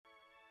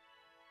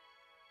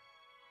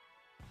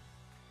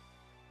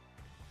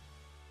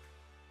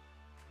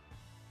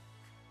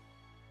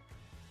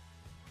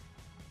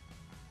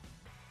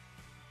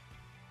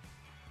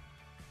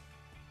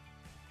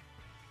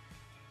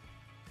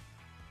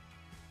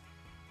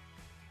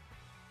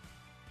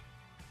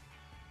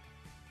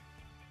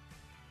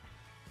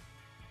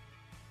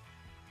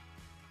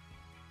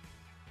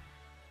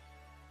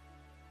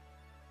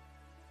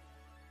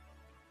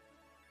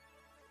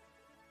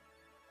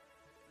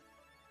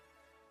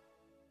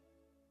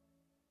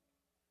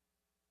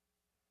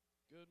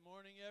Good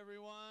morning,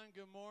 everyone.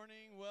 Good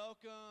morning.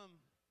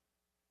 Welcome.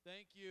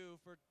 Thank you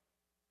for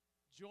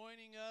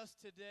joining us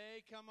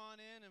today. Come on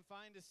in and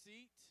find a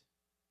seat.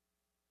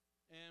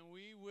 And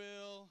we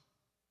will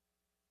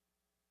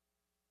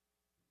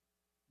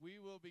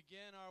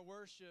begin our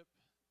worship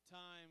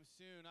time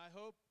soon. I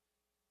hope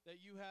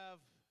that you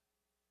have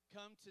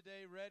come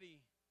today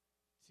ready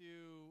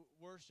to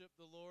worship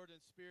the Lord in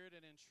spirit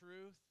and in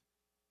truth.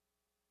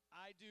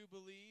 I do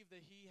believe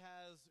that He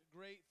has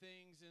great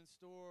things in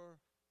store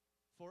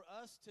for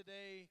us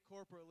today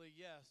corporately,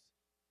 yes.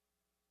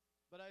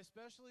 But I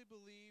especially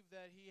believe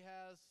that He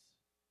has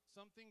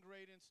something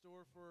great in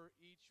store for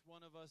each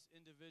one of us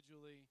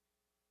individually.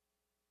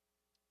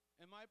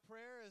 And my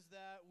prayer is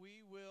that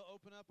we will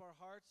open up our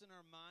hearts and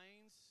our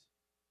minds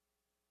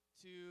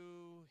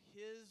to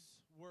His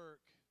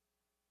work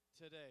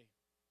today.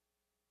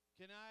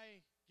 Can I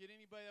get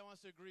anybody that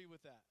wants to agree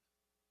with that?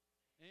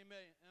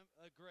 Anybody?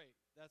 Great.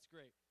 That's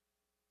great.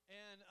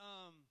 And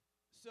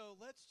so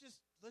let's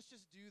just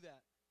do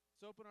that.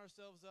 Let's open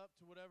ourselves up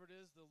to whatever it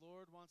is the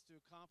Lord wants to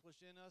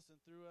accomplish in us and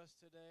through us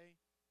today.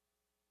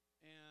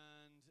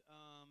 And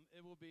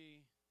it will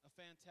be a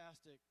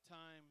fantastic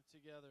time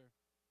together.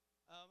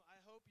 I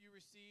hope you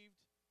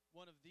received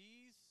one of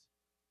these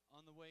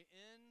on the way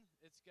in.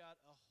 It's got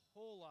a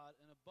whole lot,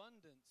 an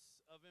abundance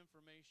of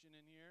information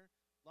in here.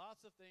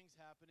 Lots of things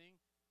happening.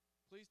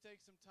 Please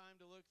take some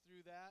time to look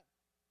through that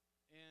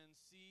and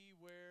see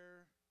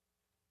where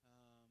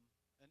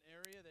an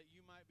area that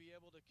you might be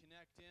able to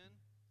connect in.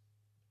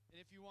 And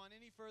if you want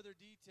any further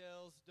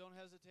details, don't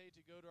hesitate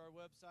to go to our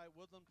website,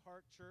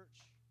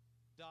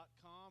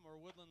 woodlandparkchurch.com or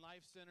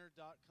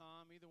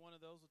woodlandlifecenter.com. Either one of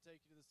those will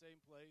take you to the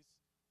same place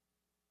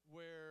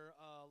where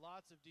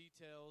lots of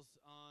details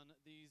on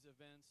these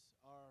events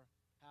are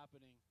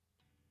happening.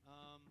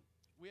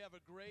 We have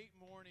a great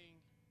morning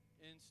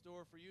in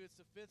store for you.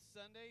 It's the fifth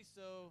Sunday,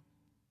 so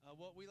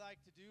what we like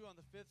to do on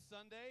the fifth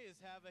Sunday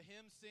is have a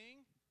hymn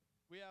sing.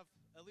 We have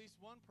at least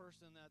one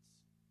person that's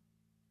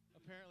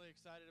apparently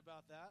excited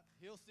about that.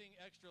 He'll sing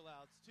extra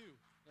louds too.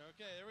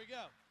 Okay, there we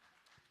go.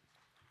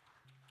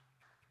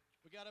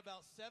 We got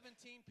about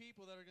 17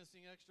 people that are going to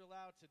sing extra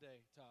loud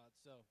today, Todd.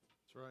 So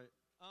that's right.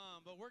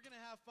 But we're going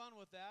to have fun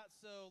with that.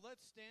 So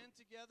let's stand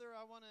together.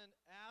 I want to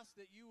ask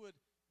that you would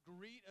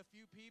greet a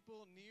few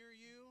people near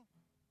you.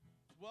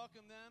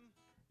 Welcome them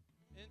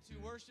into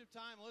worship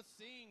time. Let's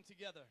sing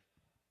together.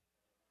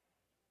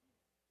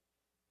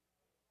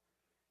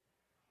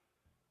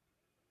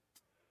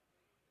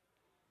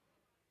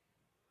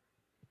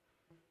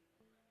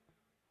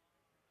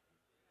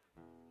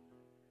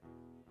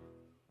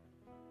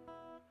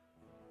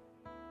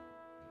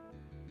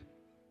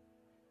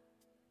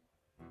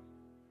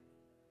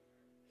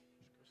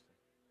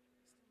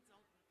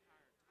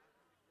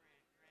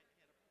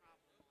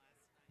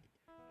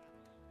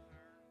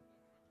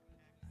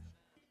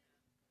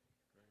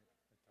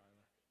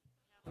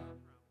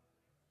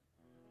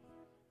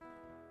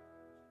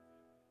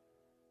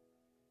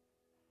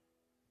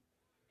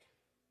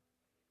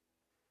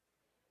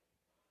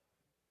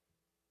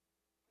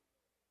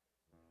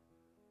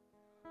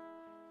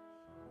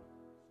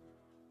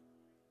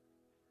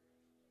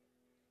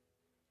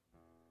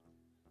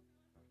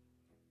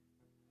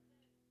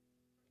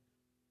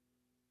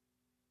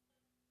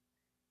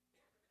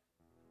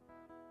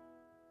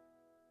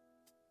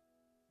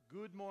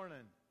 Good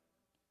morning.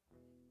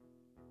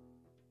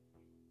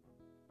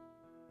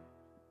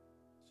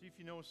 See if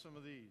you know some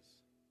of these.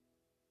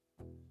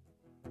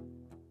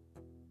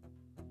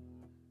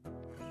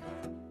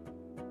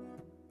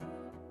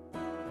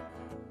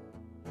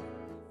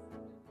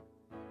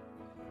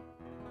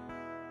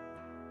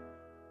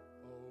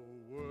 Oh,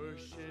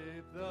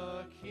 worship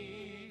the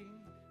King,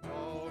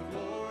 all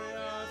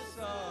glorious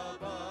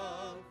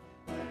above,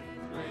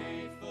 and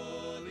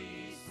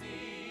gratefully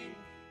sing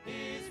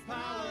His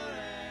power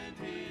and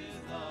His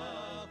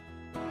love,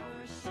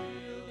 our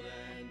shield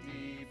and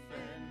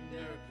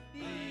defender,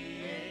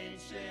 the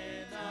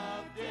Ancient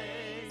of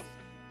Days,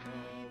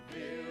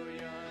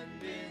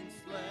 pavilioned in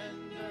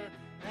splendor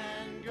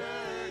and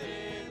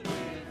girded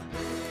with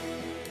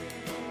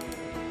grace.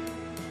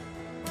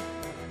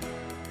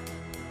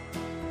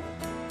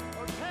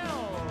 Oh,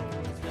 tell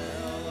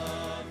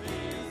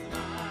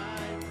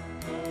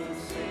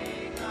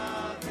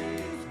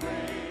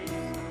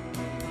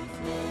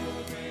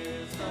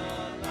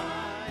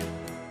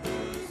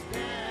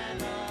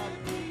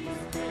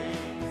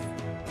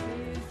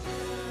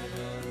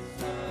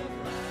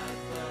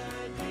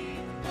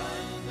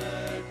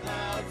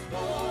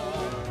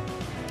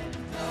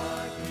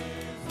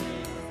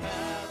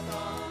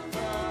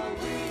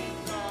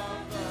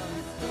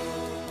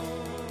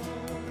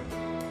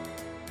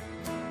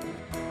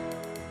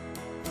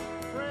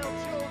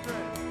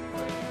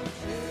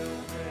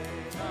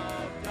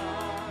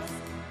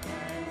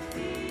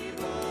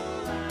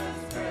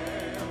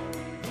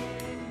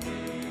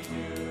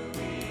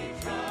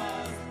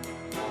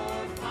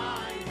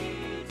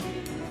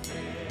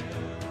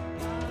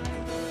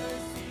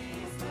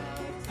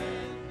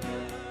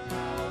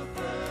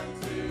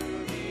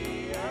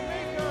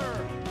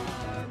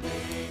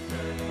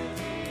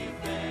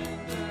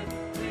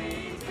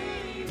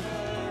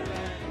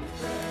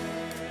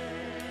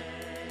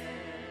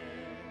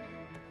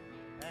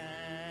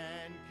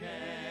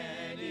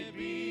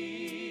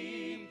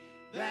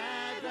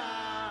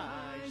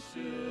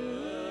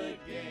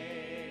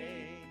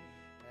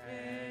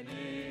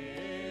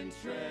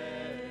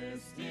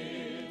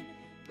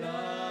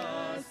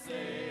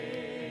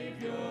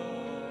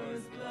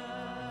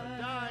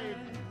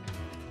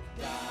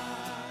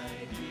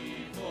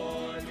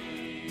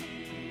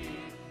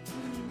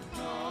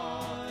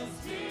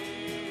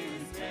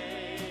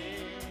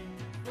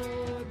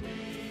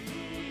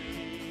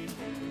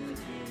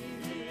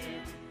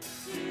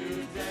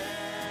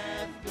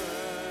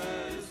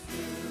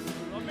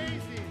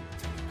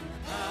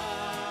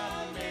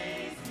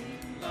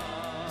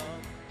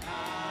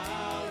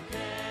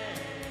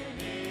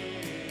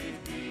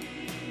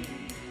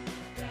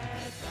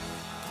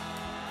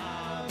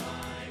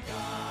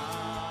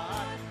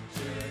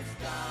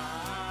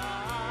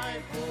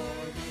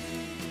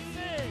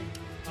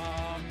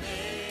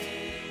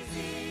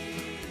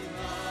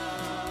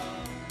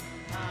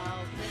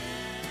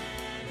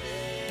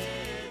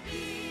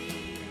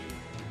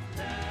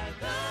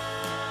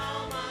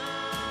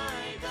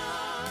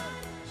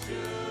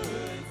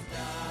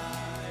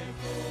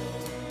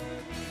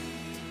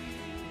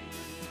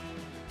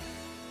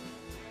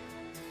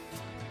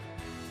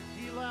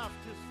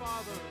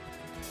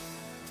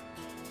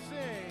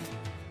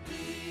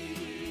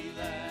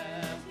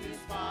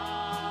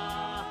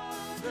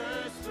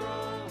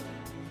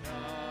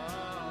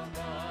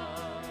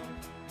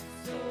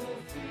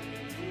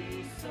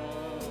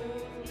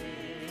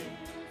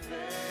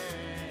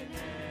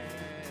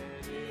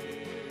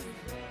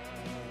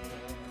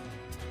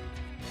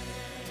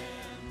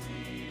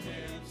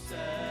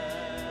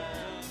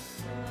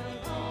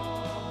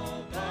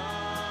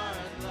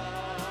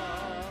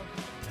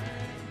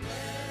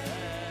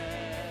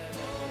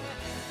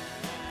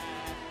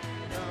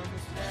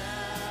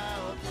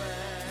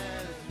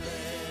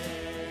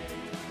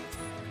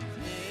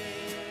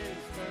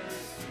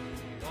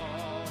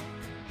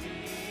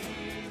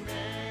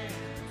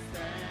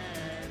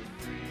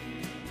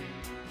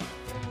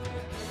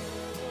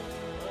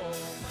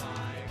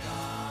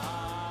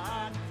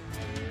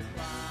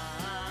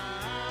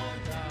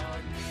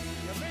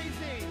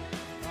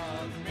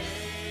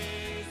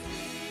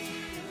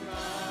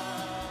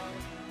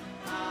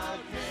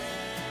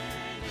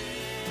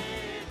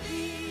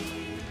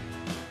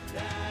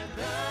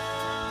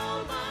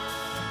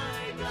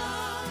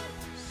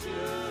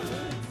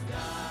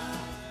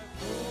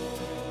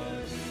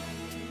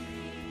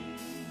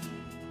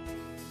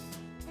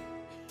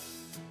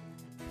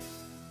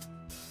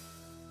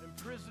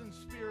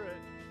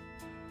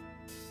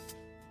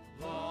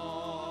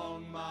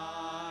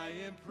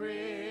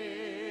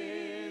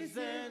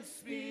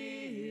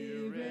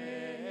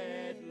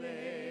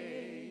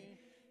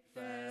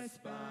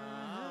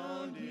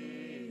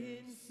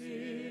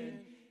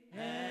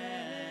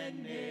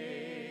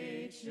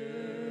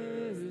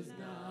nature's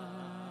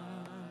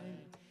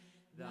night.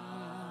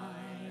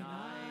 Thine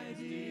eyes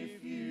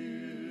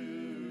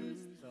diffuse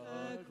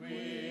a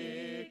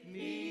quick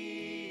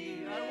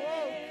need. I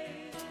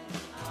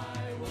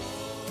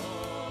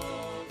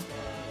woke the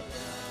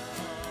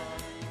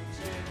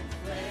dungeon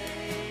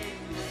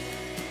flame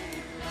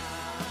with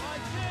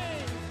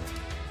light.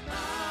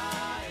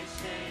 My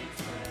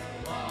chains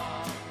fell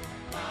off,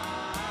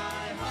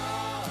 my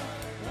heart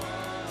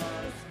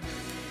was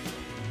free.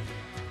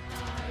 I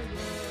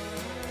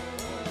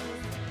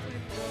rose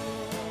with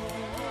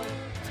joy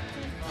to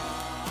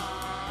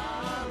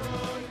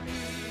follow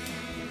me.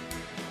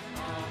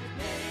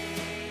 Amazing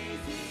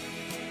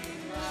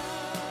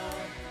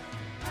love,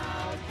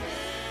 how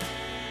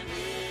can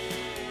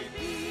it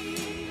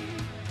be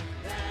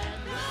that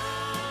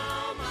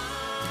thou,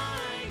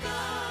 my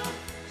God,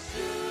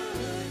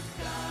 shouldst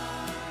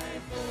die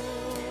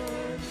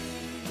for me?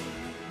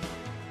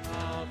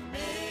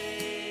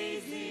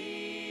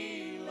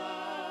 Amazing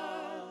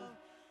love,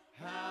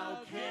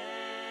 how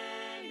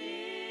can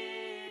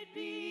it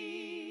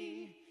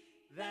be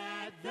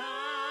that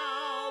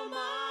thou,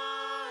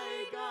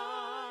 my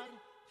God,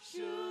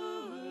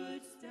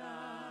 shouldst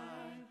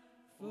die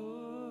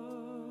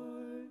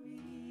for me?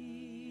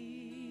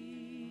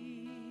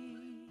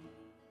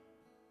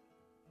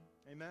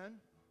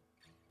 Amen.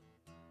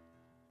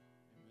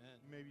 Amen.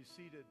 You may be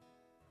seated.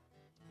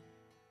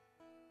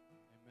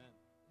 Amen.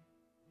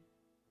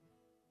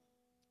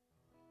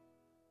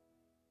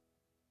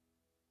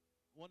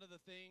 One of the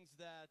things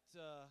that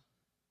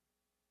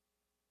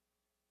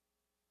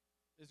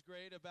is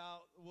great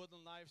about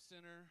Woodland Life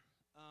Center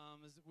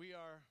is that we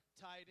are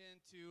tied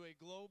into a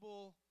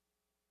global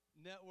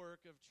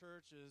network of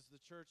churches, the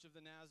Church of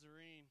the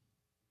Nazarene.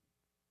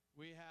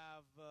 We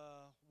have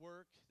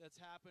work that's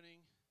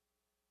happening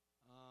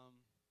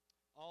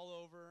all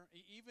over,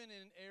 even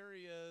in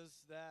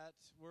areas that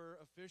we're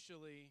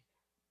officially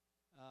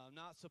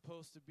not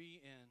supposed to be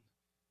in,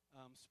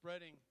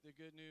 spreading the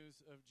good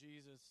news of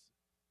Jesus.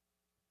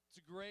 It's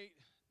a great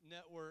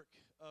network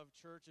of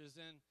churches,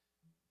 and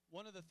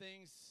one of the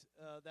things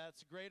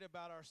that's great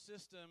about our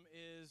system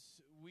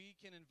is we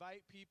can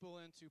invite people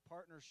into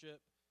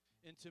partnership,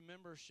 into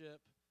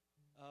membership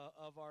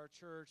of our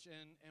church,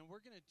 and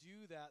we're going to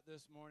do that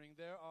this morning.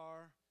 There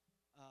are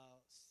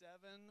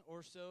 7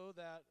 or so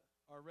that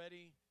are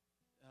ready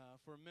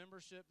for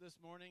membership this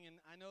morning,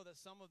 and I know that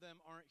some of them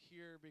aren't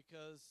here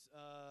because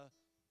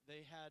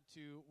they had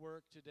to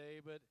work today,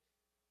 but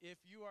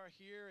if you are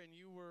here and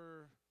you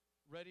were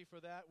ready for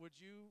that, would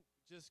you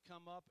just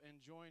come up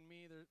and join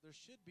me? There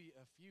should be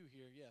a few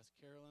here. Yes,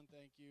 Carolyn,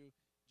 thank you.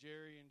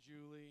 Jerry and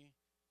Julie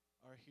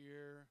are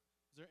here.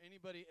 Is there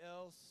anybody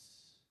else?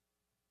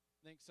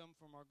 I think some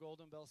from our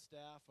Golden Bell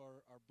staff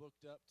are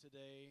booked up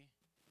today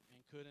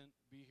and couldn't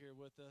be here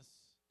with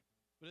us.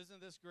 But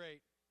isn't this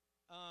great?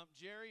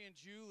 Jerry and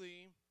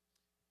Julie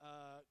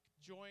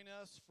join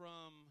us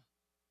from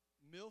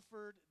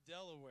Milford,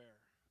 Delaware,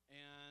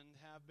 and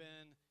have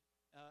been,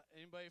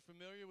 anybody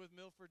familiar with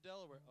Milford,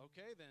 Delaware?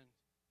 Okay, then.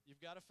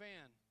 You've got a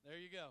fan. There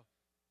you go.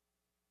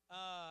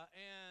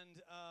 And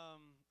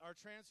are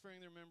transferring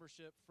their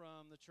membership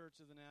from the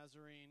Church of the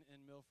Nazarene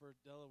in Milford,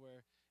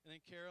 Delaware. And then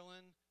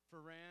Carolyn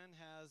Ferran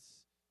has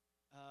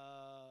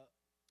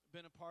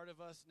been a part of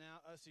us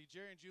now. See,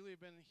 Jerry and Julie have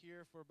been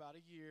here for about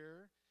a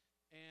year.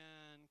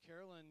 And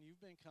Carolyn,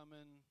 you've been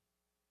coming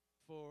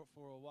for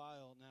a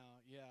while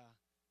now. Yeah.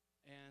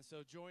 And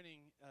so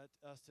joining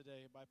us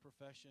today by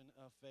profession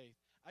of faith.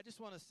 I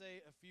just want to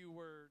say a few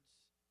words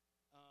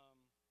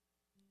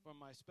from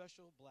my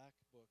special black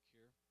book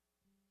here.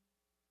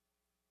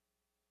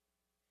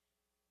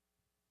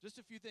 Just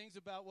a few things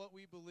about what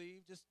we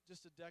believe,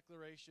 just a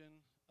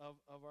declaration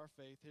of our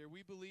faith here.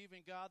 We believe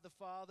in God the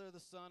Father, the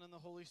Son, and the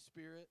Holy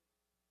Spirit.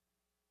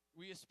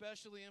 We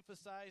especially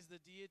emphasize the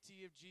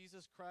deity of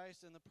Jesus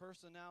Christ and the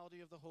personality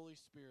of the Holy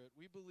Spirit.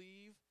 We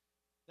believe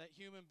that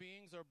human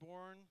beings are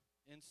born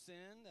in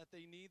sin, that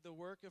they need the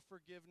work of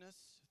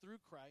forgiveness through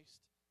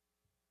Christ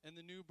and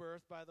the new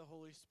birth by the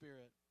Holy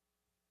Spirit.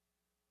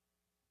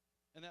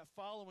 And that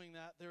following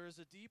that, there is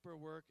a deeper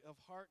work of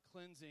heart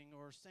cleansing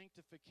or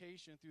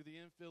sanctification through the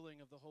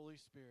infilling of the Holy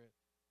Spirit.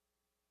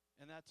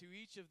 And that to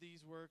each of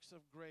these works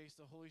of grace,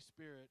 the Holy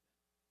Spirit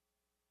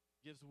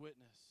gives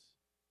witness.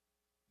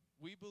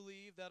 We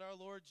believe that our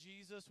Lord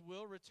Jesus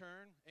will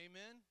return.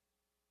 Amen.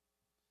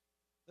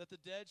 That the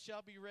dead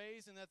shall be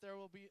raised and that there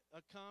will be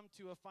come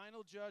to a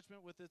final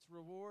judgment with its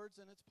rewards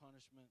and its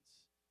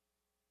punishments.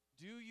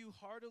 Do you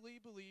heartily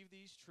believe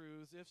these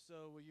truths? If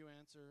so, will you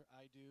answer,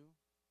 I do?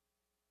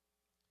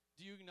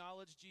 Do you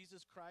acknowledge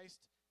Jesus Christ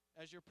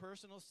as your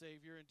personal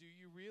Savior, and do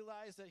you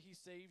realize that He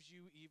saves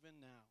you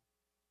even now?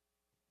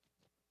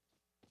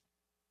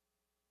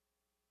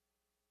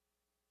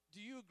 Do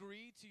you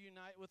agree to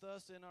unite with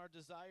us in our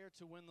desire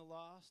to win the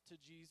lost to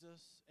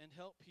Jesus and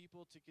help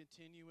people to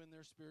continue in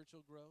their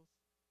spiritual growth?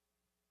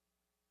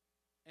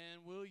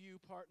 And will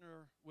you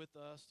partner with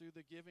us through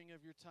the giving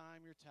of your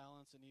time, your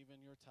talents, and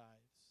even your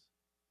tithes?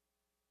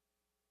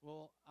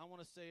 Well, I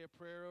want to say a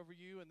prayer over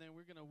you, and then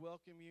we're going to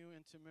welcome you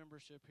into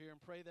membership here and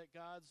pray that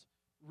God's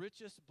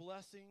richest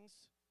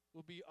blessings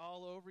will be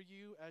all over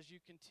you as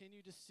you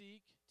continue to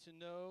seek, to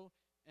know,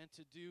 and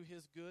to do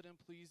his good and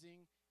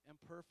pleasing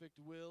and perfect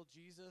will.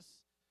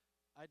 Jesus,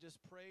 I just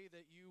pray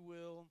that you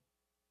will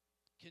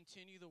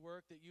continue the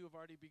work that you have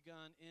already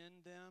begun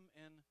in them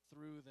and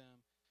through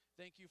them.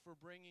 Thank you for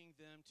bringing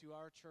them to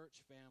our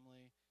church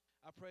family.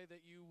 I pray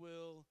that you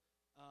will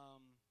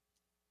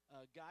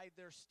guide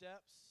their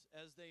steps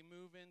as they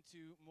move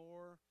into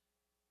more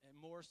and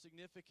more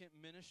significant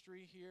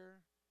ministry here.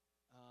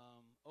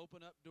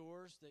 Open up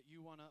doors that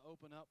you want to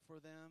open up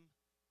for them.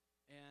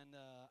 And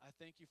I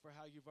thank you for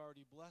how you've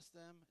already blessed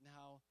them and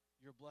how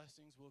your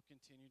blessings will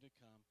continue to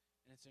come.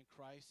 And it's in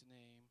Christ's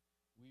name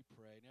we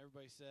pray. And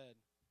everybody said,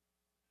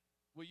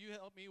 will you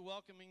help me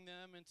welcoming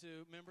them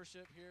into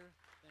membership here?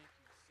 Thank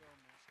you so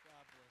much.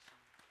 God bless you.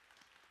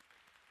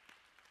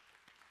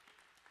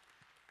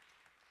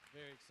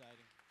 Very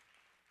exciting.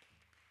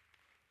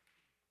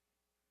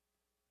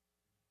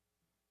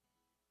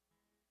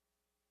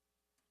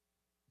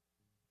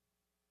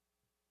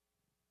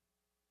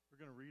 We're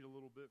going to read a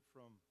little bit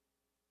from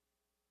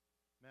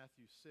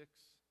Matthew 6.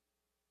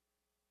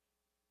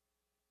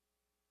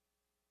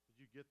 Did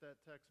you get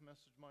that text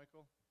message,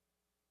 Michael?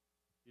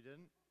 You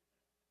didn't?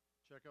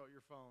 Check out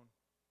your phone.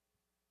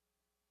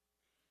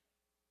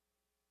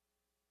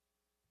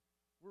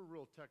 We're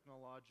real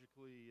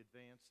technologically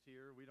advanced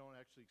here. We don't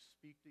actually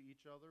speak to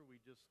each other. We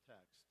just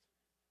text.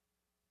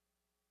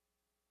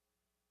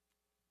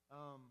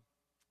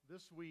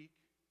 This week,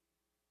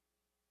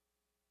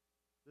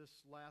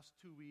 this last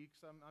 2 weeks,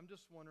 I'm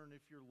just wondering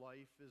if your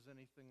life is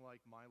anything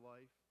like my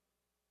life.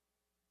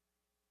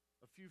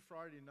 A few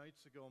Friday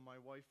nights ago, my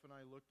wife and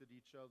I looked at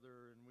each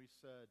other and we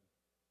said,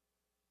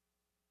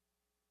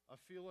 I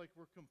feel like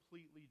we're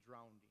completely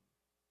drowning.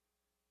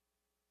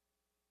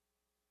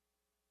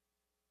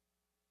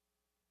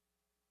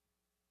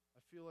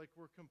 I feel like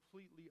we're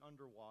completely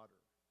underwater.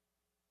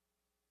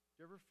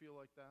 Do you ever feel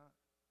like that?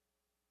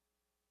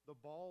 The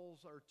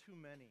balls are too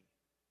many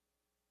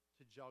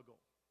to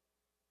juggle.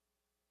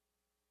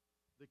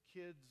 The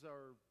kids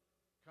are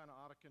kind of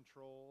out of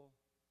control.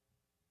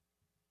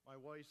 My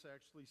wife's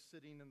actually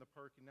sitting in the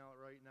parking lot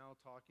right now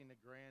talking to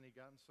Granny,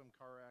 got in some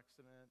car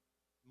accident,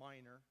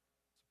 minor,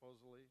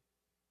 supposedly.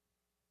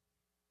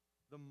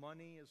 The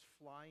money is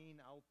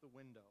flying out the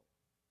window.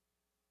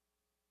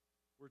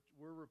 We're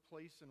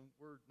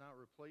not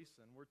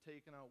replacing, we're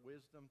taking out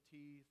wisdom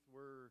teeth,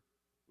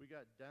 we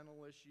got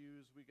dental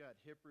issues, we got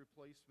hip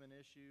replacement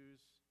issues.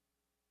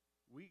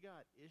 We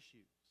got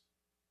issues.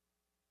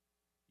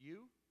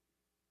 You?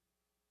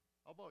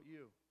 How about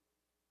you?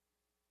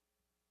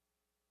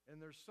 And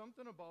there's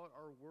something about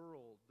our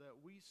world that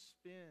we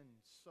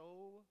spin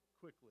so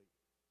quickly,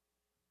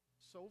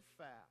 so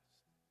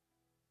fast.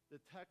 The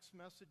text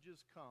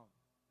messages come,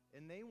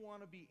 and they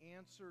want to be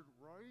answered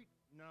right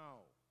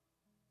now.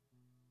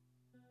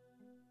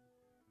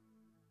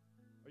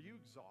 Are you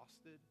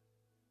exhausted?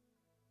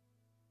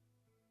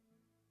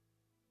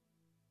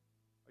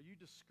 Are you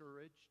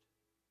discouraged?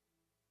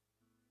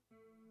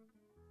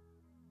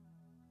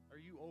 Are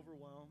you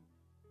overwhelmed?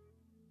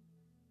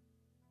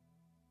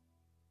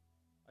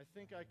 I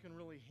think I can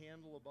really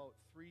handle about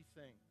 3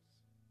 things.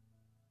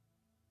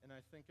 And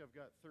I think I've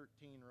got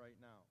 13 right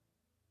now.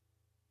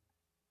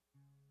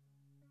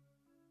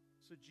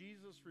 So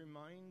Jesus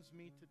reminds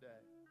me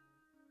today,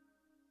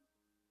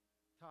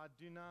 Todd,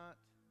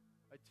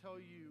 I tell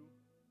you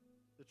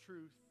the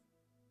truth,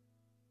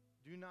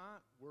 do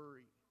not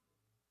worry.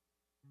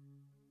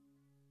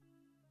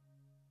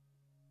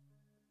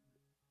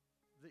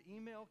 The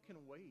email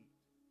can wait.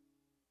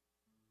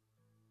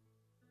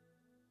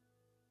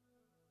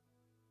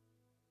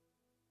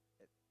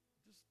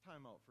 Just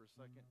time out for a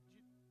second.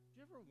 Did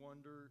you ever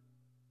wonder,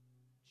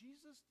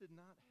 Jesus did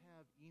not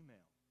have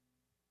email.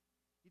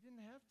 He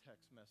didn't have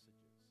text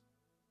messages.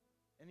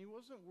 And he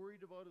wasn't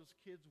worried about his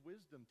kids'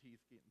 wisdom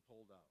teeth getting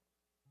pulled out.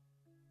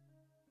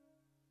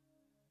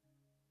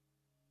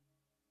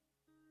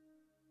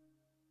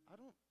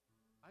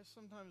 I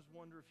sometimes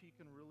wonder if he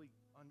can really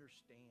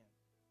understand.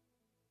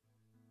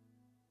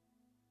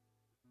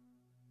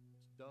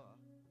 It's duh,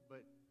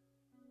 but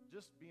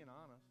just being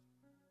honest.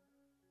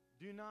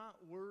 Do not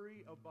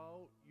worry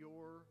about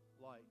your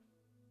life.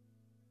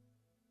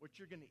 What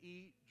you're going to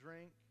eat,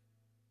 drink,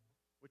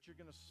 what you're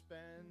going to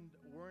spend,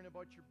 worrying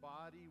about your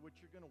body, what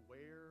you're going to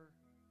wear.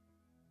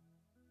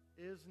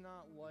 Is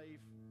not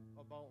life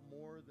about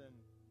more than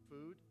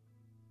food?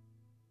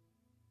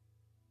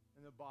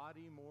 And the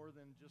body more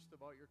than just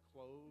about your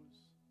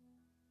clothes?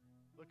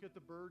 Look at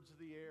the birds of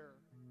the air.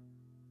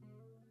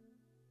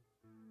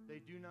 They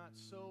do not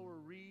sow or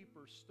reap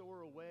or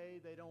store away.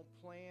 They don't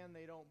plan.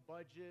 They don't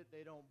budget.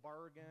 They don't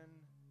bargain.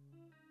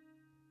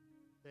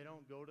 They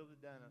don't go to the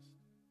dentist.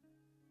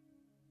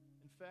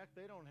 In fact,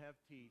 they don't have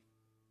teeth.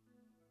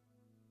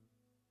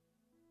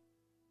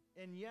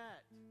 And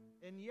yet,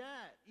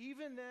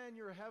 even then,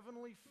 your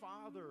heavenly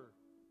Father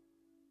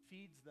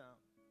feeds them.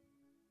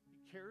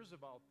 He cares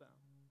about them.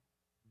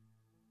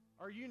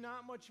 Are you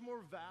not much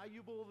more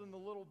valuable than the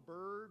little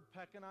bird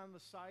pecking on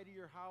the side of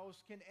your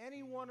house? Can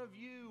any one of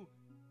you,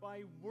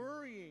 by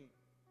worrying,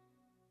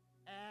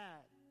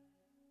 add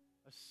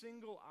a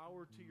single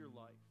hour to your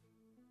life?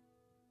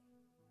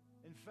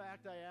 In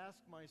fact, I ask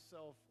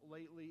myself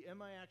lately,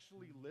 am I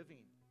actually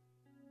living?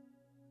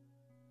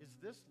 Is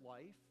this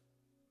life?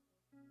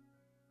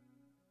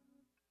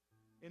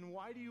 And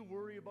why do you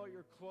worry about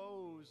your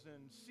clothes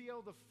and see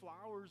how the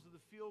flowers of the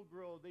field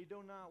grow? They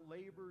do not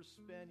labor,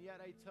 spin. Yet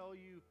I tell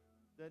you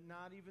that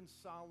not even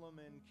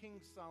Solomon,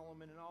 King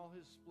Solomon in all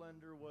his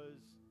splendor, was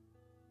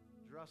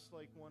dressed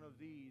like one of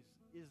these.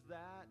 If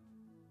that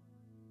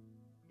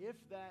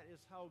is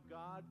how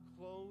God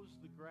clothes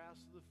the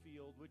grass of the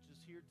field, which is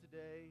here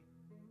today,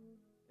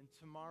 and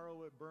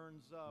tomorrow it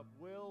burns up,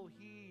 will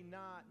he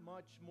not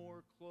much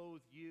more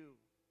clothe you?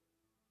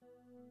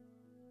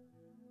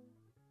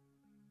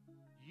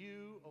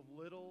 You of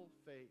little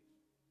faith.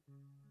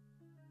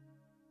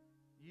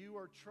 You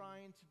are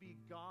trying to be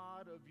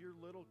God of your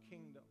little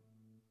kingdom.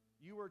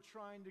 You are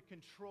trying to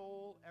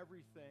control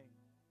everything.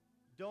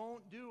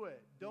 Don't do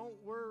it.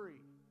 Don't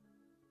worry.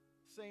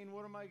 Saying,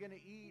 what am I going to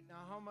eat?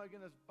 Now, how am I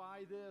going to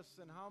buy this?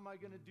 And how am I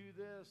going to do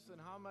this? And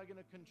how am I going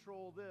to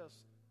control this?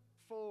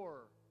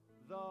 For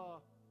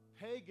the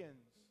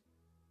pagans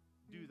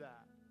do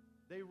that.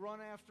 They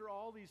run after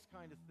all these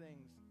kind of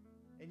things.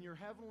 And your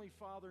Heavenly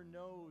Father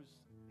knows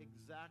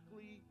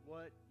exactly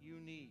what you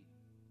need.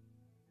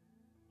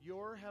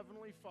 Your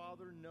Heavenly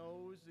Father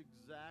knows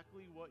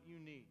exactly what you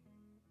need.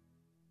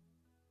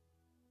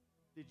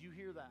 Did you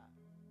hear that?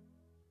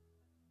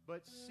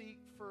 But seek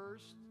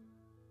first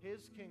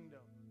His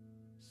kingdom.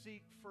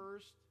 Seek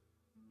first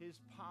His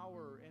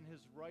power and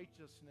His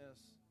righteousness,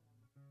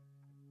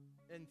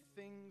 and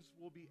things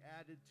will be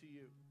added to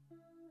you.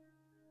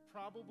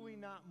 Probably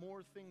not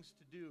more things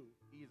to do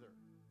either,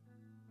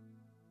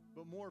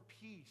 but more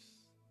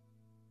peace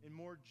and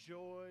more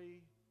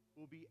joy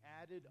will be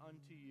added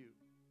unto you.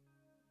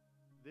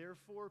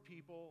 Therefore,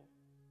 people,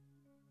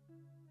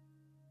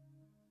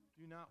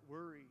 do not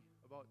worry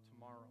about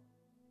tomorrow.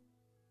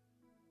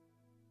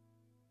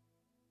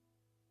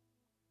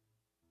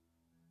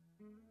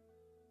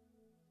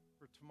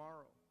 For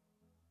tomorrow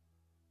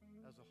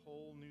has a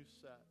whole new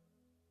set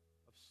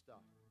of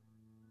stuff.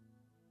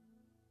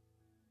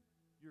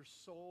 Your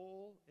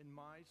soul and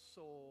my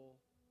soul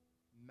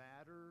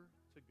matter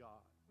to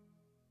God.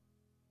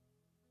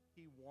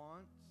 He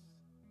wants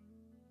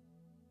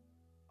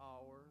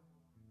our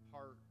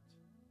heart.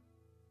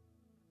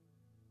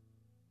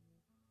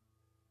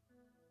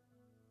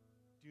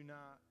 Do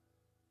not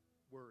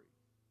worry.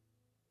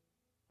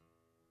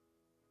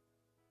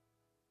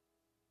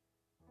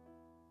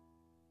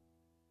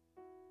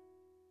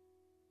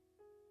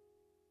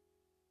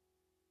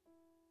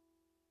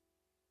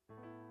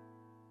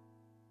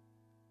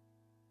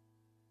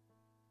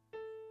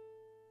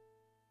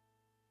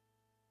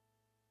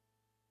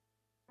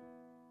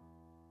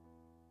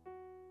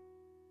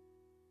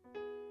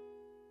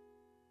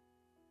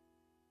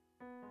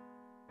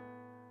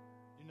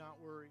 Do not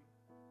worry.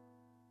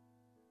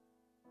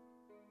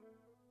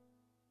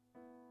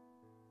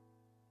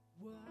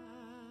 Why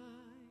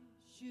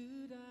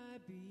should I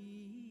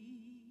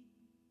be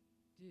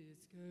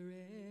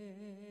discouraged?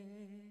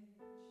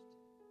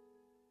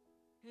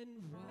 And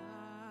why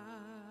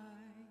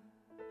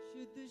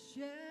should the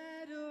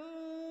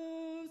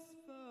shadows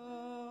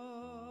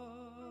fall?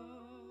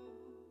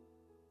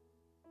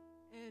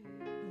 And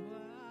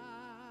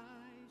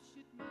why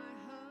should my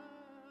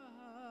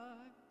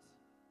heart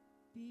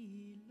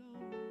be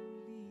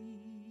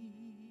lonely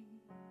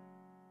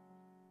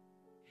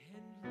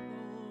and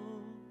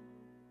long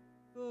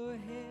for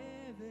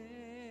heaven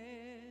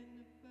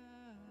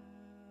above?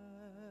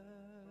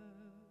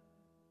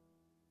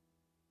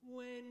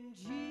 When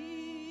Jesus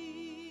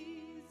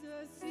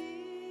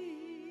is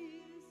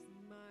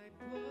my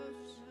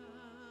portion,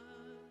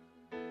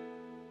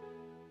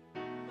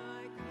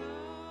 my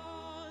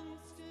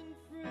constant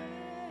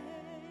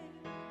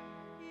friend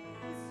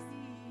is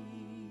He.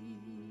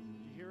 Do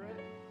you hear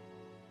it?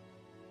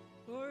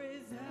 For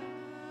His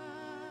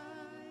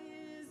eye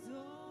is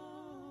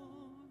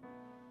on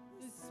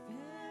the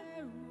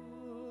sparrow,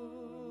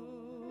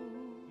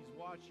 He's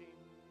watching.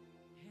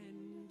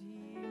 and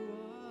He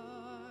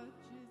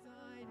watches,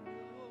 I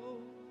know,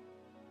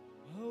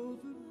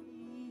 over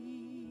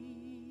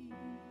me.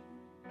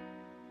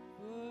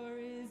 For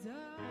His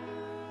eye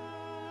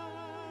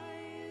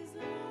is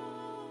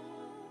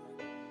on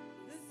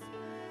the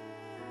sparrow,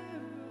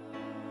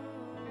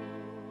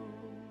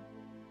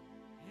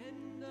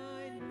 and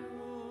I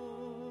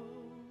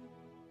know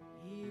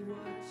He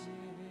watches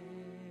me.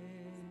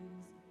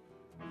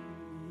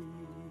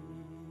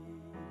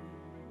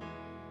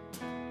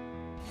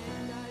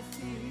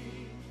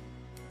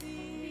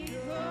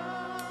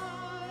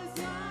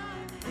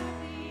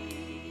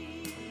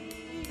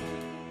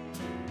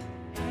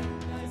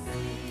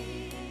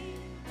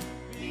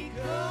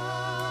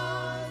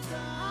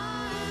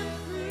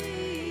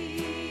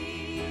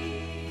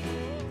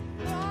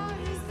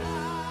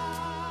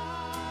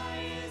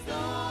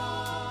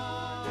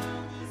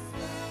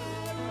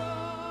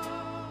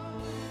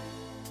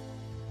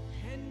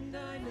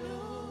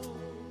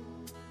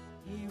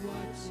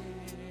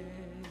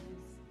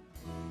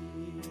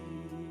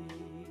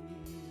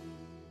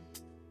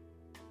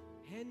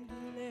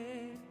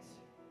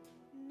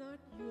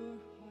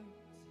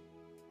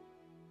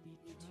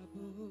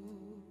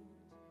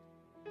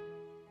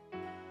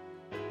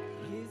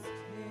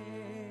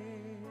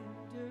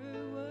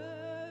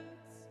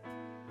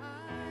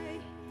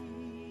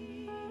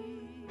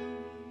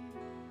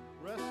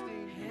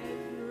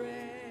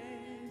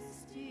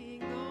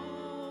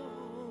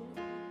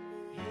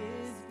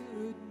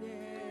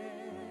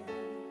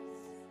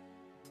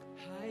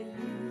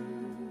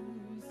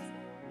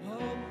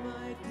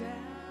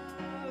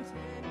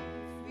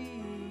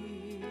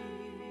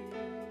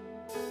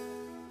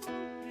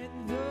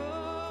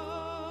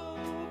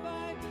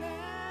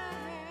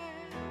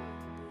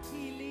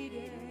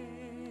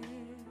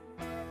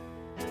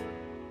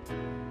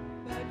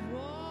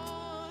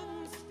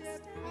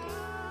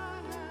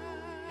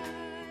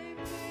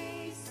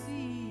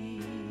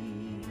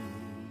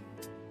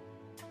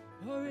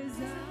 For his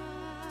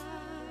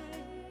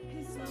eye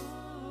is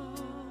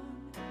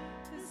on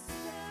the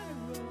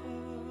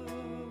sparrow,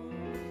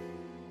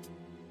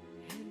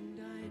 and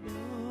I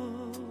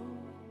know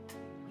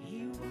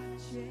he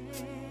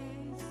watches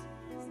me.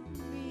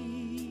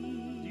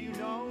 Do you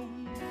know?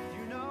 Do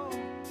you know?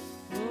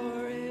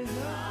 For his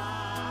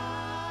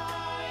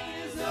eye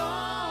is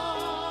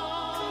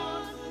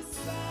on the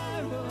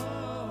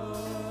sparrow,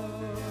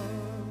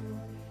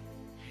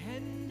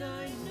 and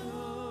I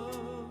know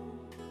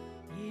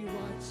he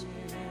watches me.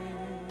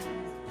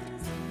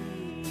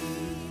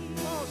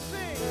 Oh,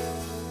 sing!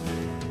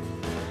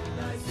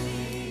 I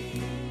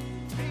see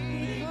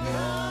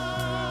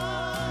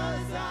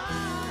because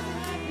I'm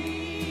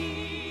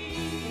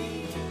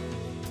happy,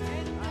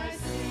 and I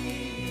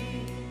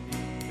see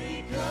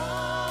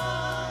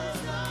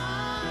because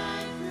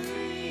I'm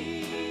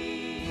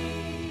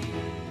free.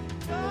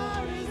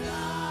 For his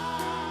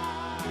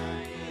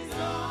eye is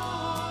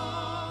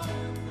on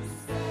the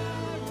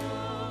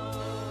sparrow,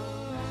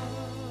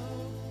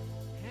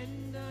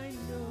 and I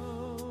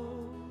know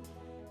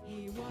he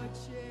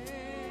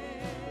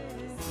watches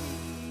me.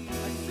 I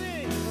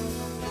sing!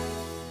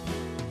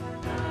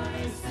 I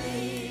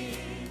sing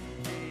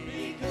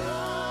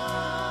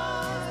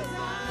because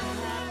I'm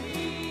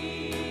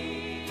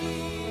happy,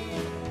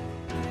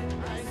 and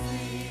I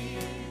sing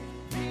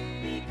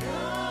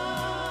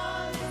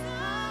because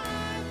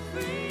I'm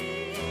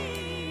free.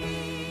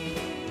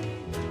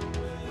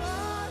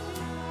 For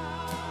his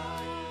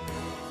eye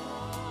is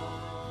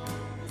on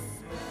the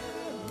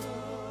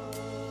sparrow,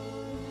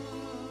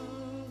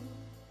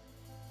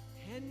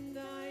 and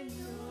I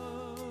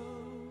know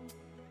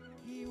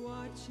he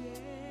watches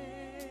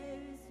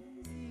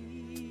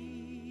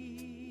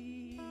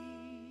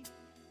me.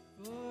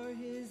 For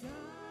his eye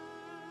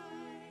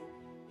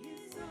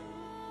is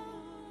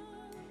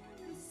on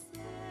the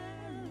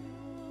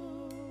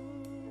sparrow,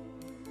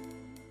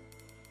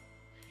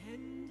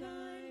 and I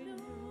know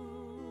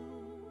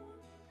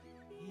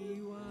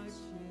he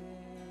watches me.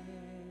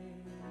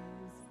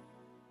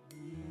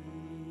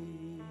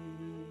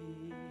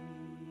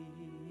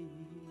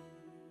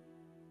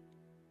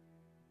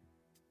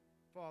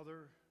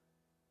 Father,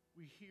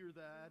 we hear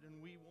that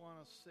and we want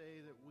to say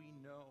that we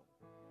know.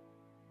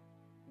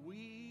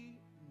 We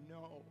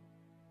know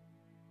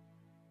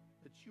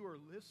that you are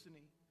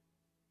listening,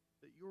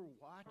 that you're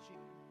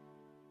watching.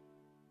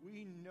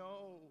 We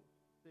know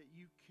that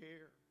you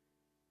care.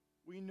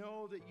 We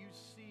know that you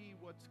see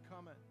what's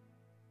coming.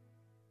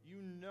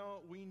 We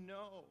know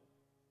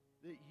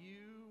that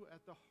you,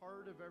 at the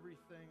heart of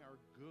everything, are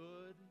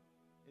good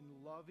and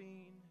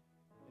loving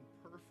and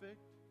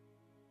perfect.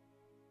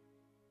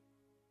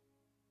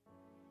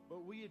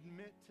 But we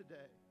admit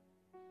today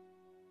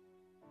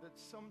that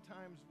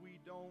sometimes we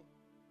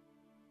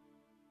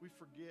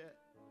forget.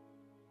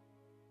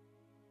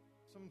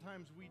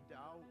 Sometimes we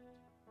doubt.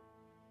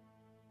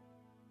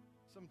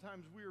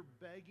 Sometimes we're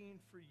begging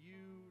for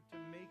you to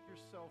make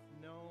yourself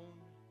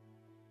known,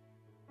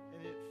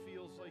 and it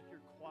feels like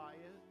you're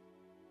quiet.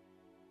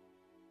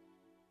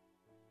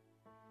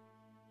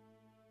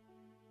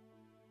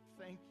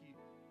 Thank you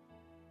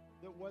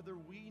that whether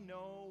we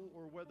know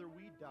or whether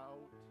we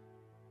doubt,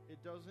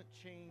 it doesn't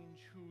change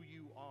who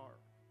you are.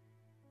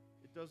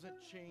 It doesn't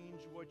change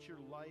what you're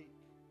like.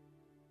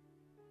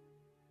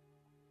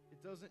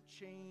 It doesn't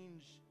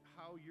change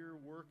how you're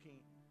working.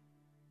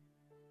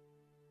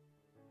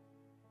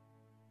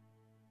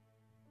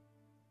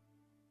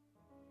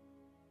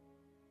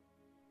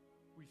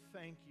 We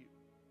thank you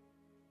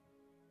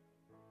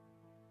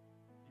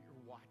that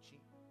you're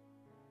watching.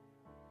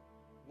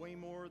 Way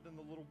more than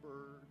the little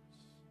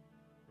birds.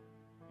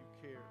 You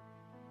care.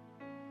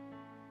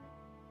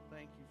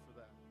 Thank you for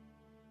that.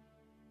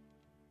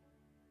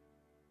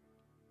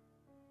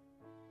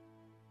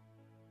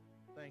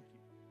 Thank you.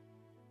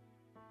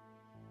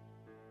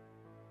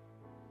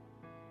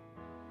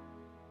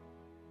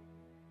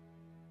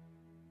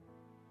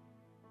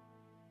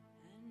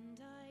 And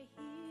I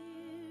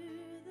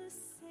hear the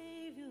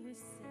Savior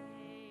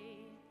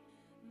say,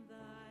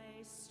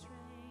 thy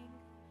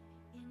strength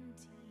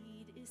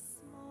indeed is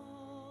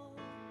small.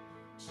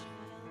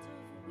 Child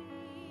of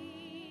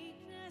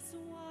weakness,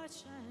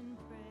 watch and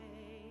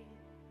pray.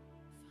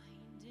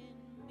 Find in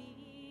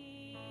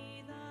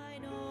me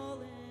thine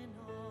all in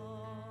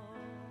all.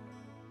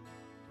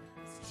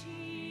 'Cause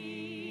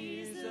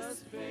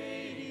Jesus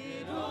paid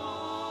it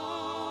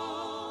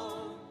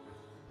all.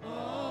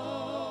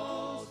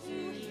 All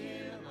to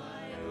him I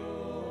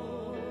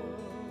owe.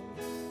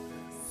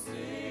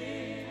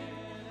 Sin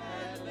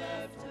had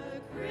left a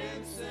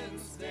crimson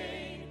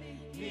stain.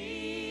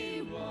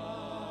 He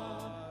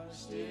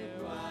washed it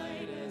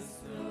white as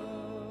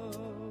snow.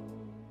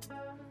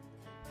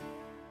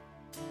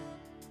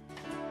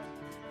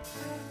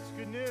 It's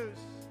good news.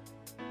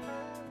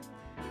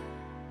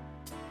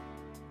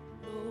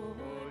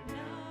 Lord,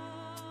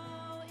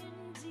 now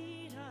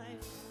indeed I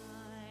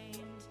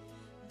find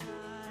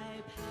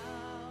thy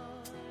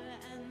power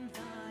and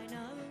thine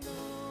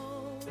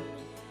alone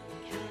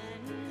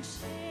can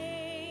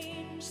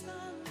change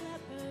the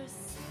leper's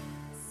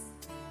sins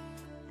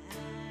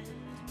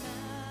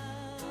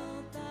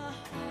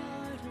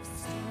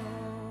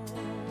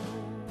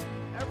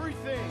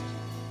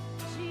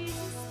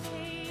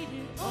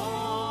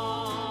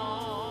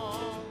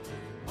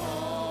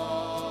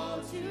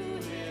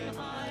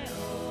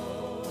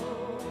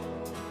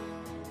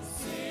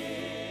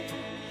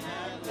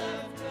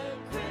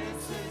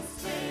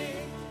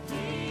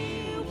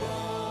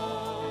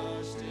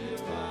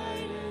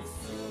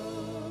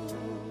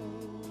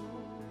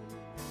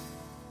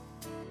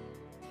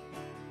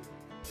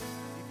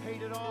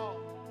paid it all,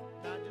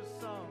 not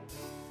just some.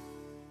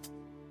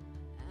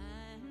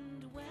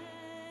 And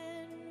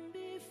when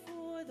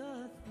before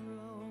the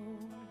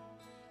throne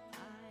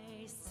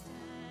I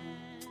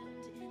stand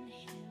in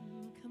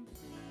Him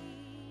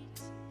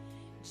complete,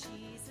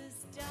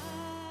 Jesus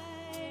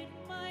died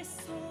my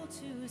soul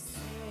to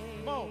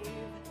save. Mo.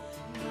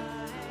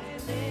 My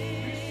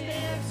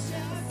lips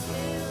shall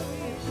still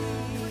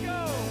Here we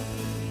go.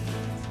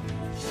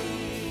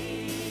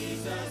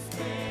 Jesus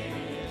paid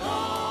it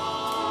all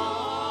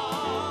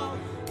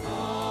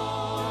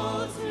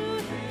to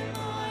Him I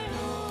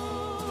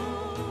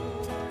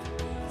owe.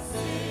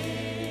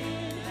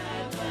 Sin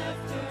had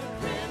left her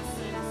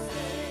crimson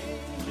stain,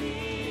 He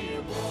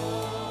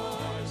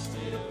washed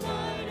it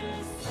white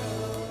as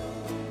snow.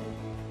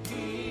 He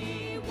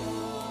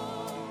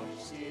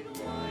washed it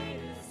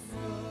white as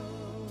snow.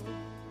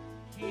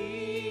 He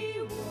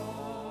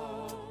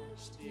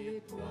washed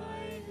it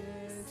white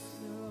as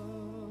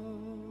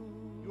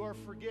snow. You are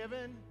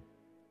forgiven.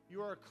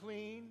 You are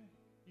clean.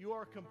 You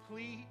are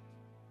complete.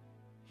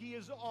 He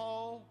is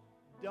all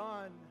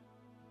done.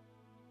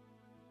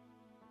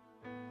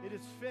 It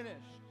is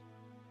finished.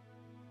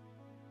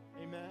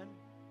 Amen.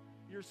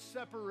 Your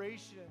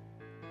separation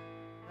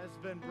has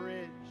been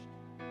bridged.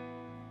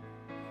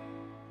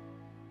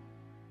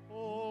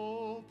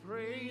 Oh,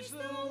 praise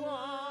the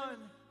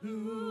one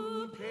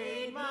who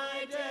paid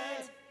my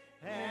debt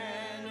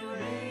and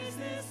raised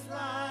this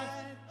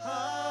life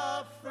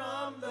up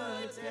from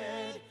the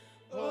dead.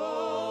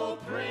 Oh,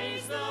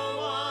 praise the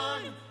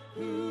one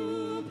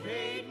who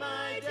paid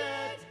my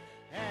debt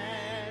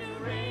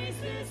and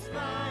raised this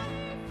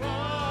life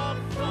up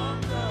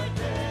from the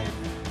dead.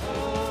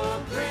 Oh,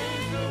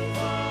 praise the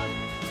one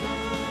who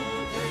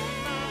paid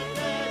my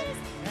debt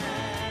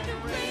and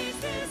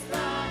raised this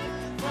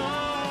life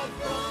up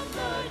from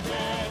the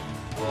dead.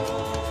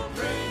 Oh,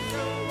 praise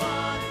the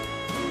one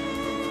who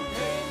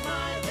paid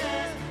my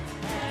debt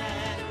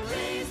and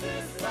raised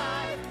this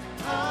life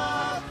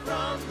up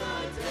from the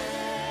dead.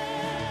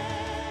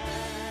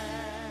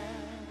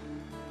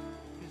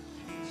 'Cause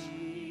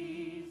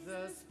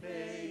Jesus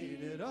paid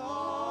it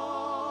all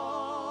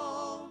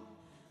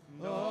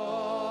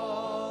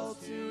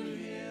to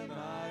Him I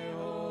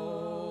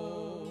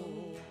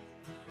owe.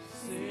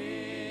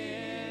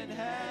 Sin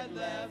had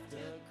left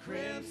a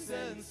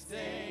crimson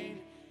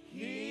stain.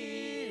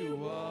 He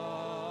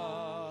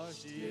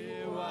washed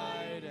it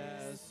white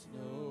as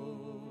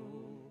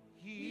snow.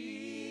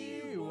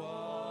 He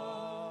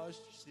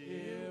washed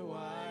it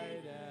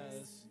white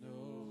as snow.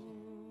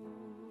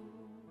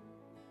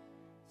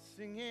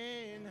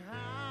 Singing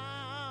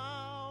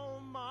how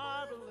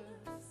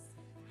marvelous,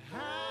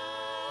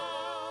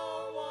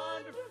 how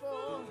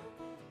wonderful,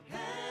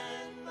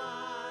 and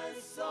my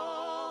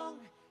song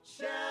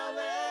shall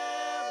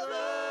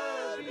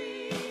ever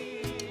be.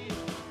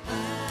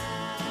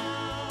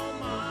 How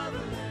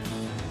marvelous,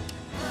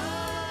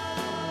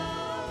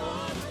 how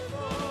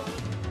wonderful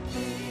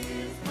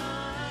is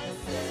my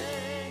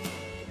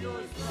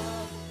Savior's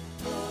love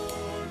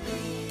for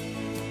me.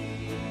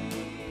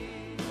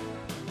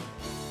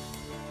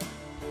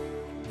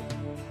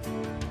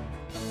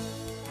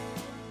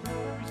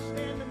 We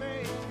stand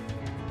amazed.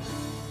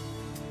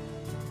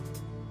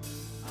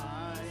 I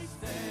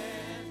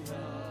stand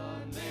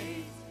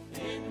amazed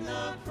in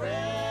the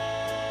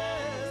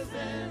presence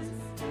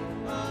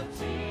of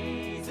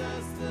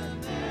Jesus the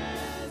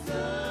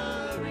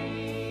Nazarene,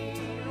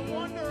 And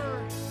wonder,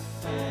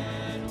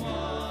 and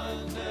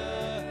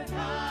wonder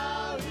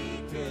how He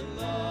could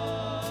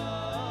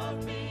love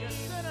me, a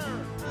sinner,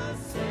 a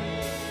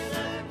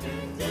sinner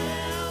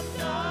condemned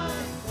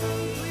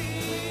unholy.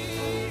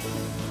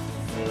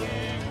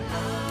 Singing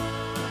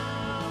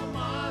how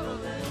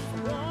marvelous,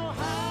 oh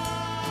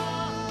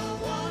how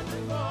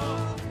wonderful,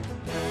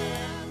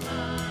 and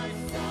my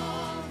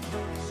song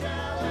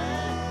shall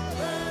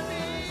ever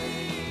be.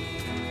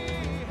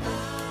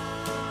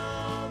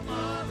 How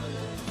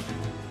marvelous,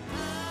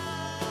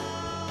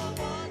 how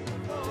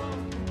wonderful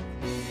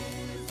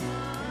is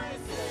my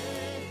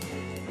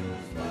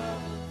Savior's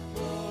love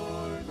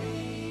for me.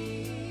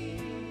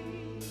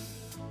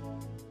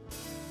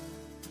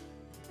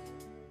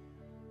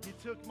 He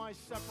took my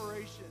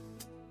separation,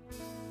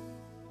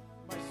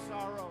 my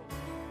sorrow.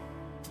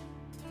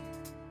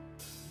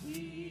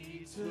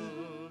 He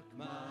took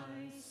my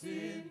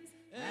sin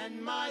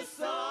and my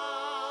sorrows.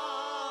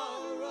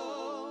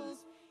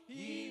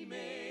 He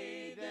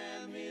made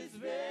them His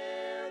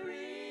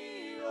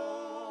very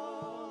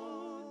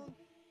own.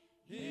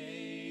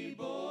 He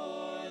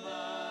bore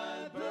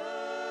thy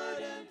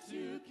burden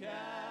to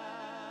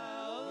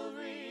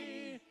Calvary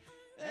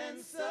and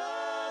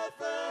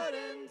suffered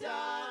and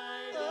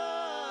died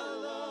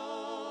alone.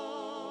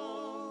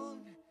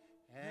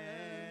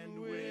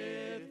 And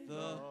with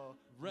the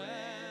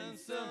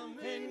ransom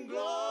in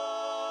glory,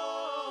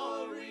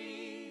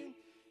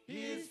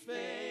 His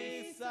face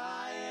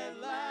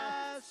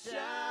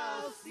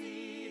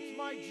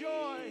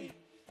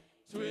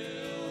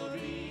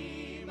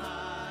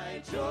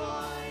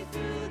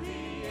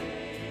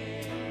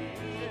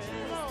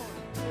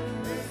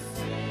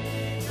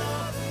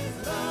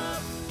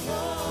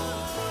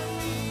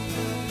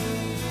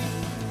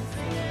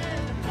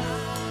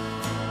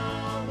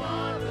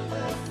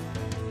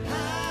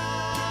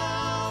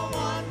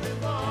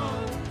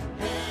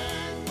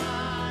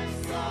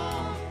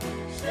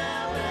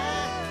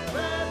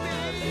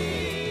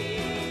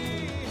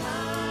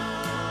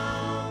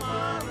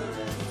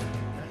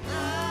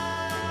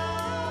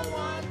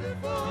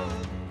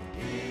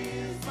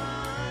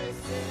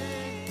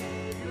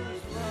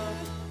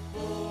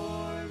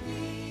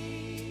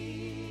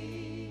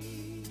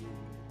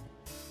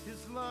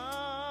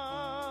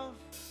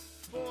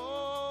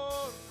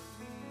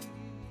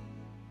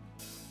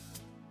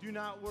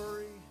not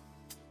worry.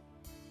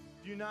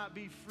 Do not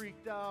be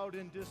freaked out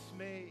and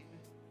dismayed.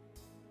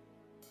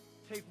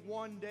 Take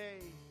one day,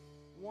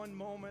 one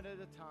moment at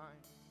a time.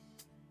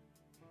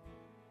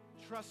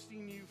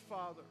 Trusting you,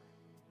 Father.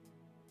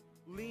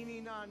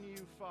 Leaning on you,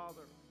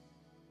 Father.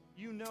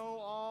 You know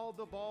all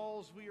the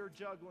balls we are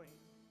juggling.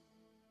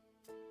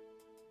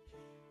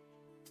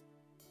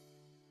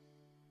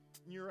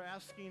 And you're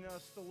asking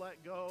us to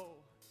let go,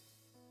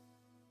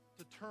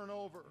 to turn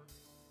over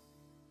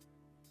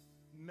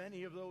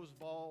many of those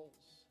balls.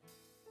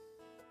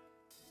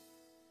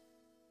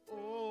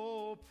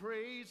 Oh,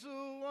 praise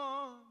the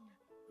one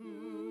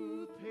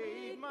who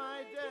paid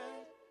my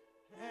debt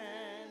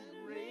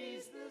and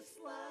raised this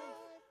life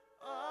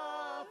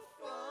up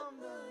from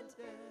the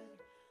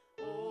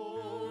dead.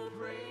 Oh,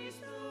 praise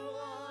the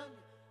one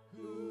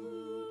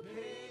who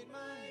paid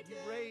my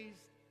debt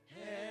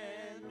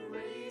and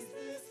raised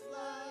this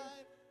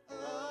life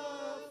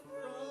up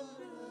from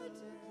the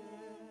dead.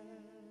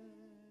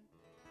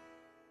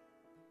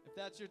 If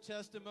that's your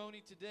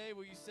testimony today,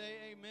 will you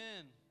say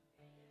amen?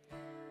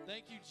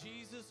 Thank you,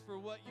 Jesus, for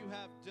what you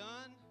have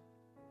done.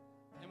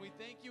 And we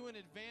thank you in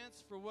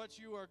advance for what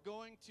you are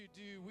going to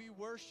do. We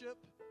worship,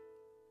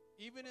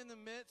 even in the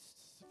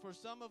midst, for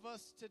some of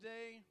us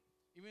today,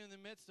 even in the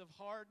midst of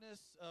hardness,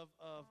 of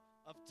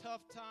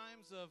tough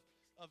times,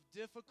 of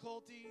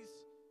difficulties.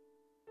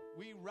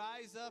 We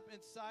rise up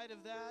inside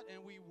of that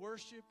and we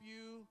worship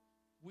you.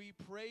 We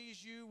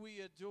praise you.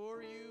 We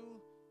adore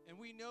you. And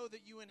we know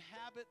that you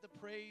inhabit the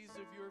praise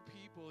of your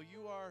people.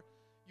 You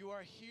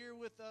are here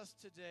with us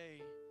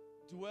today,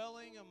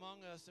 dwelling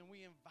among us, and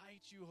we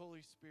invite you,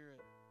 Holy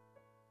Spirit,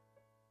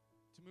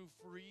 to move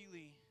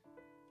freely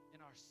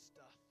in our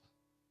stuff,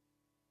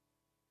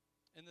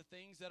 in the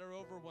things that are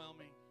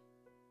overwhelming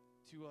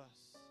to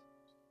us,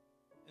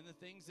 in the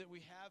things that we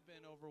have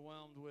been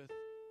overwhelmed with,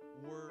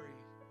 worry,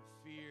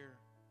 fear.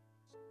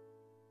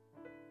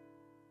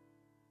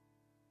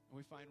 And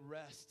we find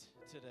rest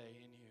today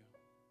in you.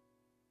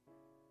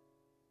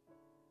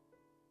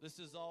 This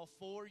is all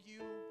for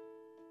you.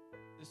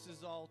 This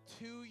is all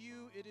to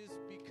you. It is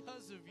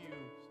because of you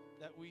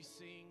that we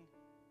sing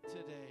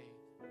today,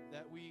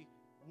 that we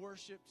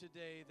worship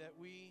today, that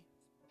we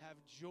have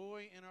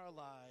joy in our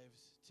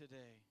lives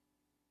today.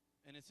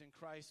 And it's in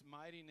Christ's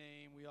mighty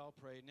name we all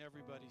pray. And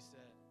everybody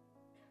said,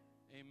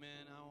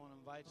 amen. I want to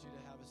invite you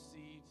to have a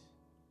seat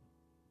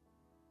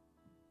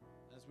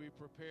as we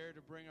prepare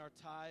to bring our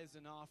tithes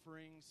and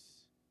offerings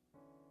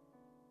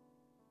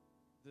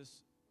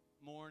this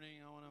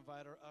morning. I want to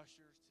invite our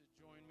ushers to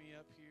join me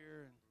up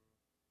here. And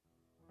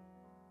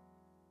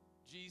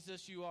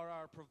Jesus, you are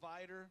our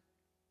provider.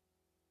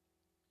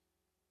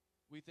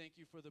 We thank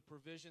you for the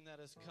provision that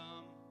has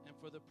come and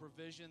for the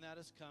provision that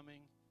is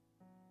coming.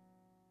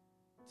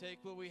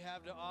 Take what we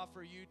have to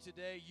offer you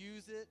today,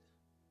 use it,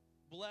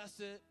 bless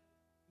it,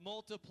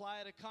 multiply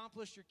it,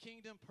 accomplish your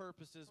kingdom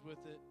purposes with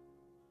it.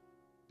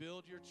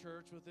 Build your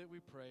church with it, we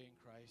pray in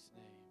Christ's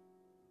name.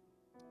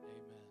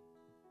 Amen.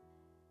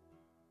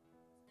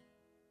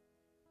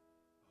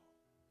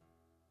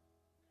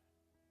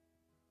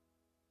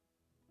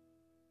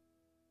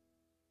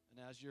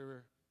 And as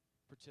you're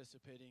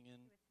participating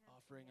in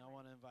offering, I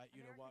want to invite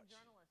you to watch.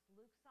 American journalist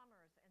Luke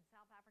Summers and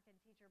South African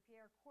teacher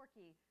Pierre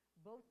Corky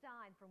both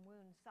died from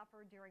wounds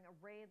suffered during a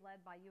raid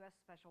led by U.S.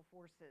 Special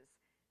Forces.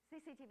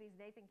 CCTV's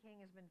Nathan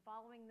King has been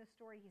following this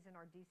story. He's in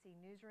our D.C.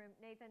 newsroom.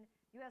 Nathan,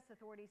 U.S.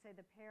 authorities say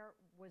the pair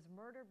was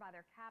murdered by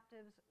their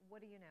captives.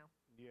 What do you know?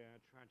 Yeah,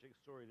 tragic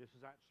story. This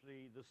is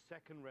actually the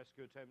second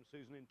rescue attempt,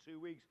 Susan, in 2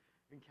 weeks,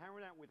 and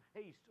carried out with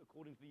haste,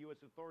 according to the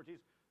U.S.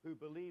 authorities, who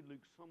believe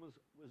Luke Summers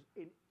was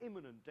in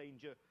imminent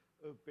danger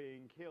of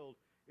being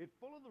killed. It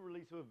followed the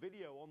release of a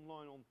video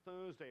online on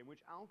Thursday in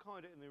which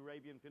Al-Qaeda in the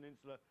Arabian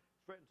Peninsula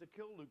threatened to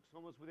kill Luke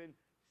Summers within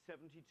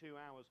 72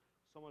 hours.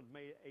 Someone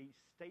made a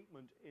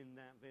statement in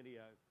that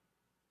video.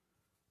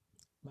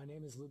 My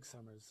name is Luke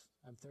Summers.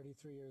 I'm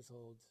 33 years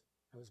old.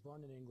 I was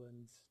born in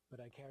England,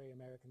 but I carry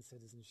American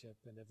citizenship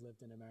and have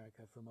lived in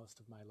America for most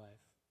of my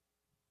life.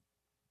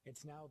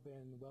 It's now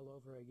been well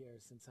over a year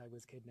since I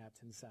was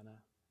kidnapped in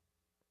Sana'a.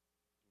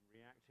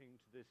 Reacting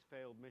to this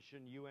failed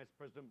mission, U.S.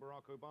 President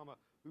Barack Obama,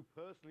 who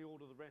personally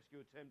ordered the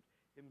rescue attempt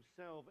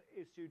himself,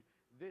 issued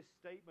this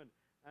statement.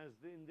 As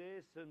in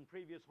this and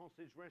previous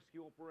hostage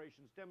rescue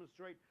operations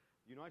demonstrate,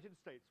 the United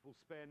States will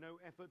spare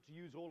no effort to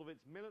use all of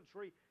its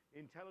military,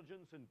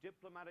 intelligence and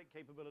diplomatic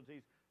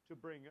capabilities to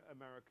bring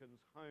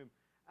Americans home.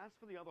 As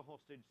for the other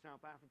hostage,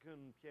 South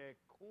African Pierre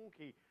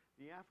Corky,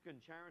 the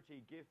African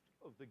charity Gift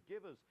of the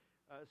Givers,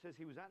 says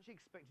he was actually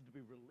expected to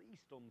be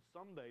released on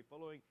Sunday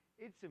following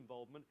its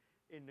involvement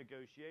in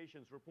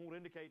negotiations. Reports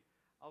indicate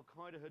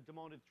Al-Qaeda had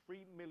demanded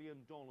 $3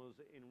 million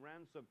in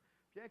ransom.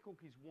 Pierre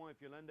Corky's wife,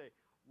 Yolande,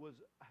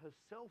 was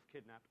herself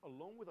kidnapped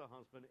along with her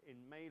husband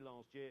in May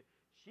last year.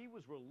 She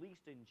was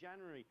released in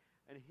January,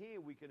 and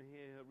here we can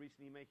hear her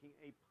recently making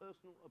a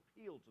personal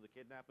appeal to the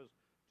kidnappers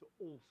to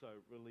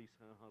also release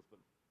her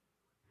husband.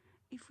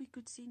 If we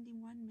could send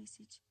him one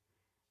message,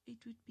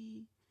 it would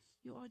be,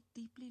 you are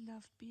deeply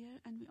loved, Pierre,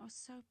 and we are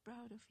so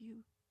proud of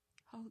you.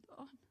 Hold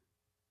on.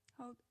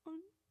 out on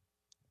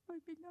my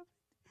beloved.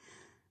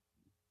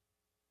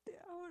 The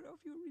hour of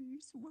your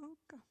release.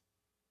 Welcome.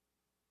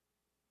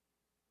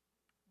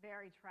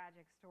 Very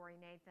tragic story,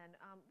 Nathan.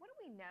 What do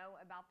we know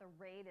about the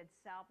raid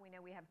itself? We know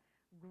we have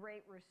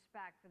great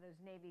respect for those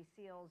Navy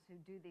SEALs who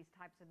do these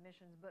types of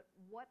missions, but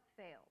what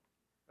failed?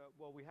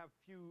 Well, we have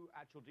few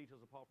actual details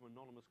apart from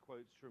anonymous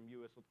quotes from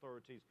U.S.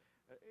 authorities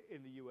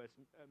in the U.S.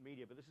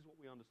 Media, but this is what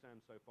we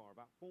understand so far.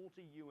 About 40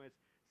 U.S.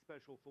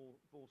 special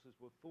forces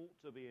were thought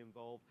to be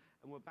involved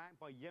and were backed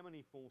by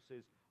Yemeni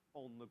forces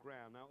on the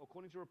ground. Now,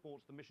 according to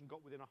reports, the mission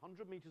got within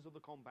 100 meters of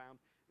the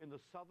compound in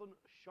the southern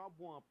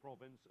Shabwa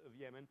province of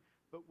Yemen,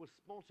 but was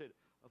spotted.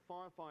 A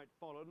firefight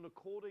followed, and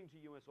according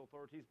to U.S.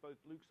 authorities, both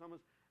Luke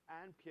Summers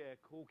and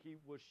Pierre Corky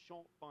were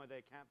shot by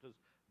their captors.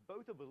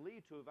 Both are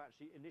believed to have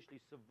actually initially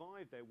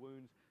survived their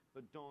wounds,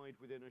 but died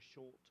within a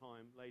short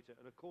time later.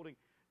 And according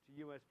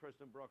to U.S.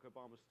 President Barack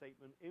Obama's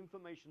statement,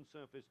 information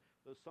surfaced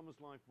that Summers'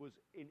 life was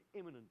in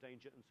imminent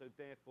danger, and so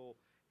therefore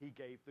he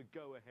gave the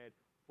go-ahead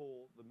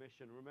for the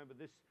mission. Remember,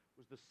 this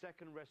was the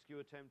second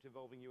rescue attempt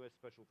involving U.S.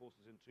 Special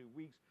Forces in 2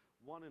 weeks.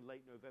 One in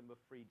late November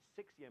freed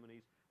 6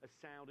 Yemenis, a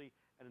Saudi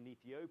and an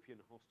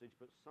Ethiopian hostage,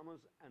 but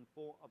Summers and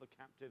 4 other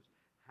captives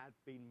had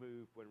been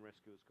moved when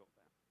rescuers got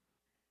there.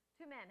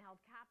 2 men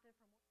held captive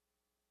from...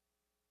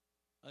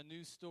 A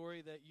new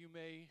story that you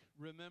may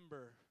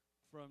remember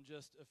from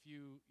just a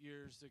few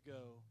years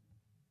ago.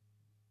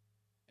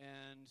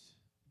 And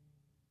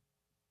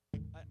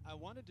I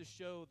wanted to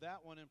show that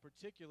one in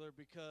particular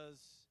because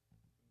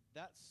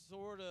that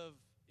sort of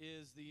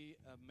is the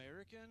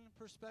American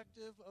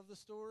perspective of the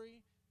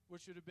story,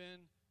 which would have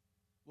been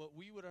what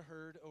we would have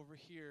heard over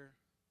here.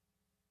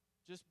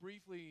 Just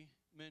briefly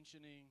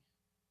mentioning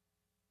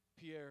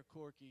Pierre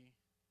Corky.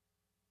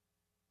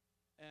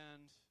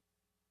 And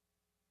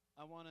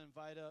I want to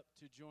invite up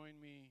to join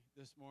me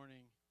this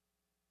morning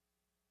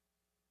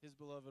his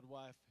beloved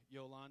wife,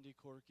 Yolandi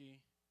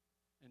Corky,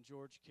 and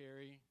George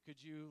Carey.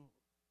 Could you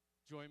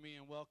join me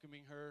in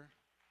welcoming her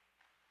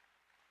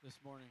this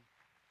morning?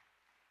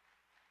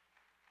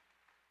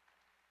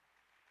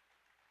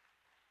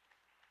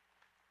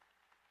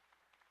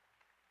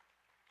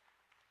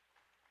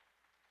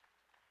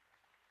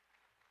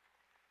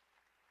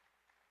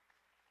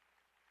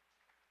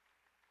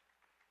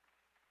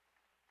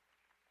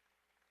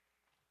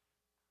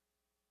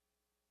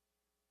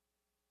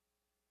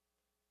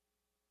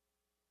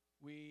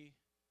 We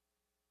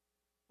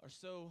are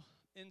so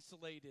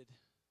insulated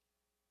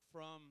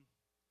from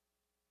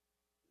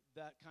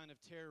that kind of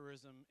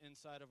terrorism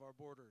inside of our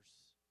borders.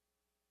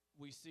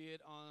 We see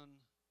it on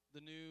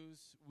the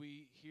news.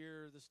 We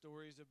hear the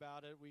stories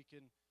about it. We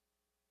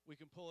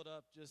can pull it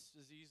up just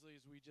as easily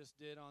as we just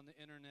did on the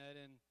internet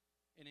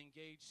and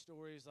engage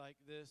stories like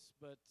this.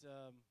 But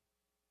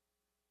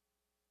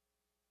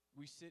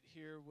we sit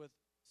here with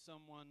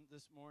someone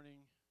this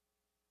morning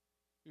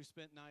who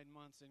spent 9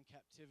 months in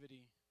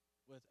captivity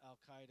with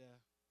Al-Qaeda.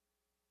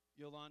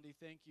 Yolandi,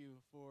 thank you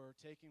for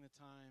taking the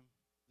time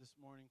this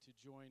morning to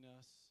join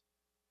us.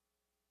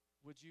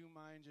 Would you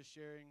mind just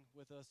sharing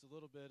with us a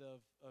little bit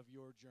of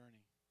your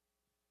journey?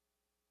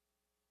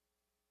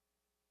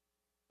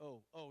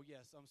 Oh,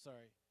 yes, I'm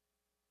sorry.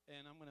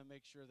 And I'm going to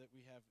make sure that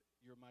we have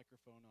your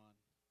microphone on.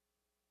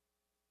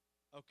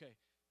 Okay,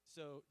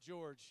 so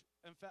George,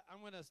 in fact,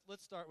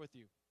 let's start with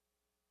you.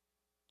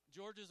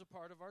 George is a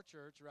part of our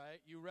church, right?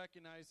 You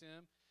recognize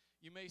him.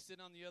 You may sit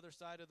on the other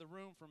side of the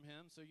room from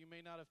him, so you may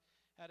not have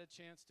had a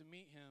chance to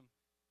meet him.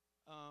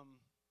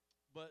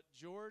 But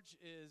George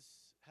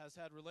has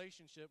had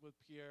relationship with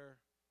Pierre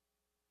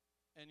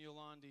and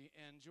Yolandi.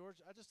 And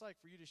George, I'd just like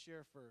for you to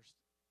share first.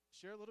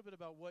 Share a little bit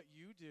about what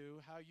you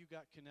do, how you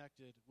got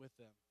connected with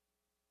them.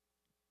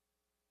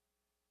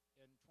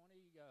 In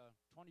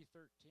 2013,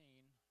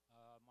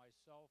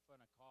 myself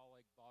and a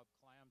colleague, Bob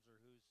Clamser,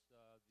 who's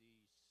the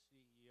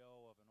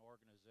CEO of an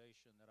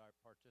organization that I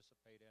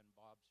participate in.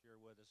 Bob's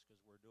here with us because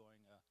we're doing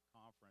a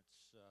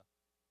conference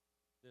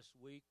this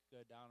week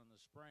down in the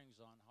Springs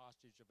on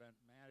hostage event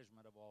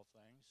management, of all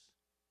things.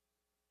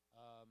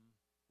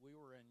 We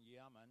were in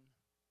Yemen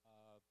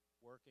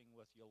working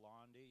with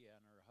Yolandi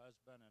and her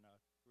husband and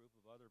a group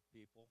of other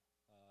people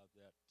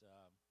that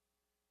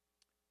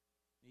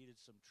needed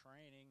some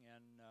training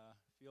and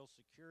field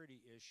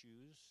security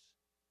issues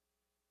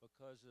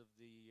because of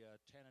the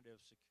tentative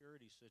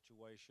security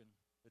situation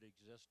that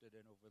existed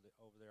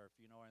over there. If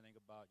you know anything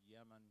about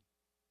Yemen,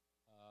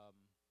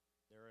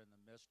 they're in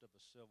the midst of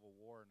a civil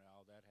war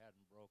now. That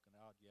hadn't broken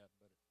out yet,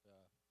 but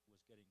it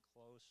was getting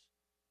close.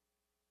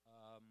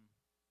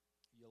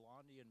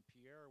 Yolandi and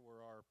Pierre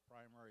were our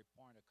primary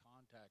point of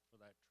contact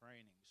for that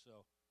training.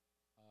 So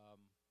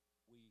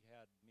we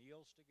had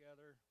meals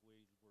together,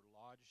 we were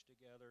lodged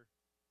together,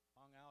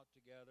 hung out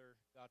together,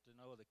 got to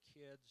know the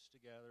kids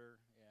together,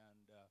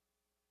 and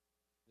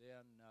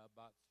then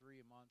about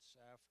 3 months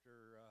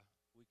after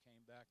we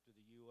came back to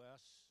the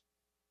U.S.,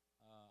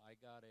 I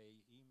got an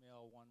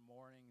email one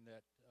morning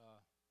that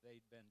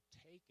they'd been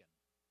taken.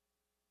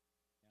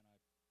 And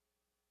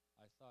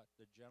I thought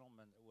the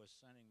gentleman that was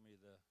sending me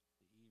the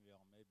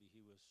email, maybe he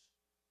was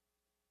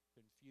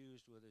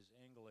confused with his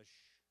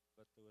English,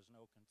 but there was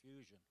no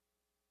confusion.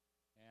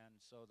 And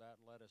so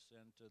that led us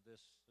into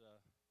this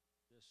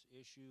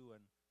issue.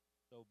 And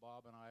so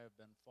Bob and I have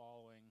been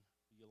following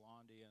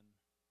Yolandi and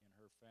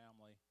her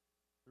family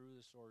through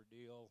this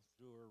ordeal,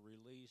 through her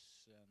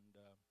release, and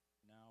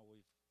now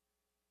we've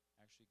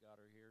actually got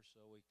her here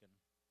so we can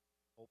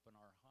open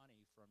our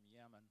honey from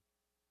Yemen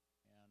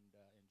and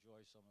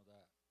enjoy some of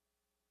that.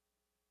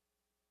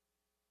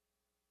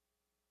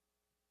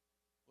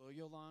 Well,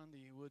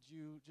 Yolandi, would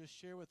you just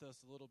share with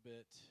us a little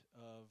bit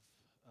of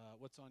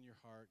what's on your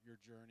heart, your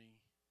journey,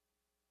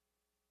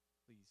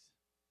 please?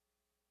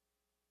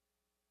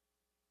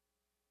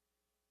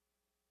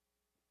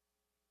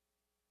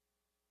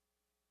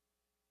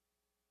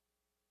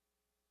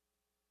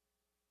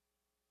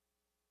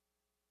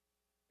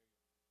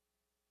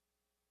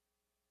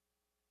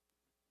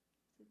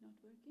 Is it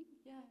not working?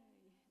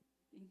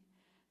 Yay.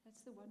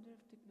 That's the wonder of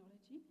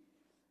technology.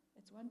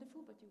 It's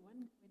wonderful, but you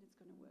wonder when it's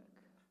going to work.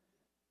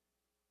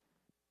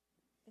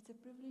 It's a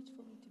privilege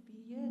for me to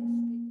be here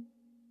and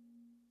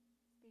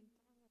spend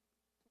time.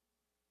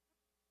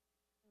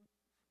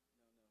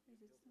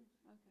 Is it still?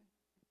 Okay.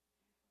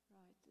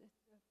 Right.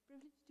 It's a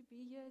privilege to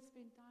be here,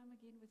 spend time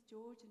again with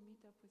George and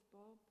meet up with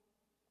Bob.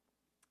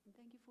 And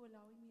thank you for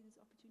allowing me this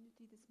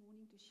opportunity this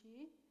morning to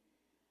share.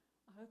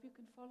 I hope you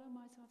can follow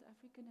my South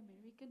African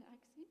American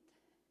accent.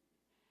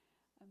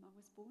 I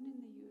was born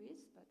in the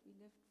US, but I've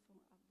lived for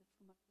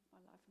much of my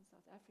life in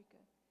South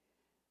Africa.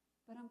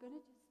 But I'm going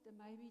to just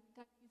maybe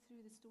take you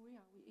through the story,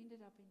 how we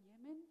ended up in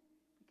Yemen.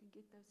 We can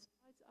get those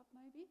slides up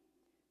maybe.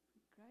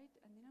 Great.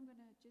 And then I'm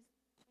going to just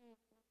share.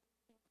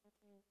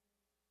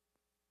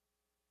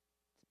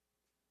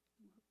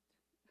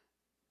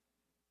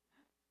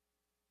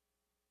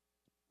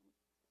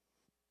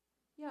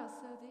 Yeah,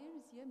 so there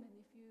is Yemen.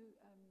 If you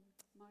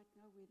might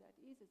know where that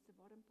is, it's the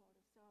bottom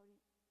part of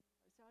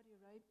Saudi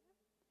Arabia.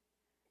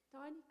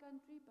 Tiny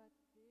country, but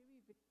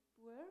very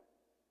poor.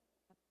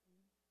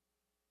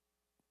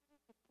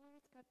 The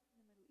poorest country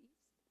in the Middle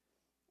East.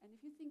 And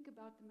if you think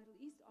about the Middle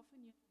East,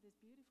 often you have this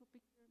beautiful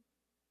picture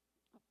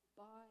of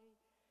Dubai.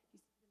 You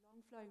see the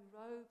long flowing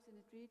robes, and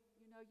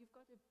you've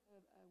got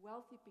a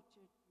wealthy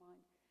picture in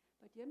mind.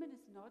 But Yemen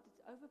is not. It's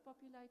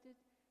overpopulated,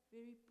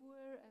 very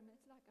poor, and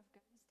it's like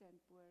Afghanistan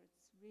poor. It's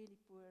really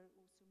poor,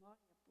 or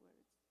Somalia poor.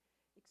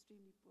 It's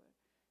extremely poor.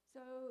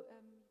 So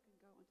you can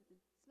go on to the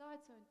next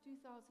slide. So in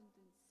 2006,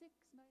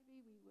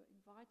 maybe, we were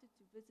invited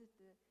to visit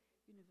the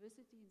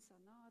university in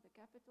Sana'a, the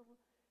capital.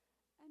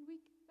 And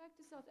we came back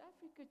to South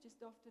Africa just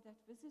after that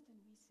visit,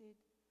 and we said,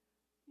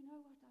 you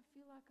know what, I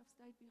feel like I've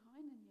stayed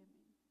behind in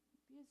Yemen.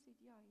 Pierre said,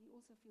 yeah, he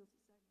also feels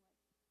the same way.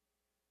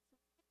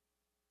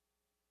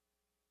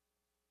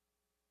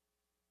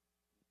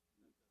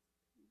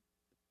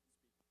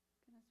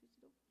 Can I switch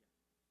it off?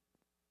 That's better.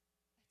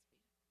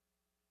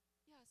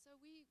 Yeah, so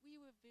we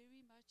were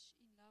very much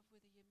in love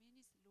with the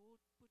Yemenis. The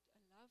Lord put a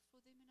love for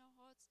them in our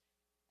hearts,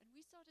 and we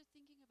started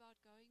thinking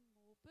about going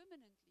more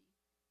permanently.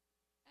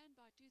 And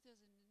by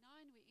 2009,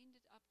 we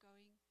ended up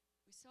going.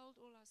 We sold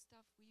all our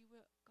stuff. We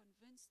were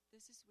convinced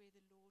this is where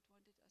the Lord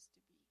wanted us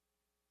to be.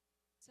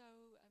 So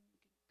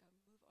we can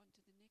move on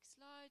to the next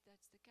slide.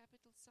 That's the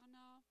capital,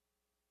 Sana'a.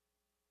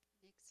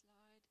 Next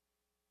slide.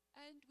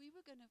 And we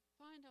were going to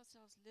find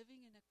ourselves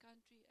living in a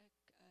country,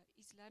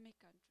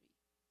 Islamic country.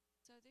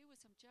 So there were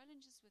some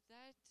challenges with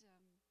that,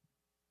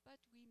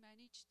 but we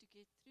managed to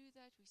get through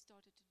that. We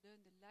started to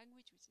learn the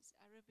language, which is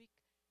Arabic.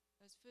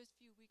 Those first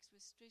few weeks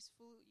were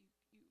stressful.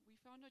 We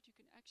found out you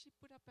can actually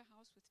put up a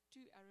house with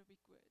 2 Arabic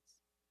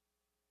words.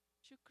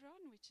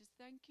 Shukran, which is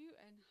thank you,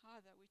 and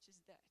hada, which is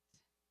that.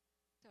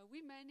 So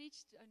we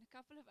managed, and a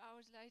couple of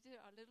hours later,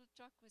 our little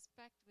truck was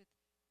packed with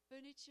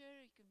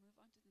furniture. You can move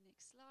on to the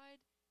next slide.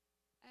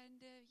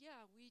 And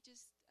we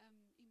just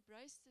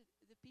embraced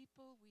the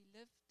people. We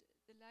lived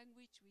the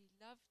language. We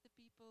loved the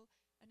people.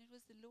 And it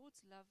was the Lord's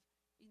love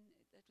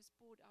that was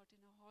poured out in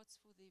our hearts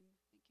for them.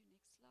 Thank you.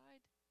 Next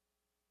slide.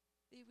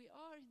 There we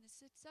are in the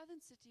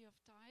southern city of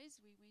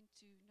Taiz. We didn't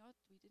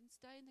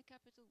stay in the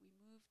capital. We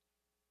moved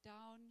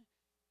down.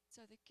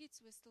 So the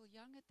kids were still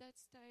young at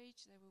that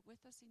stage. They were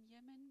with us in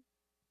Yemen.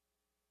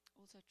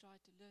 Also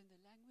tried to learn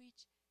the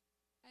language.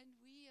 And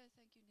we,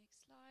 thank you,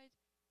 next slide.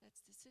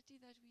 That's the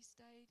city that we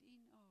stayed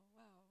in. Oh,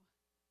 wow.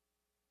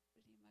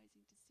 Really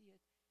amazing to see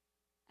it.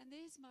 And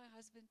there's my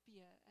husband,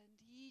 Pierre, and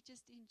he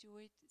just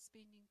enjoyed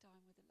spending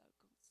time with the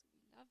locals.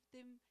 We loved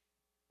them.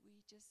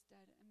 We just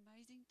had an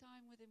amazing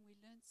time with them. We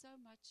learned so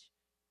much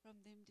from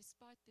them,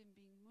 despite them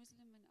being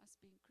Muslim and us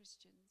being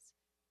Christians.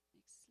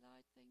 Next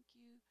slide, thank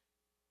you.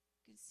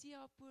 You can see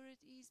how poor it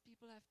is.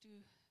 People have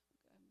to,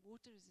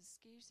 water is a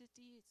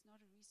scarcity. It's not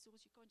a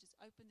resource. You can't just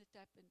open the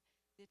tap and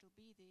it'll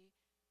be there.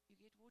 You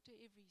get water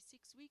every 6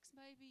 weeks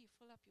maybe. You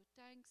fill up your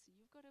tanks and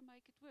you've got to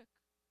make it work.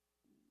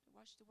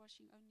 Wash the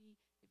washing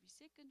only every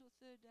 2nd or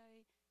 3rd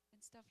day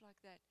and stuff like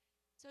that.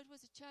 So it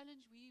was a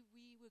challenge. We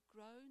were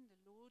grown.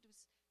 The Lord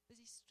was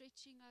busy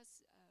stretching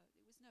us.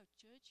 There was no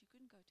church. You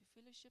couldn't go to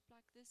fellowship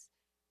like this.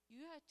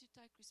 You had to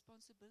take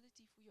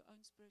responsibility for your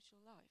own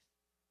spiritual life.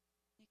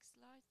 Next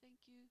slide,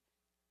 thank you.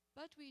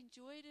 But we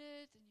enjoyed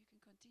it, and you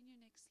can continue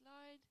next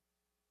slide.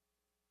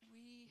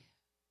 We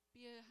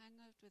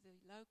hung out with the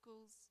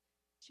locals,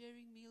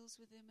 sharing meals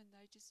with them, and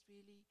they just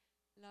really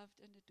loved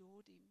and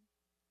adored him.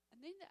 And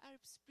then the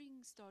Arab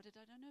Spring started.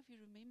 I don't know if you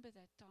remember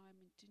that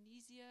time in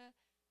Tunisia.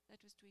 That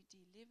was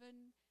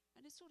 2011.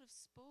 And it sort of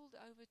spilled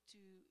over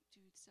to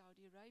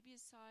Saudi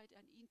Arabia's side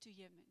and into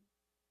Yemen.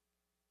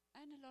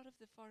 And a lot of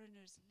the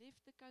foreigners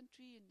left the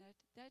country. And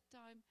that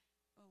time,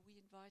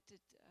 we invited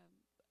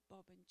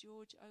Bob and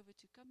George over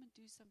to come and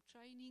do some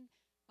training,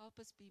 help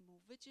us be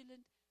more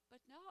vigilant.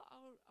 But now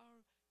our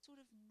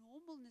sort of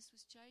normalness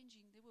was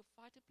changing. There were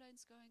fighter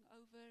planes going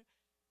over.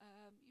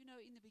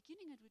 In the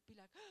beginning it would be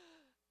like,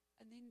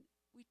 and then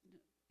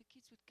the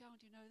kids would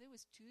count, there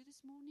was 2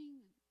 this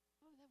morning,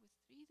 and there were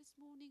 3 this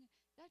morning.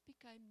 That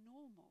became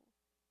normal.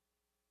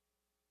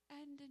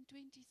 And in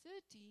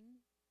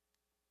 2013,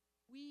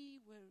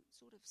 we were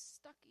sort of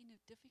stuck in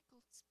a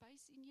difficult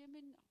space in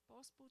Yemen. Our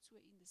passports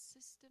were in the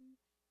system.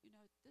 It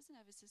doesn't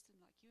have a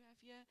system like you have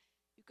here.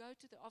 You go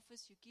to the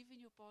office, you give in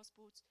your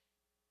passports,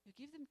 you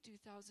give them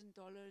 $2,000,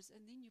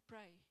 and then you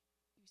pray.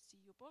 You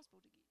see your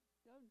passport again.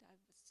 You don't have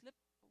a slip,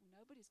 or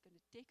nobody's going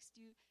to text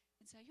you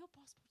and say, your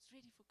passport's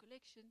ready for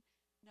collection.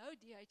 No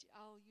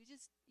DHL, you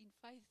just, in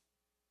faith,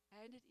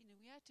 hand it in. And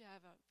we had to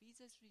have our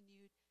visas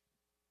renewed.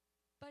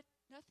 But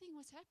nothing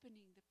was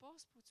happening. The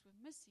passports were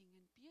missing.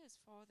 And Pierre's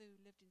father,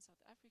 who lived in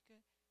South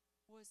Africa,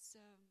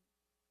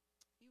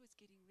 he was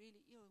getting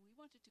really ill. And we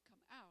wanted to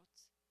come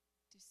out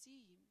to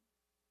see him.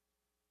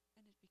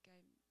 And it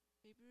became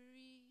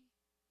February,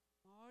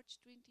 March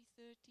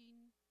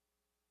 2013,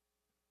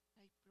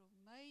 April,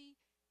 May.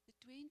 The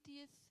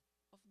 20th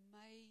of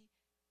May,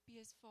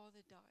 Pierre's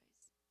father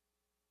dies.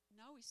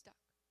 Now we're stuck.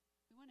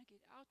 We want to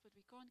get out, but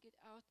we can't get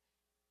out.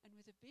 And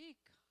with a big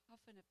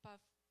huff and a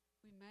puff,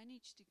 we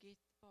managed to get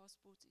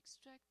passports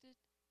extracted.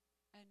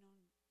 And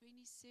on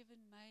 27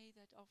 May,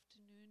 that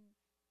afternoon,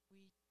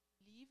 we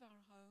leave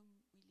our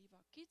home, we leave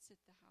our kids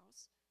at the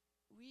house.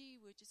 We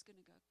were just going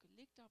to go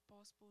collect our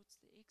passports.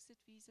 The exit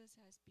visas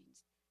has been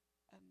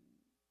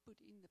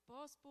put in the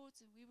passports,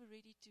 and we were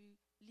ready to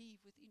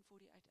leave within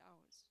 48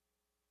 hours.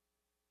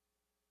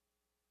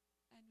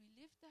 And we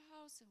left the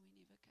house, and we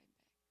never came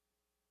back.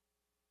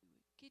 We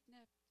were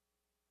kidnapped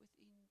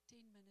within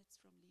 10 minutes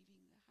from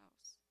leaving the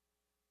house.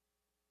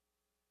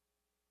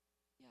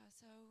 Yeah,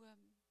 so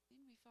then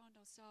we found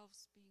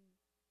ourselves being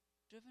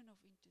driven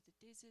off into the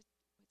desert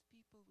with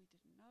people we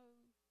didn't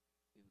know.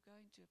 We were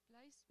going to a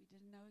place we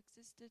didn't know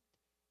existed.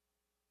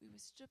 We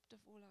were stripped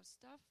of all our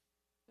stuff.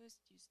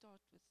 First you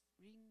start with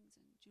rings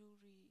and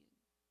jewelry and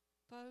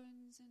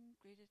phones and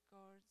credit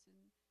cards,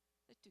 and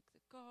they took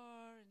the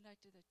car, and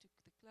later they took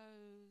the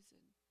clothes,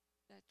 and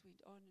that went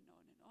on and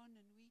on and on.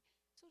 And we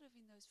sort of,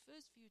 in those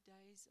first few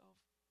days of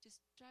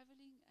just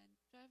traveling and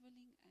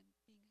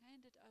being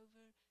handed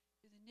over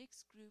to the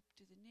next group,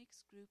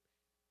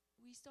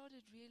 we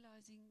started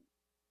realizing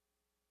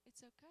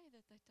it's okay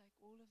that they take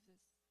all of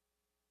this.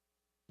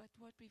 But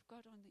what we've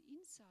got on the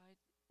inside,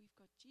 we've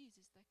got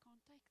Jesus. They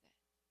can't take that.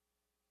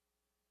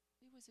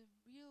 There was a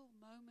real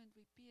moment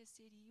where Pierre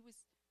said he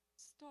was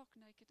stark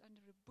naked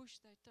under a bush.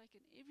 They'd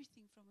taken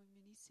everything from him,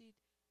 and he said,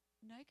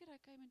 naked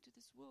I came into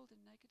this world,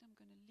 and naked I'm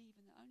going to leave,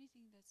 and the only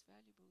thing that's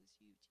valuable is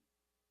you,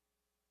 Jesus.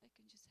 They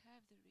can just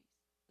have the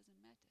rest.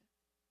 Doesn't matter.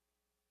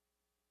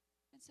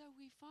 And so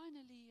we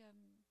finally,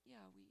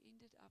 we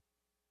ended up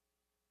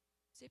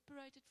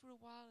separated for a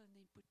while and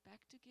then put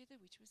back together,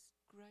 which was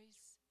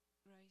grace.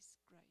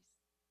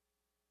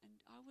 And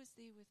I was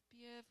there with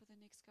Pierre for the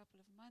next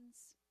couple of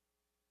months.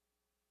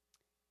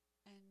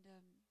 And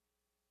then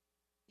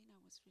I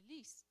was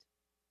released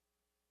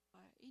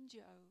by an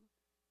NGO,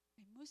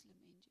 a Muslim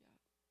NGO.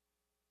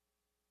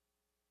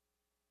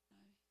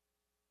 I'm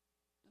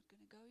not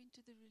going to go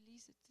into the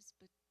release, it is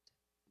a bit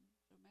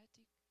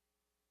dramatic.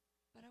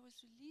 But I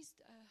was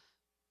released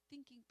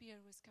thinking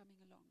Pierre was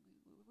coming along.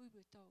 We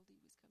were told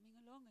he was coming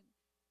along, and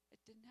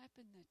it didn't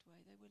happen that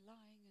way. They were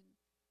lying, and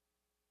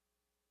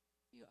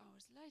a few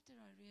hours later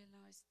I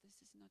realized this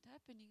is not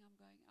happening. I'm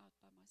going out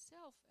by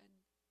myself,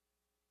 and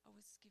I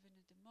was given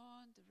a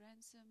demand, a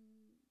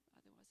ransom,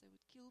 otherwise they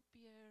would kill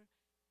Pierre.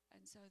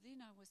 And so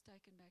then I was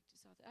taken back to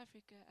South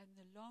Africa, and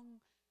the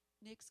long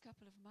next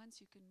couple of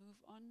months, you can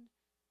move on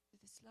to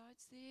the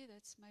slides there.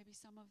 That's maybe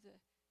some of the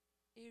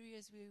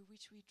areas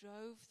which we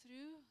drove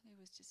through. There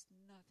was just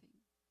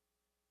nothing.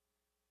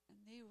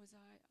 And there was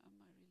I on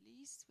my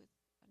release with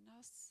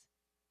Anas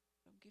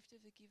from Gift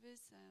of the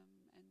Givers,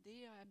 and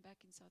there I am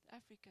back in South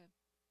Africa.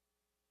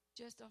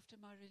 Just after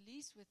my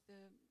release with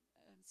the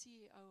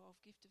CEO of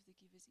Gift of the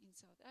Givers in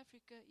South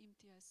Africa,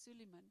 Imtiaz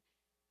Suleiman,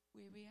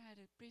 where we had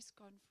a press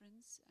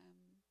conference.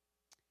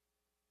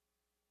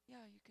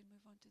 You can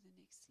move on to the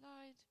next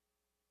slide.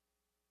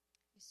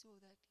 We saw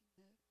that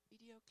in the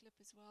video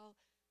clip as well.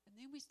 And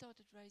then we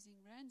started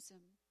raising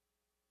ransom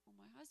for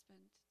my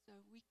husband,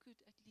 so we could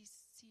at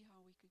least see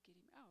how we could get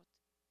him out.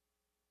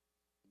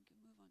 We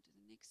can move on to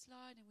the next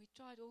slide. And we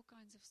tried all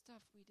kinds of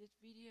stuff. We did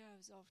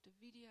videos after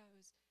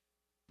videos,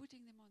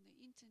 putting them on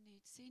the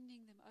internet,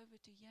 sending them over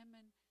to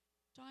Yemen.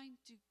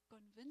 trying to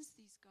convince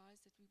these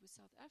guys that we were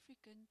South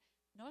African,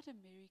 not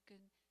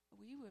American.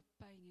 We were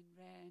paying in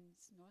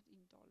rands, not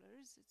in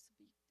dollars. It's a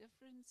big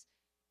difference.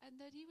 And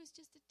that he was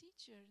just a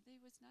teacher. He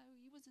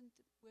wasn't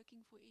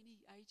working for any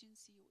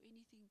agency or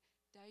anything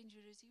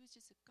dangerous. He was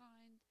just a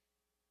kind,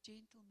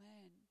 gentle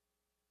man.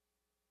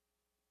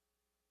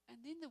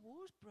 And then the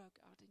wars broke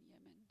out in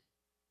Yemen.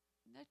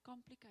 And that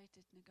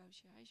complicated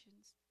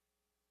negotiations.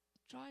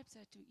 The tribes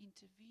had to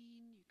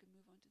intervene. You can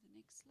move on to the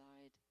next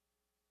slide.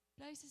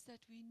 Places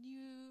that we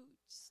knew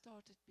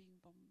started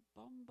being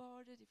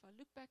bombarded. If I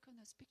look back on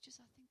those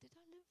pictures, I think, did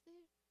I live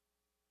there?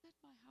 Is that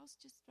my house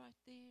just right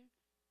there?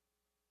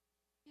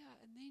 Yeah,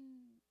 and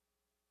then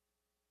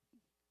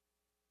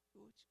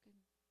George can.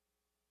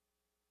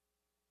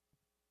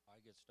 I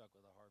get stuck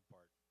with the hard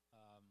part.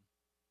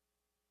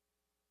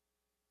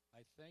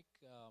 I think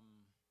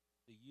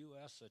the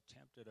U.S.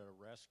 attempted a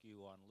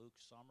rescue on Luke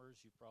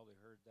Summers. You probably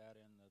heard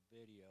that in the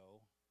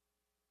video.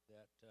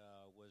 That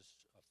was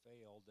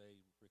failed.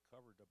 They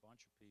recovered a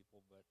bunch of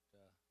people, but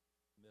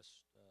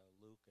missed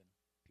Luke and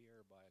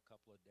Pierre by a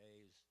couple of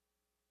days.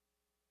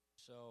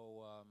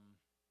 So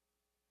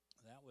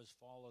that was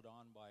followed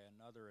on by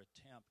another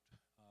attempt.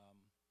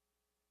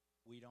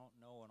 We don't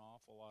know an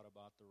awful lot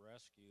about the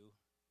rescue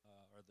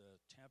or the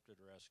attempted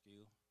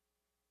rescue.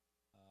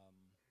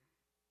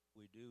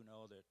 We do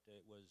know that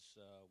it was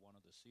one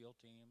of the SEAL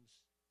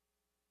teams.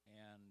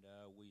 And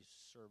we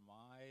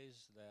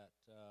surmise that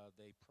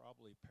they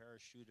probably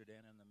parachuted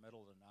in the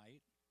middle of the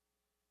night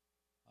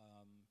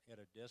at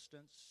a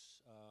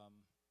distance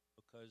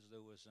because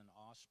there was an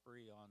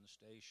Osprey on the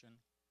station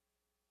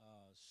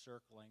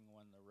circling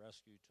when the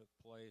rescue took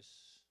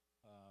place.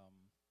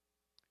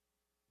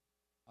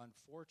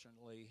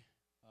 Unfortunately,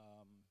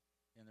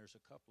 and there's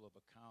a couple of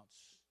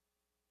accounts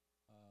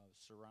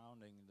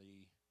surrounding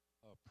the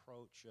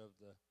approach of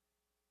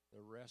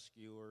the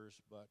rescuers,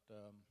 but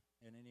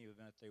in any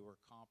event, they were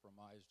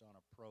compromised on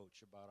approach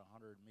about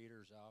 100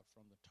 meters out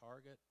from the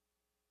target.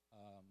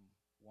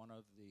 One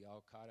of the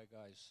Al-Qaeda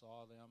guys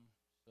saw them,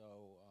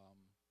 so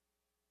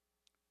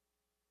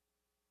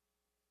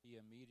he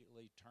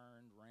immediately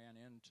turned, ran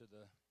into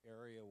the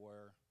area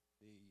where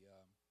the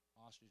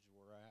hostages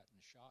were at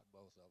and shot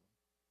both of them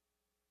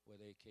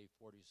with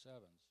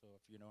AK-47s. So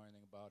if you know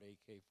anything about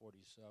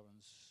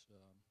AK-47s,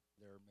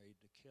 they're made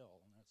to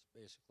kill, and that's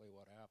basically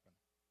what happened.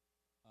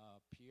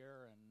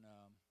 Pierre and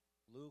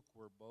Luke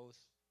were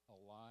both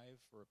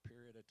alive for a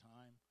period of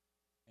time,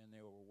 and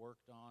they were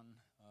worked on.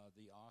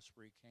 The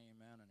Osprey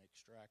came in and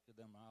extracted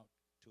them out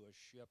to a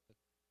ship at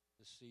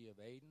the Sea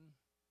of Aden,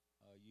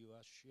 a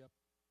U.S. ship,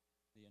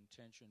 the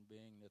intention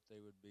being that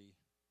they would be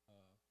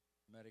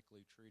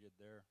medically treated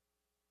there.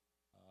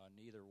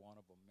 Neither one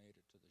of them made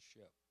it to the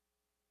ship.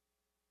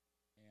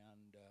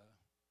 And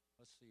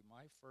let's see,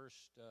 my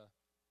first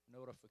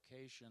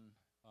notification,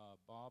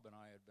 Bob and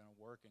I had been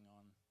working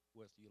on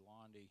with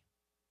Yolandi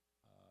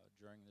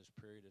during this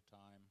period of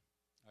time.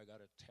 I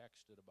got a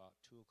text at about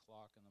 2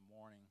 o'clock in the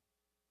morning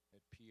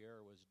that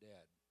Pierre was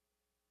dead,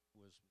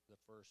 was the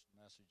first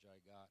message I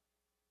got.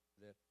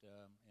 That,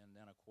 and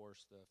then, of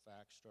course, the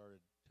facts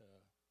started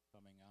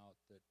coming out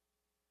that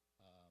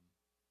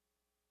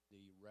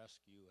the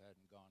rescue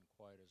hadn't gone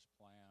quite as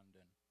planned,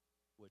 and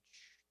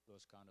which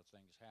those kind of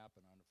things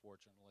happen,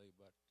 unfortunately,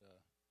 but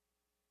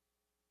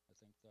I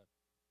think that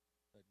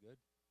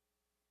good.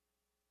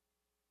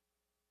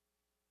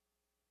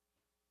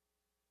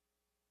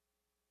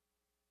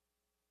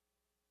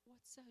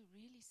 What's so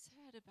really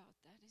sad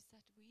about that is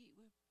that we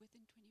were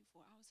within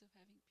 24 hours of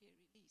having Pierre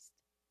released.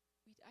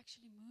 We'd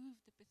actually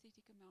moved the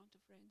pathetic amount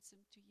of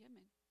ransom to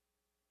Yemen.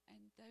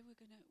 And they were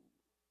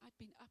I'd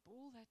been up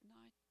all that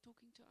night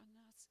talking to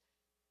Anas,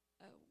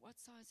 what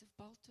size of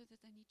bolter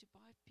that they need to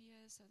buy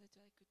Pierre so that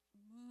they could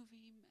move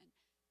him, and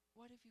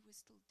what if he was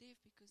still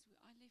deaf, because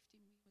I left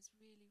him, he was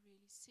really,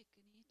 really sick,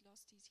 and he'd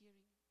lost his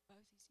hearing in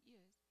both his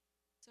ears.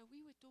 So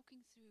we were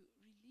talking through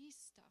release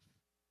stuff.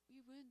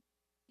 We weren't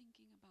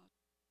thinking about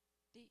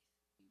death.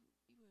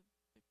 We were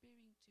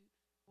preparing to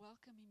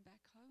welcome him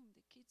back home.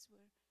 The kids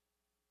were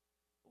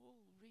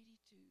all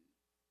ready to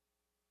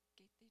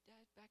get their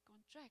dad back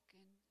on track,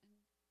 and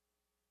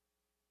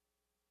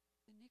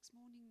the next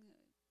morning the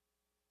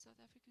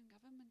South African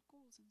government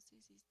calls and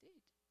says he's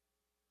dead.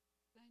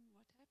 Explain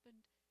what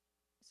happened.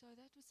 So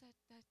that was that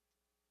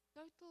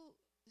total,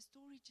 the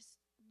story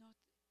just not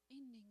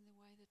ending the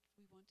way that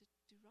we wanted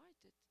to write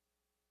it.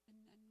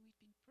 And we'd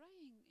been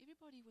praying,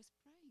 everybody was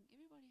praying,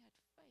 everybody had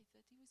faith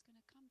that he was going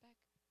to come back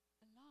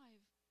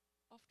alive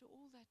after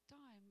all that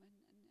time,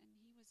 and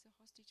he was a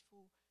hostage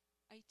for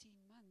 18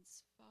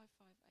 months,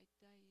 558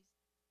 days.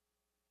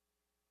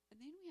 And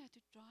then we had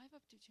to drive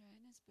up to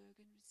Johannesburg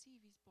and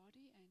receive his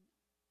body and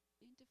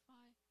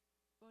identify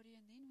his body,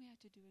 and then we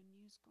had to do a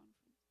news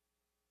conference.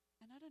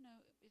 And I don't know,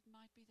 it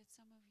might be that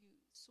some of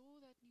you saw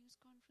that news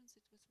conference.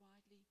 It was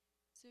widely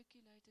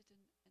circulated,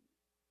 and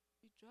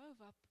we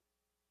drove up.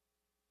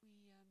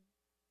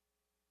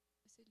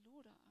 I said,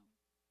 Lord, I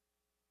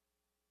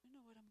don't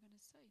know what I'm going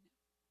to say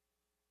now.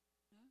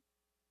 No?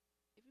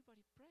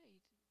 Everybody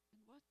prayed. And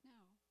what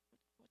now?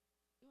 What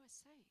do I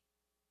say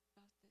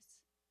about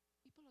this?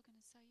 People are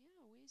going to say,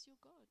 yeah, where's your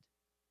God?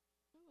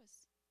 Show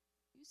us.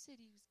 You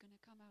said he was going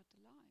to come out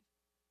alive.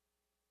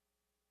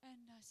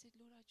 And I said,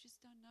 Lord, I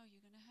just don't know.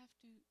 You're going to have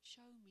to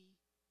show me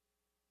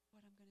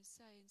what I'm going to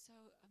say. And so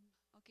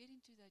I'll get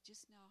into that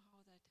just now,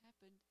 how that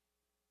happened.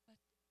 But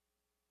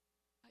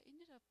I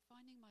ended up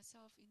finding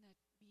myself in that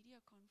media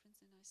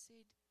conference, and I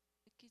said,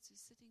 the kids were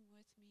sitting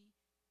with me,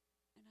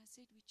 and I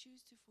said, we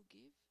choose to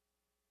forgive,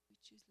 we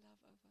choose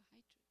love over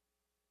hatred.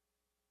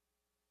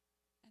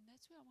 And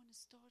that's where I want to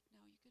start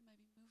now. You can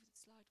maybe move the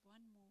slide,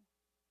 one more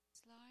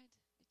slide,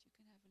 that you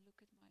can have a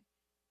look at my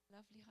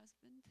lovely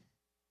husband.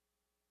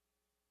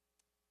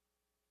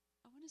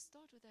 I want to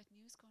start with that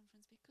news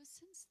conference, because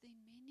since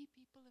then many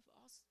people have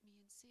asked me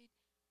and said,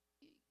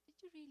 did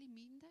you really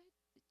mean that?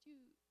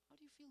 How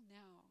do you feel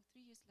now,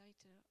 3 years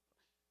later?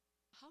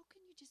 How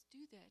can you just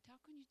do that? How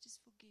can you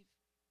just forgive?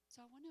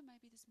 So I want to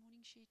maybe this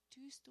morning share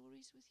 2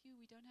 stories with you.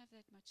 We don't have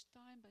that much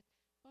time, but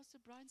Pastor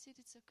Brian said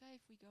it's okay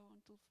if we go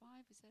on till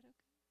 5. Is that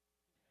okay?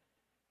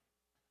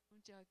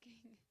 I'm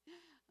joking.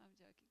 I'm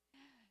joking.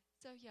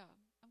 So yeah,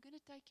 I'm going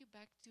to take you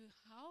back to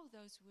how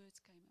those words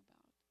came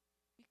about,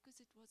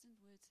 because it wasn't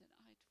words that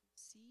I had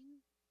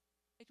foreseen.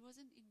 It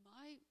wasn't in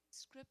my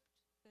script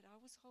that I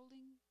was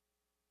holding.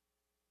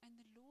 And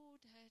the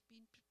Lord had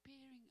been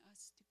preparing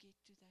us to get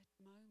to that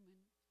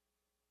moment.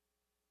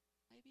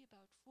 Maybe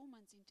about 4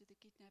 months into the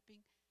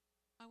kidnapping,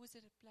 I was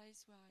at a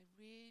place where I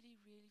really,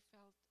 really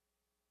felt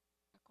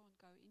I can't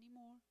go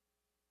anymore.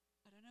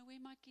 I don't know where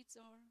my kids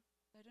are.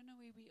 They don't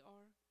know where we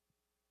are.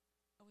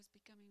 I was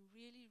becoming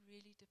really,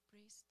 really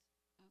depressed.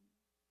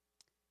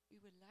 We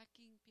were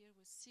lacking. Pierre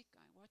was sick.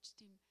 I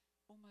watched him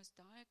almost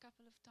die a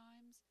couple of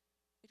times.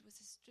 It was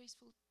a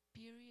stressful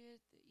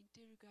period. The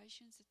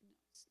interrogations had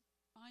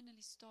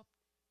finally stopped,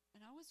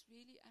 and I was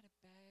really at a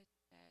bad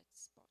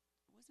spot.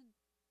 I wasn't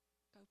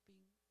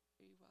coping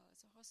very well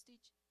as a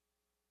hostage,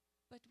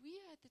 but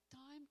we had the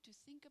time to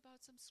think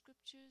about some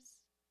scriptures.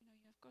 You know,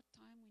 you've got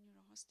time when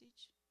you're a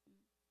hostage.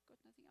 You've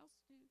got nothing else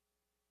to do.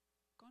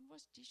 You can't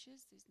wash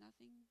dishes, there's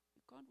nothing.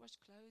 You can't wash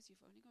clothes,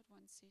 you've only got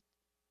one set.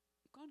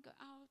 You can't go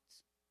out,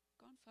 you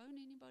can't phone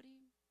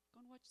anybody, you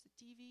can't watch the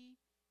TV.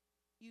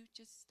 You're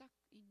just stuck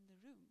in the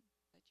room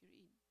that you're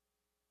in.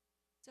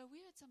 So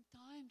we had some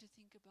time to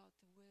think about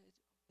the word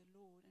of the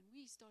Lord, and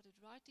we started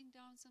writing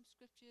down some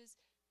scriptures,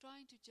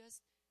 trying to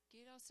just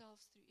get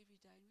ourselves through every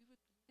day. And we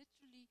were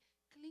literally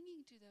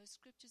clinging to those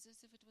scriptures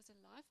as if it was a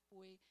life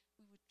buoy.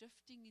 We were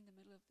drifting in the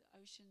middle of the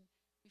ocean.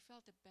 We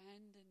felt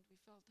abandoned. We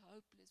felt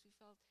hopeless. We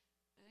felt,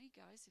 hey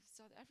guys, if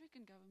South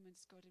African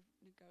government's got to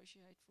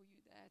negotiate for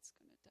you, that's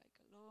going to take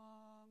a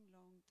long,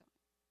 long time.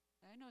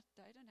 They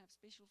don't have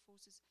special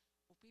forces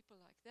or people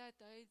like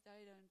that. They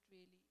don't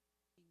really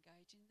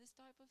engage in this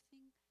type of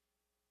thing.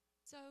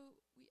 So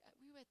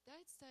we were at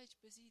that stage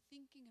busy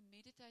thinking and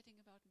meditating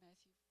about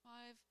Matthew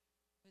 5,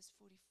 verse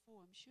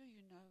 44. I'm sure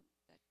you know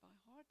that by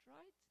heart,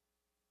 right?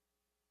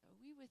 So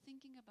we were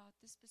thinking about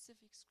this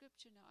specific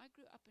scripture. Now, I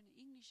grew up in an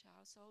English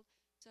household,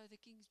 so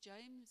the King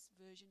James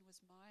version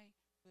was my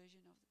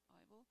version of the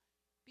Bible.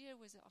 Pierre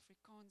was an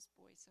Afrikaans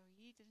boy, so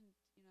he didn't,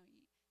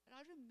 but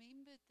I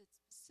remembered the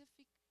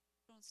specific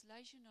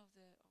translation of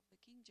the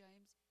King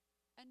James,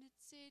 and it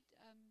said,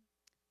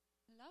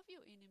 love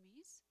your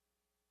enemies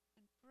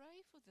and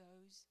pray for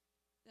those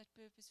that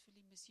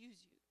purposefully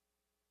misuse you.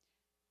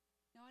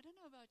 Now, I don't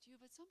know about you,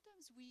 but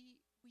sometimes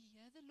we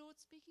hear the Lord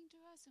speaking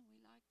to us and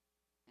we're like,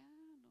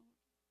 Lord,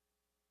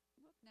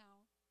 not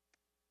now,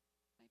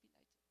 maybe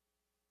later.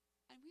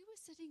 And we were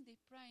sitting there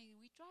praying,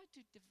 and we tried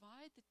to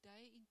divide the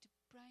day into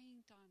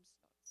praying time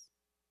slots.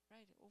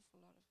 Prayed an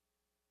awful lot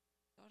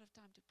of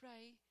time to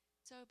pray.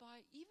 So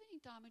by evening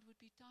time, it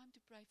would be time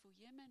to pray for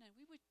Yemen, and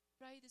we would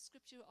pray the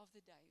scripture of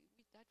the day.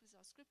 That was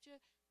our scripture.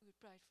 We would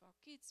pray it for our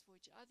kids, for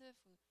each other,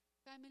 for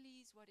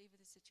families, whatever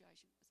the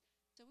situation was.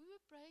 So we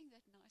were praying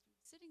that night. We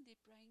were sitting there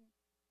praying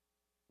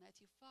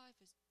Matthew 5,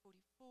 verse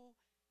 44.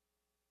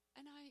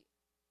 And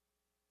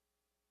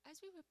as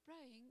we were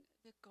praying,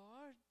 the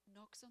guard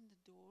knocks on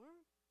the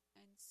door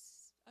and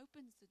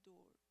opens the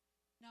door.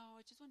 Now,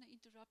 I just want to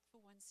interrupt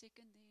for 1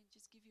 second there and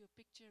just give you a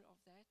picture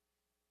of that.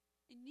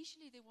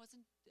 Initially, there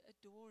wasn't a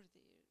door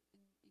there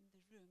in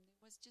the room. There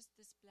was just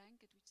this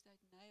blanket which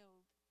they'd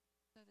nailed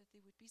so that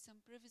there would be some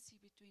privacy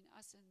between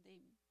us and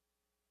them.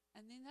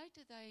 And then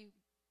later they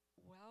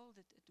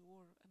welded a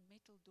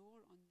metal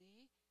door on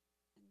there,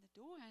 and the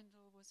door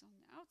handle was on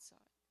the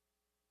outside.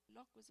 The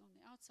lock was on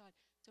the outside.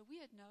 So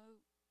there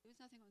was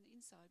nothing on the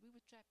inside. We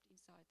were trapped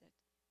inside that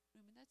room,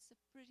 and that's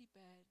a pretty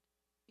bad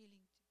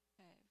feeling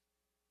to have.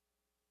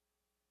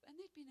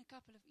 And there'd been a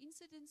couple of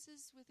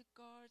incidences with the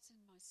guards, and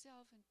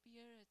myself and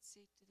Pierre had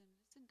said to them,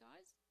 listen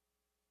guys,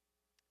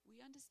 we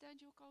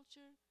understand your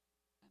culture.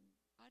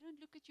 I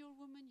don't look at your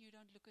woman, you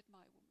don't look at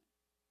my woman.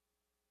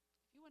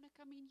 If you want to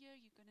come in here,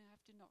 you're going to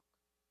have to knock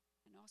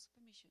and ask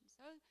permission.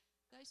 So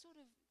they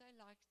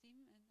liked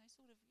him, and they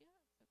yeah,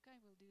 okay,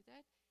 we'll do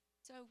that.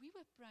 So we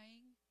were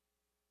praying,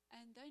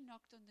 and they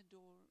knocked on the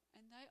door,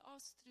 and they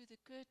asked through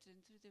the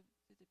curtain, through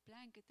the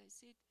blanket, they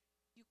said,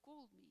 you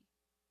called me.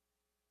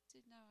 I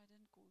said, no, I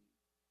didn't call you.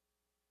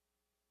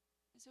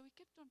 And so we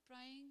kept on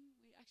praying.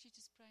 We were actually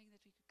just praying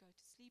that we could go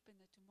to sleep and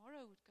that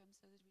tomorrow would come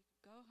so that we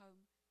could go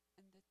home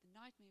and that the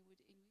nightmare would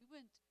end. We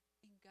weren't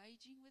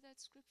engaging with that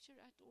scripture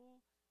at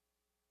all.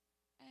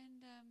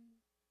 And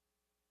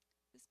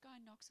this guy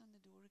knocks on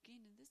the door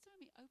again, and this time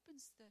he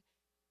opens the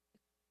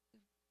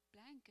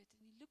blanket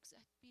and he looks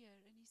at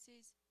Pierre and he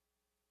says,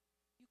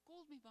 you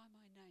called me by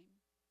my name.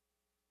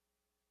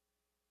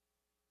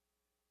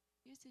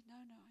 Pierre said, no,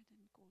 I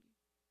didn't call you.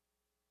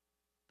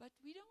 But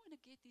we don't want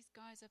to get these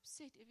guys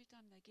upset. Every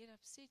time they get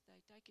upset,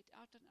 they take it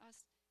out on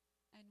us.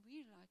 And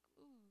we're like,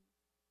 ooh,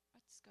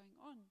 what's going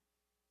on?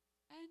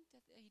 And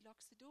he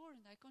locks the door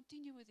and they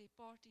continue with their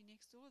party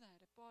next door. They had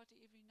a party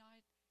every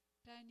night,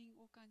 planning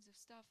all kinds of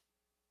stuff,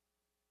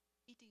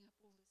 eating up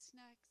all the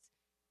snacks,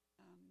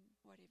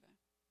 whatever.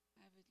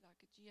 Have it like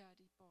a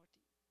jihadi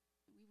party.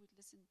 And we would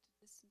listen to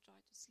this and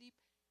try to sleep.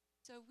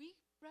 So we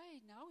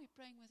prayed. Now we're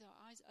praying with our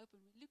eyes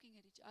open. We're looking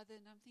at each other,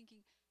 and I'm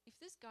thinking, if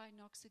this guy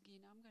knocks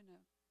again, I'm gonna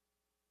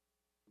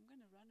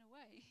run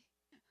away.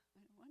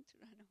 I don't want to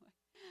run away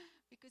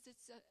because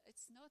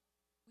it's not.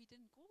 We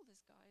didn't call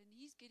this guy, and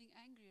he's getting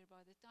angrier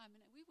by the time.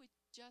 And we were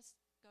just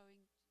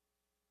going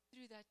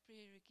through that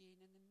prayer again,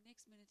 and the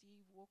next minute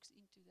he walks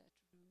into that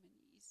room, and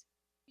he's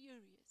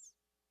furious.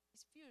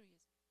 He's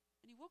furious,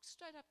 and he walks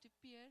straight up to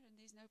Pierre, and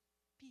there's no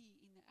P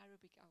in the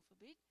Arabic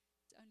alphabet.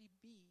 It's only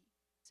B.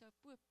 So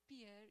poor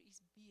Pierre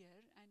is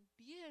beer, and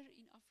beer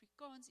in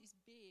Afrikaans is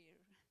bear,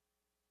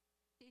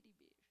 teddy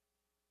bear.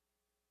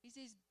 He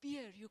says,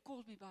 beer, you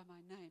called me by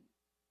my name.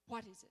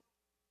 What is it?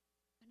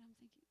 And I'm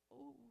thinking,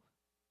 oh,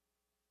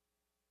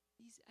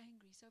 he's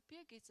angry. So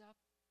Pierre gets up,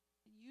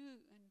 and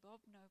you and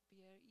Bob know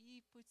Pierre.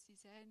 He puts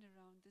his hand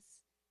around this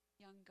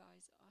young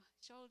guy's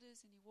shoulders,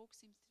 and he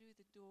walks him through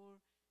the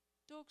door,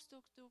 talks,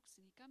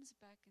 and he comes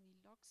back, and he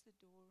locks the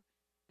door.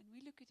 And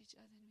we look at each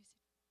other, and we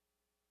said,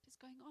 what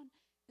is going on?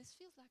 This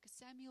feels like a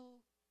Samuel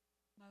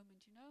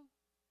moment, you know?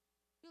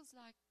 Feels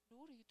like,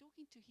 Lord, are you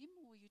talking to him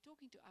or are you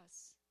talking to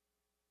us?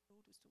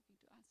 Lord was talking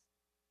to us.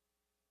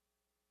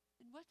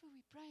 And what were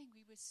we praying?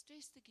 We were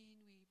stressed again.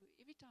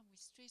 Every time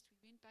we stressed, we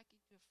went back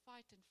into a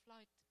fight and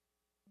flight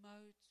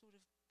mode sort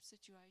of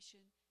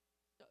situation.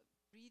 The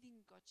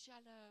breathing got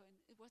shallow, and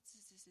what's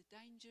this? Is a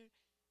danger?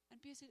 And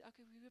Pierre said,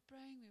 okay, we were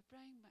praying,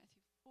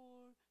 Matthew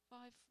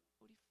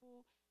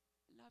 5:44.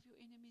 Love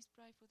your enemies,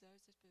 pray for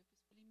those that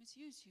purposefully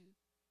misuse you.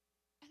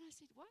 And I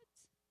said, what?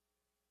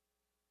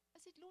 I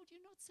said, Lord,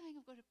 you're not saying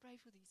I've got to pray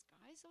for these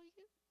guys, are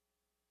you?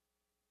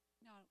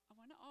 Now, I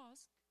want to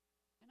ask,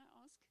 can I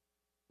ask,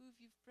 who have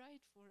you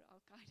prayed for,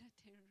 Al-Qaeda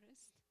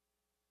terrorist?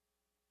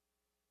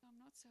 I'm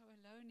not so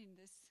alone in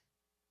this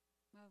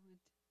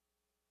moment.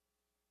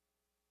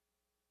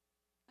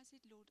 I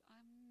said, Lord,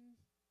 you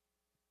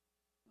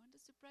want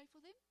us to pray for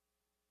them?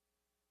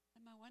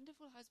 And my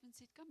wonderful husband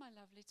said, come, my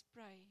love, let's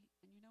pray.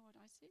 And you know what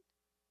I said?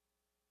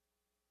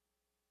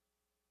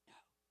 No.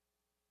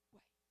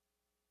 Wait.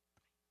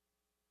 Pray.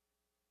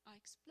 I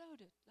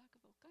exploded like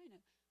a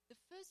volcano. The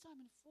first time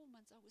in 4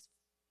 months, I was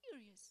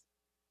furious.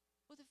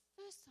 For the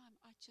first time,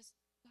 I just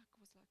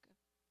was like a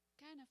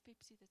can of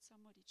Pepsi that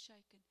somebody had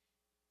shaken,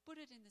 put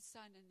it in the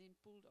sun, and then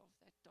pulled off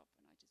that top.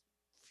 And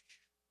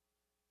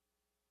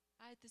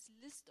I had this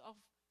list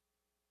of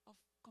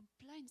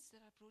complaints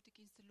that I brought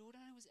against the Lord,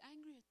 and I was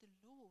angry at the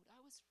Lord. I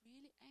was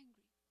really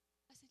angry.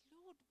 I said,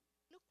 Lord,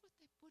 look what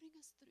they're putting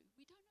us through.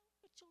 We don't know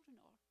what children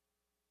are.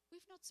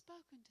 We've not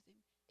spoken to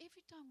them.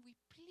 Every time we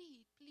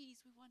plead,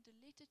 please, we want a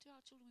letter to our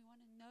children. We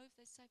want to know if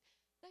they're safe.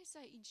 They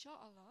say,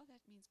 Inshallah,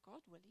 that means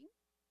God willing.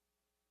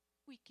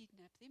 We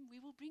kidnap them. We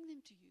will bring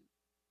them to you.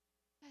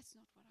 That's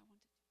not what I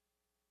wanted to do.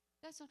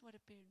 That's not what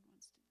a parent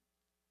wants to know.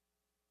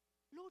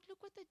 Lord,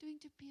 look what they're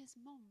doing to Pia's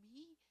mom.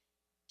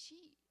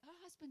 Her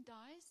husband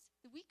dies.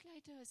 The week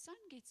later, her son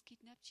gets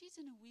kidnapped. She's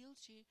in a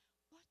wheelchair.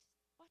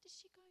 What is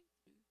she going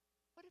through?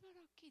 What about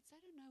our kids? They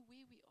don't know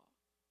where we are.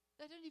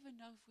 They don't even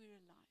know if we're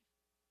alive.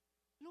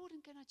 Lord, and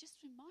can I just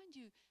remind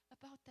you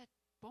about that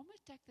bomb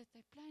attack that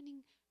they're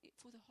planning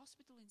for the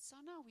hospital in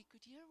Sanaa? We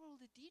could hear all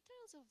the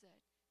details of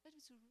that. That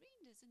was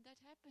horrendous, and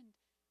that happened,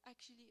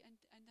 actually,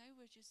 and they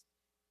were just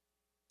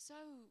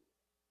so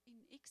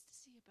in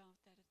ecstasy about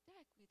that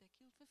attack where they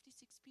killed 56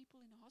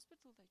 people in a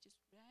hospital. They just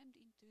rammed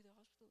into the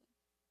hospital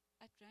and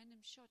at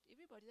random shot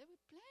everybody. They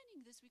were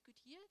planning this. We could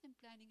hear them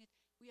planning it.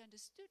 We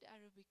understood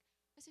Arabic.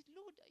 I said,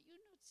 Lord, are you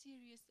not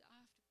serious?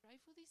 I have to pray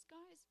for these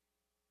guys?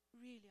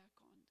 Really, I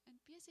can't. And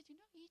Pierre said,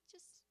 he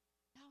just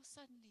now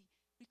suddenly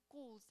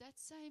recalls that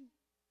same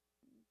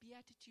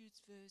Beatitudes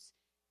verse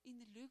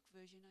in the Luke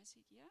version. I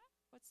said, yeah?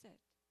 What's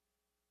that?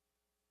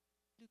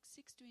 Luke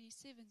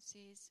 6:27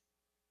 says,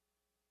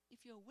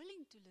 if you're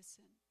willing to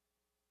listen,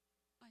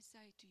 I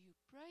say to you,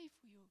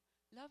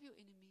 love your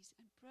enemies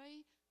and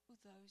pray for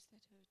those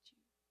that hurt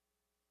you.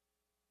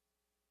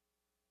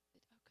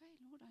 I said, okay,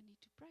 Lord, I need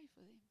to pray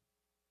for them.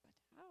 But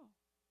how?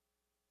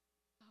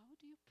 How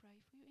do you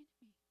pray for your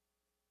enemy?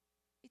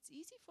 It's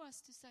easy for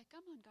us to say,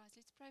 come on, guys,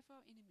 let's pray for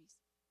our enemies.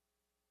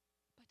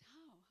 But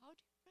how? How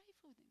do you pray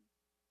for them?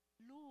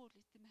 Lord,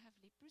 let them have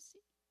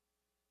leprosy.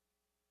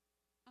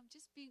 I'm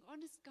just being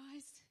honest,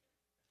 guys.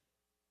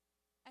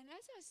 And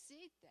as I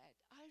said that,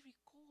 I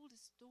recall the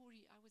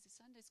story. I was a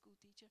Sunday school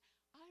teacher.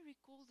 I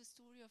recall the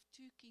story of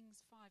 2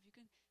 Kings 5.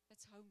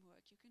 That's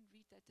homework. You can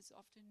read that this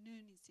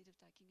afternoon instead of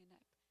taking a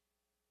nap.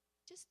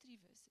 Just 3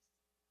 verses.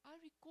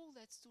 I recall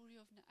that story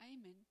of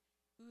Naaman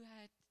who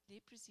had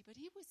leprosy, but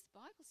the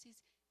Bible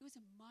says he was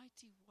a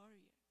mighty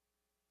warrior.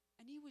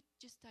 And he would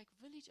just take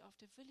village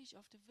after village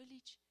after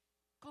village,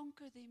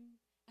 conquer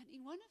them. And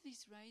in one of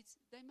these raids,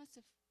 they must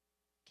have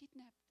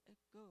kidnapped a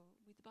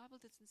girl. The Bible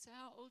doesn't say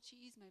how old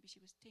she is. Maybe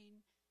she was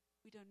 10.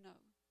 We don't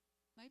know.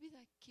 Maybe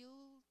they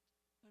killed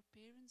her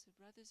parents, her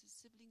brothers, her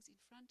siblings in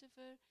front of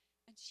her,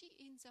 and she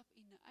ends up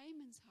in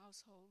Naaman's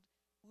household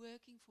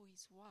working for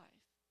his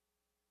wife.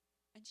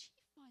 And she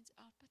finds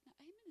out, but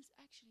Naaman is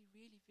actually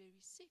really very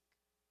sick.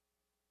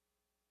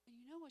 And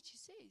you know what she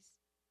says?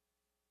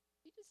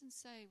 She doesn't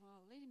say,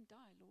 well, let him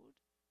die, Lord.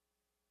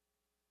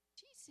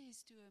 She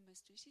says to her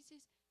mistress, she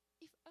says,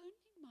 if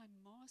only my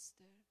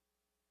master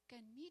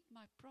can meet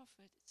my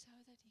prophet so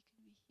that he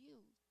can be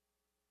healed.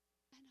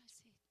 And I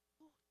said,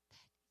 Lord, that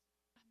is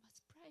what I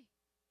must pray.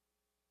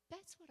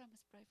 That's what I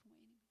must pray for my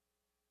enemy.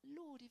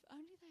 Lord, if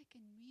only they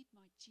can meet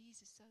my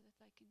Jesus so that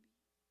they can be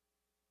healed.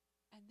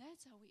 And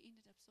that's how we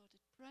ended up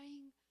started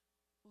praying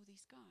for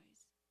these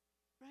guys.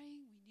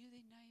 Praying, we knew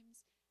their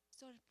names,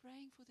 started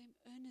praying for them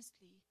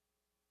earnestly.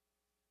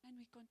 And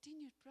we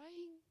continued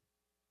praying,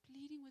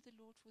 pleading with the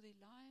Lord for their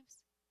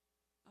lives.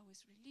 I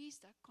was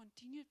released. I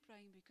continued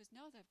praying because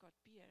now they've got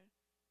Pierre.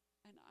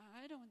 And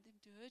I don't want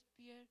them to hurt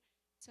Pierre.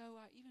 So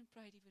I even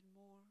prayed even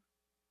more.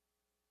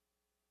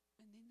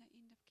 And then they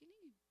end up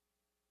killing him.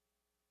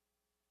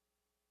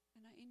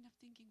 And I end up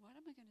thinking, what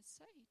am I going to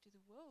say to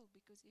the world?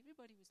 Because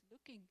everybody was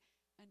looking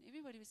and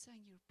everybody was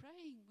saying, you're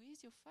praying.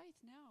 Where's your faith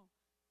now?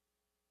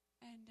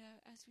 And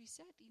as we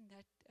sat in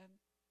that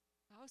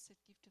house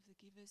at Gift of the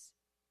Givers,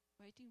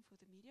 waiting for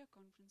the media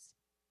conference,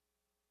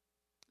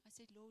 I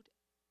said, Lord,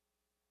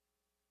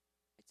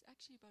 it's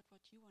actually about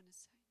what you want to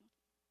say, not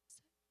what I want to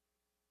say.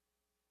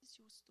 This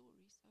is your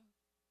story, so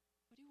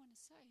what do you want to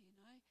say? And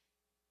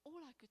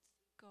all I could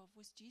think of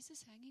was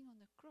Jesus hanging on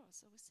the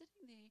cross. I was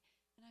sitting there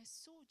and I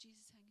saw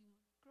Jesus hanging on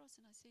the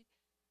cross, and I said,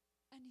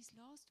 and his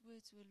last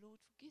words were, Lord,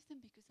 forgive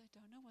them because they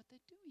don't know what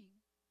they're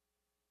doing.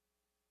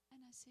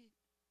 And I said,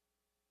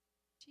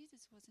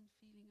 Jesus wasn't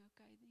feeling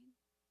okay then.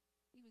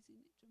 He was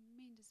in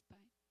tremendous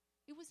pain.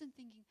 He wasn't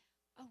thinking,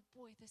 oh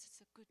boy, this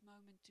is a good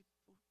moment to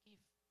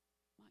forgive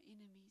my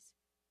enemies.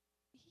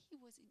 He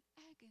was in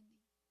agony.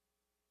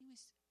 He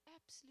was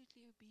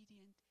absolutely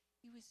obedient.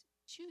 He was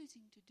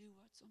choosing to do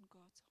what's on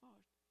God's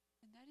heart.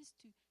 And that is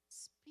to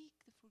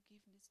speak the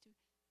forgiveness, to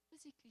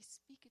physically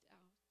speak it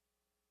out.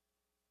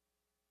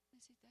 I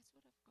said, that's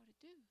what I've got to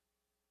do.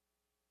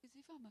 Because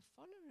if I'm a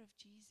follower of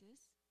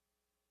Jesus,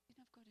 then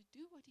I've got to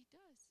do what he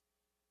does.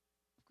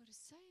 I've got to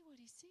say what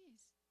he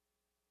says.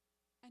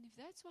 And if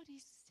that's what he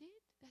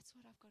said, that's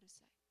what I've got to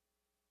say.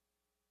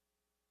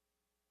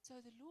 So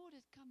the Lord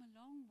had come a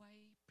long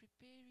way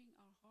preparing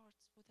our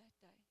hearts for that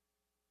day,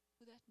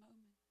 for that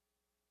moment.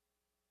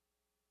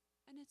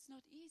 And it's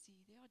not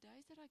easy. There are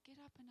days that I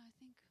get up and I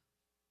think,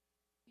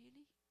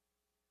 really?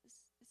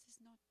 This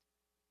is not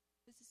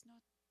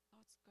how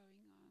it's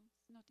going on.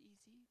 It's not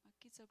easy. My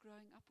kids are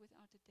growing up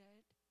without a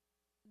dad.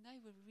 And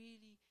they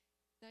really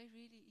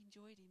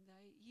enjoyed him.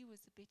 He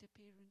was the better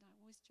parent. I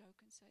always joke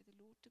and say the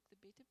Lord took the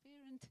better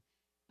parent.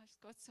 I've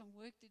got some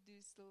work to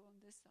do still on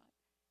this side.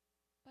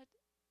 But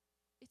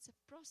it's a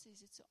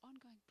process. It's an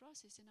ongoing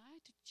process. And I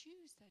had to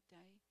choose that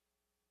day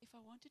if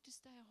I wanted to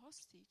stay a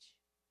hostage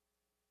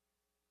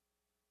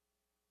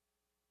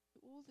to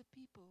all the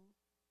people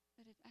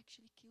that had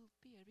actually killed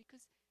Pierre.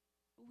 Because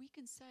we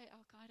can say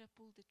Al-Qaeda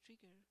pulled the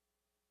trigger,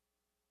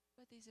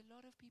 but there's a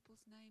lot of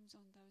people's names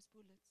on those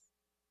bullets.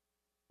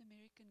 The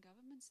American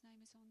government's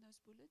name is on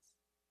those bullets.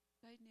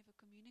 They'd never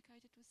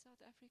communicated with South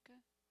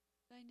Africa.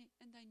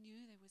 And they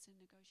knew there was a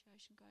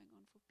negotiation going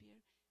on for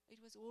Pierre. It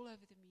was all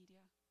over the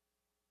media.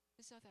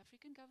 The South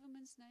African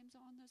government's names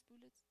are on those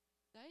bullets.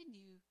 They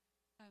knew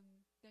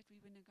that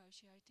we were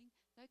negotiating.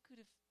 They could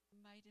have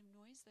made a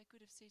noise. They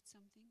could have said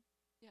something.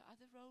 There are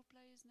other role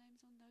players'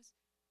 names on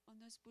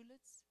those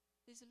bullets.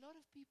 There's a lot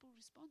of people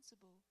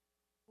responsible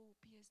for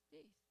Pierre's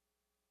death.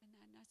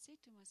 And I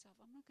said to myself,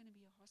 I'm not going to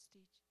be a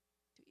hostage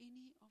to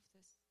any of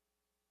this.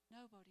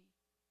 Nobody.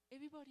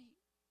 Everybody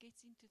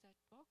gets into that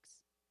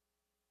box,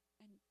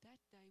 and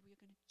that day we're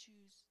going to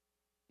choose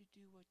to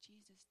do what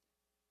Jesus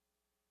did.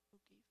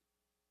 Forgive.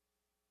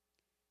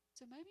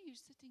 So maybe you're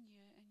sitting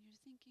here and you're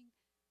thinking,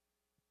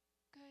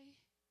 okay,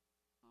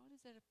 how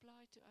does that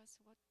apply to us?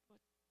 What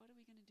are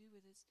we going to do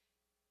with this?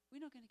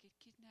 We're not going to get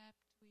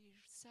kidnapped.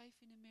 We're safe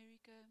in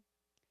America.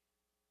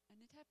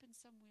 And it happened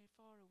somewhere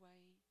far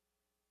away.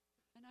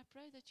 And I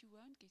pray that you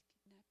won't get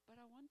kidnapped. But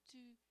I want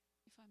to,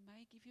 if I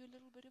may, give you a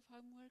little bit of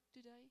homework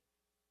today.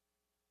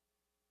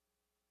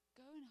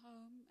 Go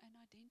home and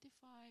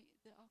identify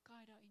the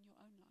Al-Qaeda in your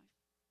own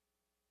life.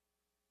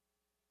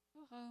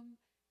 Go home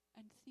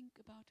and think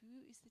about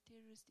who is the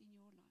terrorist in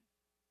your life.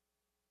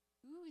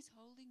 Who is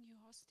holding you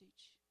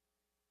hostage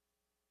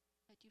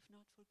that you've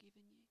not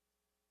forgiven yet?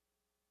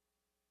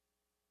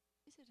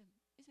 Is it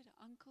an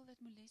uncle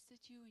that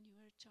molested you when you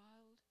were a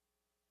child?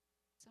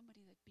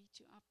 Somebody that beat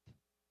you up?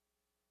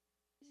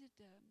 Is it a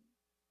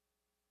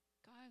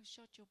guy who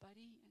shot your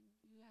buddy and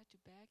you had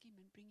to bag him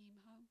and bring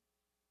him home?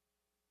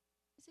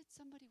 Is it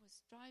somebody who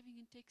was driving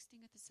and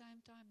texting at the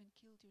same time and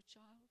killed your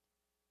child?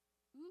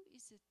 Who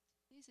is it?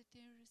 There's a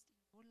terrorist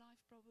in your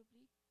life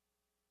probably.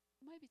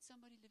 Maybe it's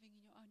somebody living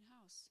in your own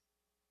house.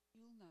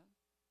 You'll know.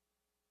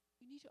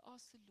 You need to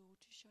ask the Lord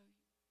to show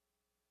you.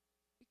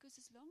 Because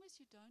as long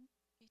as you don't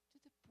get to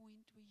the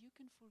point where you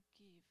can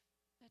forgive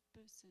that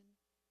person,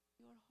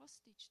 you are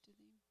hostage to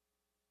them.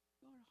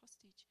 You are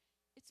hostage.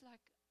 It's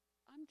like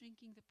I'm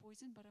drinking the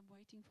poison, but I'm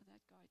waiting for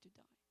that guy to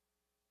die.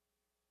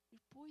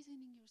 You're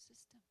poisoning your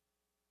system.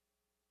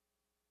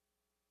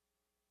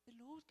 The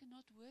Lord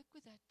cannot work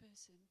with that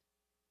person.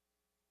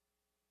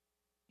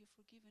 You're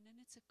forgiven, and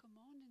it's a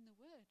command in the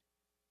Word.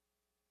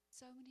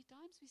 So many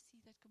times we see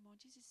that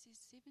command. Jesus says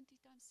 70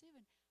 times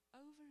 7.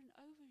 Over and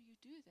over you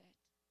do that.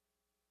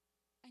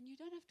 And you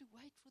don't have to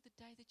wait for the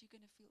day that you're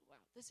going to feel,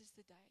 wow, this is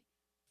the day.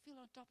 Feel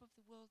on top of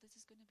the world, this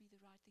is going to be the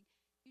right thing.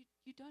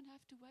 You don't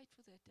have to wait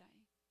for that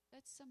day.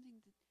 That's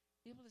something that the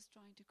devil is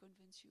trying to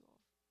convince you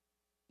of.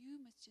 You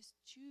must just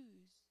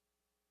choose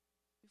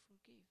to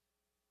forgive.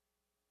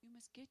 You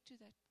must get to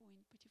that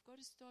point, but you've got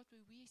to start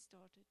where we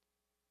started.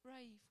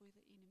 Pray for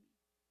the enemy.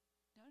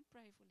 Don't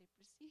pray for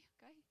leprosy,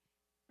 okay?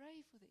 Pray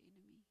for the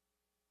enemy.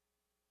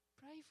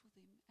 Pray for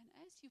them. And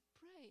as you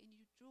pray and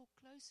you draw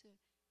closer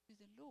to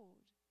the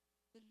Lord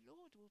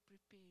will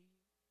prepare you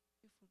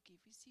to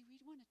forgive. You see, we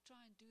want to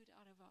try and do it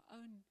out of our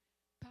own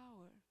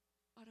power,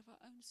 out of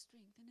our own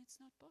strength, and it's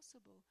not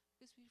possible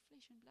because we're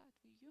flesh and blood,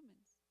 we're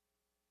humans.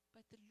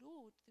 But the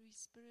Lord, through His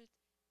Spirit,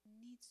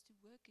 needs to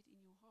work it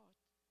in your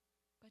heart.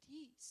 But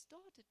He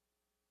started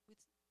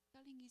with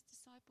telling His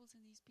disciples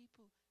and these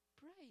people,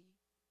 pray.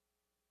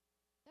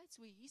 That's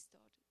where He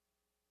started.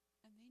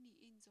 And then He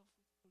ends off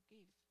with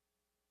forgive.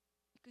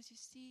 Because you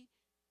see,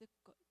 the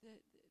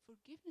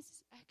forgiveness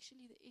is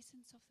actually the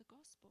essence of the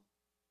gospel.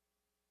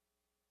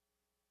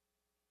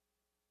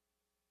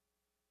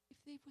 If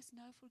there was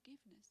no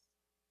forgiveness,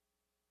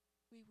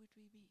 where would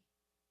we be?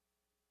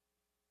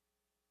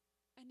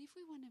 And if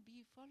we want to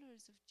be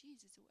followers of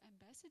Jesus or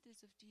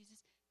ambassadors of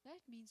Jesus,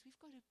 that means we've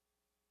got to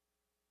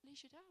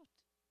flesh it out.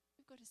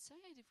 We've got to say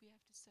it if we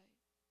have to say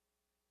it.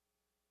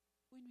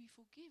 When we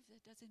forgive,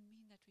 that doesn't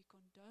mean that we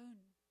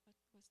condone what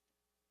was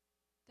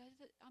done.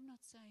 I'm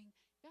not saying,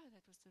 yeah,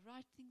 that was the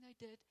right thing they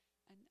did,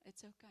 and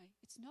it's okay.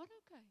 It's not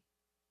okay.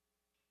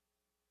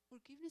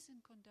 Forgiveness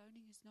and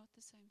condoning is not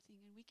the same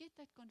thing, and we get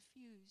that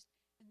confused,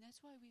 and that's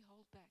why we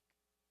hold back.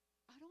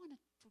 I don't want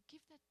to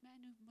forgive that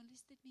man who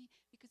molested me,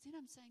 because then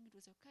I'm saying it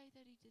was okay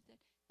that he did that.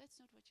 That's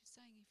not what you're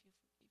saying if you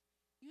forgive.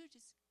 You're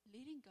just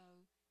letting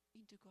go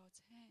into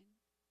God's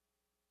hand.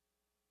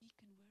 He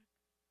can work.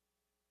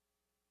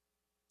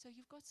 So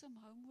you've got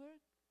some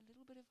homework, a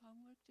little bit of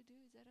homework to do.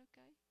 Is that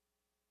okay?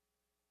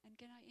 And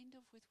can I end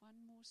off with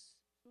one more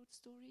short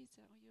story?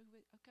 So are you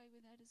okay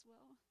with that as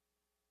well?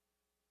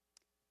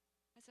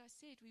 As I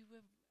said, we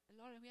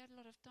had a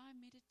lot of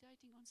time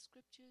meditating on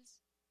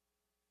scriptures,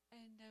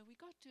 and we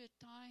got to a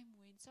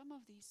time when some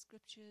of these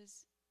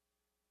scriptures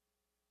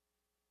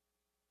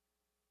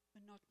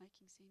were not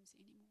making sense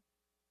anymore.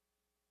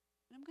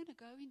 And I'm going to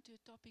go into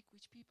a topic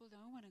which people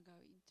don't want to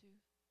go into.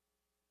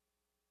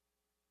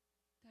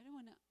 They don't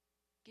want to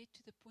get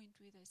to the point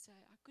where they say,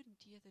 I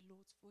couldn't hear the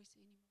Lord's voice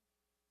anymore.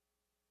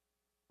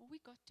 Well, we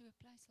got to a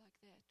place like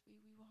that where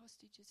we were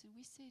hostages, and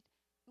we said,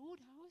 Lord,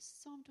 how is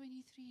Psalm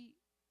 23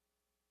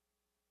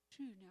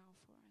 true now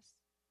for us?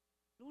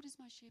 Lord is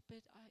my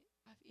shepherd. I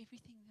have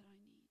everything that I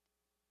need.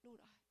 Lord,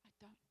 I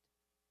don't.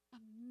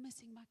 I'm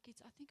missing my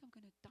kids. I think I'm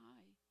going to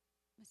die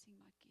missing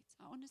my kids.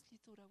 I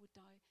honestly thought I would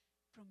die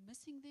from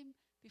missing them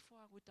before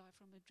I would die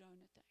from a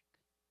drone attack.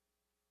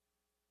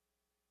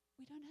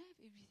 We don't have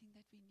everything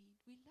that we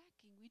need. We're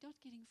lacking. We're not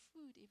getting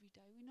food every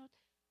day.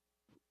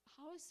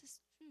 How is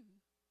this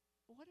true?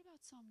 Well, what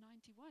about Psalm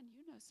 91?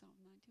 You know Psalm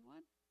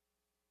 91,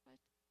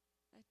 right?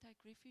 They take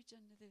refuge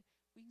under the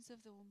wings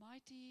of the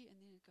Almighty, and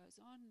then it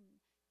goes on, and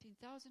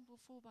 10,000 will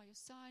fall by your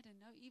side, and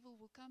no evil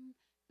will come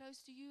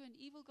close to you, and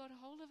evil got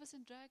a hold of us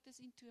and dragged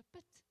us into a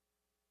pit.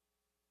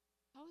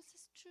 How is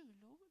this true,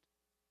 Lord?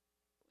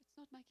 It's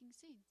not making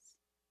sense.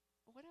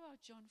 Or what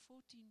about John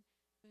 14,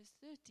 verse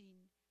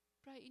 13?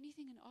 Pray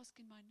anything and ask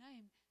in my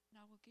name,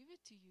 and I will give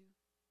it to you.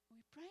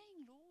 We're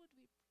praying, Lord,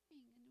 we're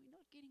praying, and we're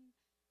not getting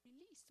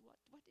released.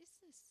 What is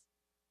this?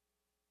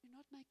 You're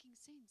not making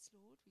sense,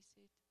 Lord, we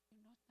said.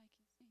 You're not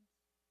making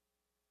sense.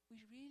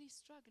 We're really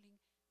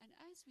struggling. And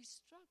as we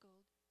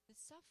struggled, the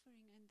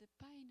suffering and the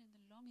pain and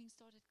the longing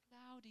started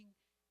clouding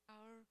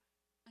our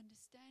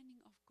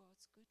understanding of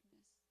God's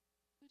goodness.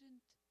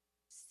 Couldn't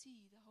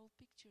see the whole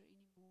picture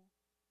anymore.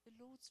 The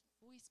Lord's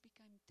voice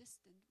became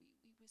distant.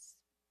 We were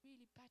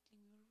really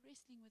battling. We were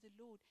wrestling with the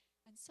Lord.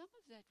 And some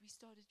of that we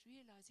started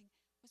realizing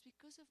was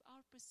because of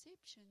our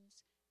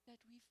perceptions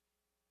that we've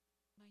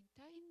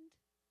maintained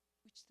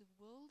which the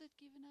world had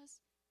given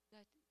us,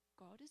 that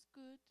God is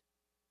good.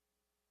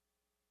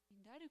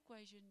 In that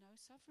equation, no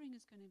suffering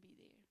is going to be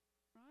there,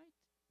 right?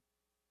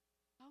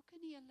 How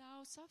can He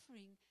allow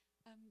suffering?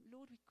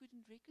 Lord, we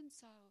couldn't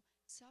reconcile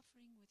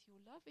suffering with your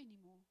love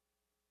anymore.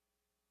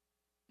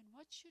 And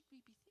what should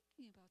we be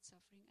thinking about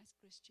suffering as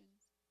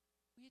Christians?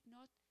 We'd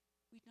not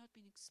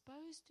been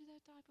exposed to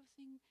that type of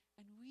thing,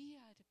 and we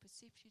had a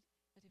perception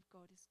that if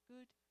God is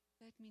good,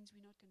 that means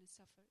we're not going to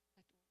suffer at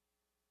all.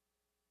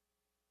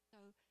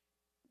 So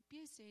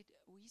Pierre said,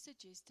 or he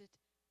suggested,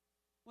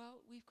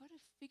 well, we've got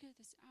to figure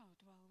this out.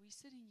 While we're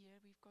sitting here,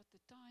 we've got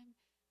the time.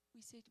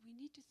 We said we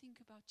need to think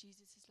about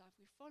Jesus' life.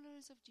 We're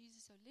followers of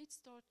Jesus, so let's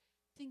start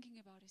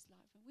thinking about his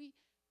life. And we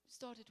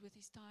started with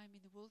his time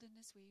in the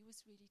wilderness where he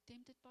was really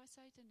tempted by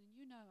Satan, and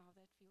you know how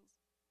that feels,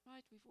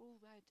 right? We've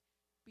all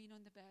been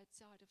on the bad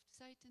side of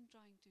Satan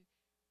trying to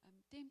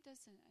tempt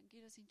us and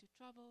get us into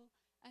trouble.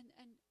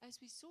 And as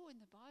we saw in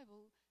the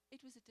Bible,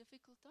 it was a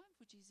difficult time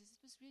for Jesus.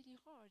 It was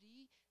really hard.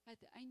 He had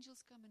the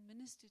angels come and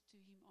minister to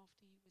him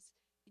after he was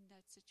in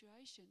that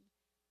situation.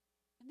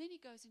 And then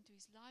he goes into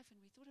his life, and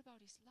we thought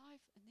about his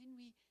life, and then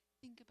we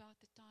think about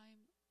the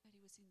time that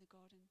he was in the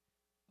Garden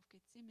of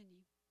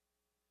Gethsemane.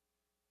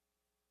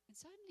 And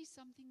suddenly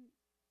something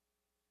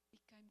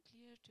became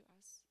clear to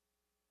us.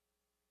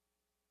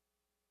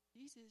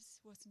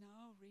 Jesus was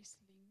now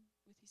wrestling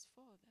with his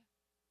Father.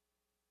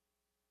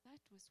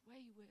 That was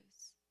way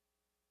worse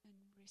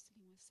than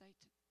wrestling with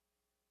Satan.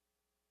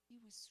 He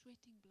was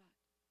sweating blood.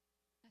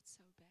 That's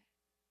so bad.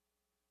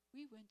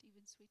 We weren't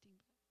even sweating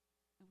blood,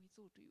 and we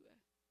thought we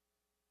were.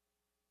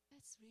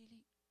 That's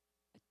really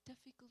a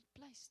difficult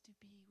place to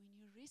be when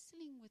you're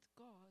wrestling with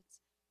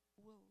God's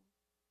will.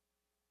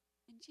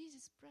 And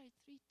Jesus prayed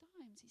 3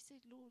 times. He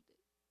said, Lord,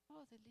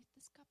 Father, let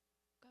this cup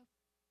go.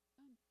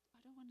 I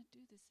don't want to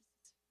do this.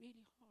 It's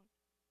really hard.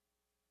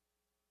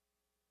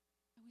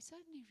 And we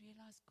suddenly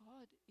realized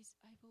God is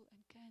able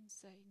and can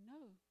say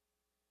no.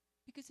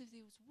 Because if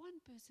there was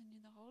one person in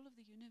the whole of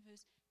the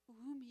universe for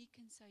whom he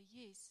can say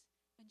yes,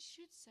 and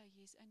should say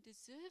yes, and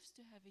deserves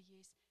to have a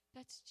yes,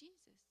 that's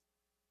Jesus.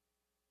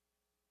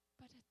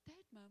 But at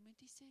that moment,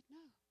 he said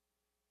no.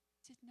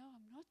 He said, no,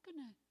 I'm not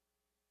going to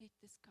let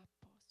this cup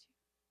pass you.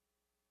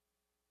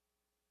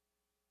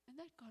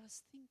 And that got us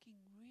thinking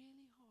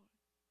really hard.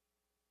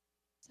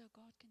 So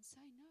God can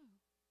say no.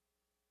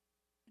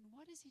 And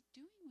what is he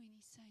doing when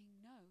he's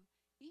saying no?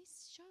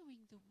 He's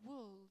showing the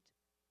world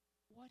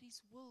what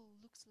his will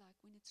looks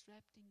like when it's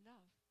wrapped in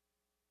love.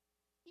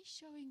 He's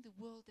showing the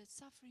world that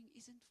suffering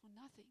isn't for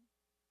nothing.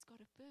 It's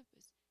got a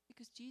purpose.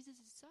 Because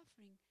Jesus'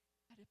 suffering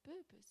had a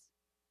purpose.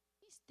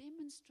 He's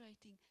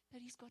demonstrating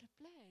that he's got a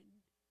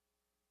plan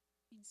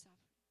in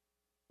suffering.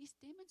 He's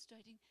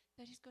demonstrating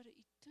that he's got an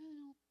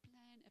eternal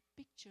plan, a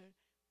picture,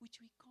 which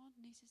we can't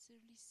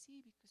necessarily see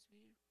because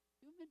we're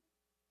human.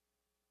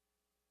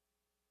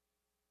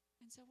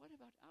 And so what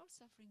about our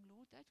suffering,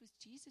 Lord? That was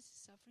Jesus'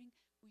 suffering.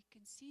 We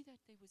can see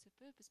that there was a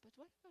purpose. But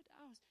what about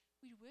ours?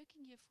 We're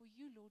working here for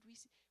you, Lord.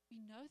 We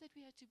know that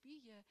we had to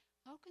be here.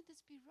 How can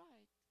this be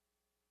right?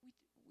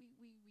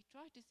 We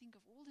tried to think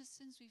of all the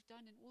sins we've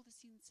done and all the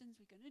sins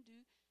we're going to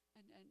do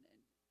and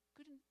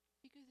couldn't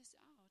figure this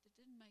out. It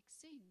didn't make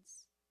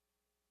sense.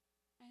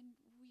 And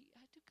we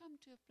had to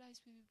come to a place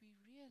where we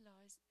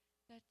realized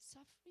that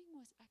suffering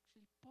was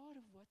actually part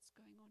of what's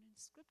going on in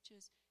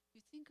scriptures. You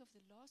think of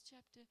the last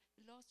chapter,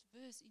 the last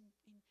verse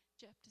in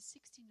chapter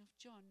 16 of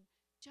John,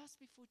 just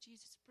before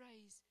Jesus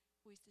prays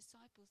for his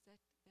disciples,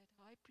 that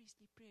high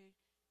priestly prayer.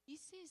 He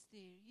says,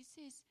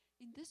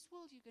 in this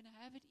world you're going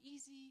to have it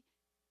easy.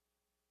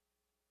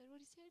 Is that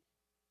what he said?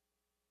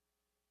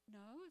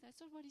 No,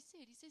 that's not what he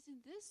said. He says, in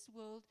this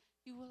world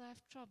you will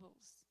have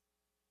troubles.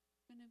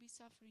 Going to be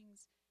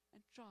sufferings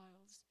and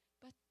trials.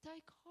 But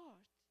take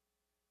heart.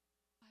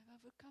 I've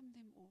overcome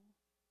them all.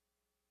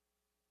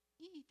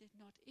 He did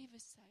not ever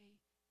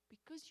say,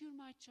 because you're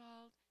my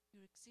child,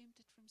 you're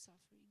exempted from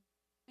suffering.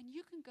 And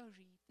you can go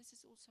read. This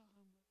is also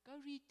homework.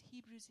 Go read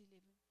Hebrews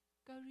 11.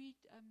 Go read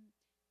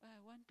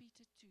 1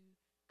 Peter 2.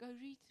 Go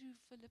read through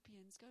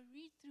Philippians. Go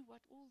read through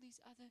what all these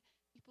other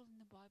people in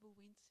the Bible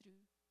went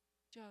through.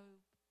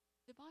 Job.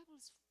 The Bible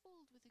is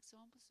filled with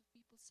examples of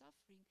people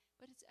suffering,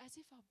 but it's as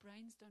if our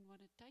brains don't want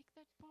to take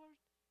that part.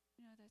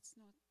 That's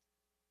not,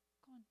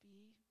 can't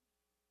be.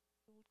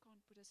 Lord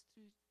can't put us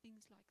through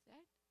things like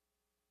that.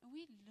 And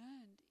we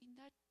learned in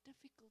that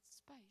difficult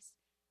space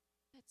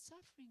that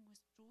suffering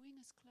was drawing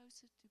us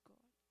closer to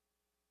God,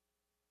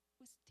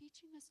 was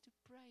teaching us to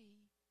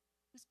pray,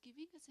 was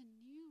giving us a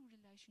new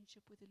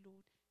relationship with the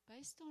Lord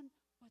based on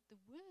what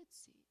the Word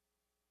said,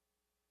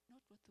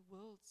 not what the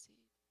world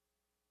said.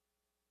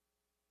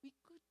 We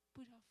could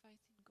put our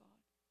faith in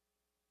God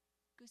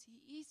because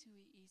he is who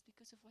he is,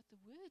 because of what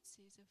the Word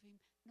says of him,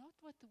 not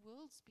what the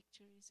world's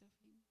picture is of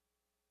him.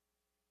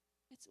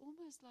 It's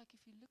almost like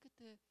if you look at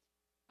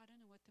I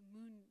don't know what the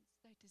moon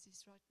status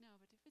is right now,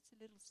 but if it's a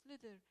little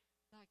slither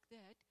like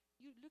that,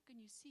 you look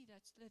and you see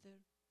that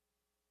slither.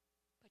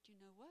 But you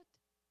know what?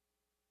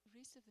 The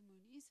rest of the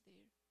moon is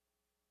there.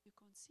 You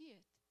can't see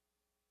it.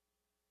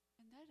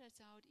 And that is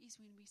how it is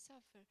when we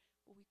suffer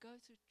or we go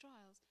through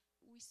trials.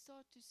 We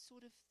start to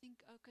sort of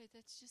think, okay,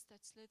 that's just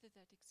that slither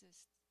that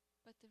exists.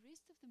 But the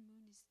rest of the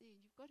moon is there,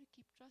 and you've got to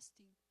keep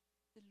trusting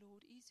the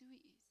Lord is who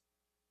He is.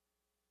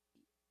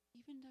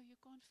 Even though you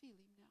can't feel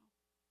Him now,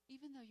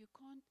 even though you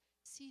can't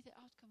see the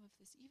outcome of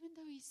this, even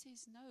though He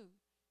says no,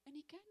 and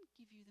He can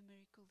give you the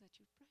miracle that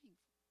you're praying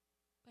for,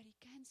 but He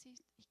can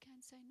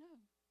say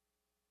no,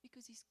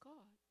 because He's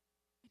God,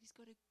 and He's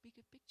got a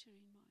bigger picture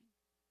in mind.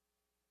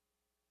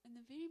 And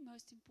the very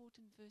most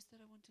important verse that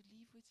I want to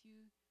leave with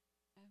you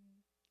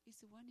is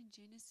the one in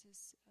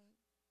Genesis 49,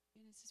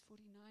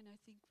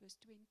 I think, verse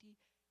 20.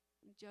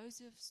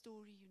 Joseph's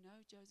story, you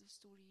know, Joseph's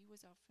story. He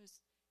was our first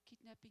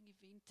kidnapping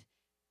event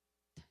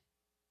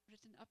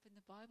written up in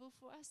the Bible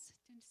for us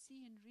to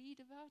see and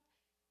read about.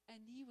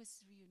 And he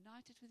was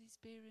reunited with his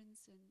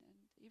parents, and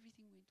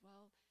everything went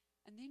well.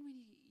 And then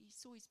when he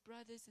saw his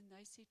brothers, and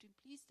they said to him,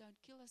 please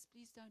don't kill us,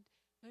 please don't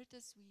hurt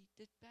us. We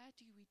did bad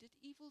to you, we did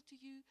evil to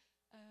you.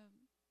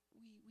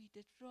 We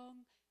did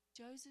wrong.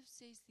 Joseph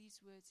says these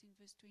words in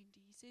verse 20.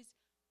 He says,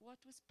 what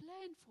was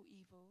planned for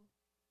evil,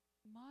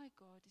 my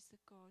God is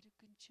the God who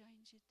can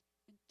change it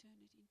and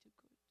turn it into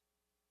good.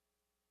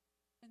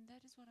 And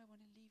that is what I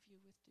want to leave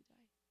you with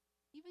today.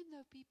 Even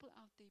though people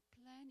out there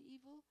plan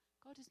evil,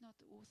 God is not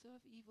the author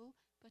of evil,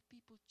 but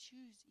people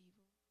choose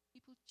evil.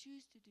 People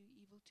choose to do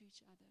evil to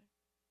each other.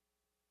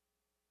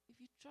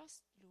 If you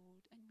trust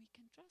Lord, and we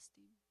can trust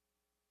Him,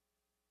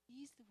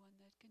 He's the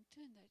one that can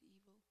turn that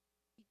evil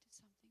into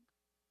something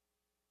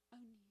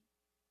only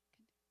He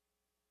can do.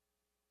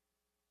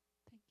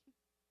 Thank you.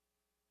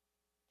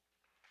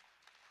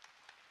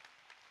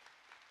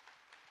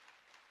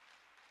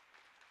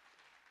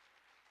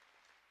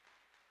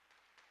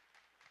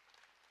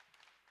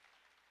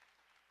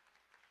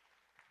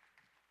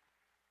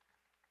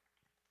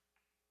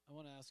 I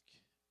want to ask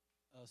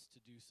us to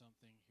do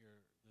something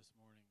here this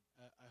morning.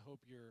 I hope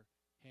your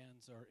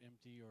hands are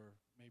empty, or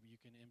maybe you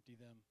can empty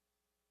them.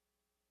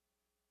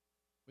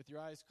 With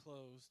your eyes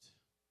closed,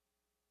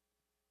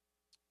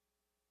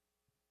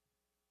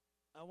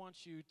 I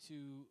want you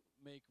to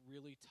make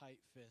really tight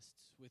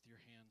fists with your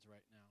hands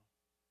right now.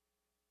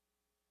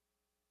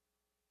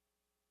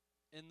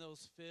 In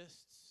those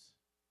fists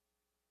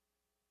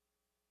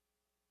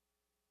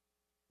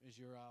is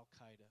your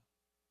Al-Qaeda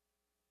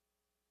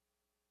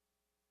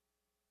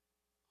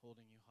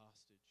holding you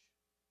hostage.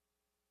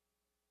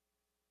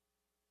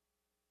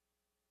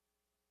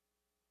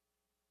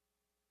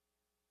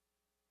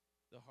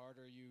 The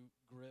harder you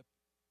grip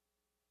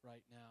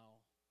right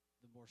now,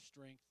 the more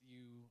strength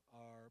you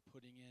are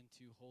putting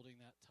into holding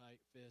that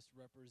tight fist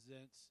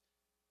represents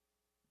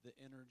the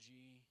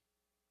energy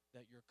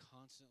that you're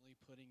constantly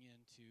putting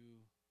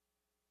into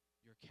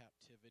your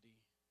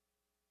captivity.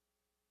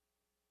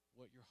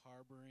 What you're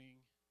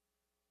harboring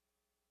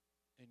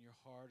in your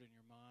heart and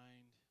your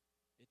mind,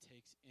 it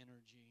takes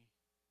energy.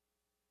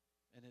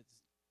 And if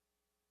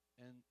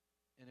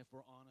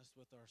we're honest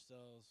with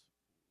ourselves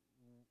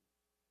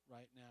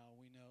right now,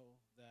 we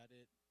know that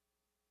it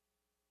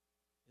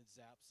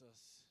zaps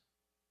us,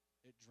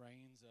 it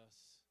drains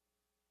us,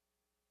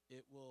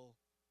 it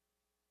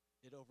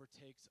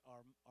overtakes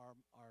our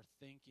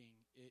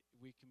thinking.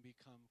 We can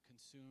become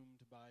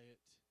consumed by it.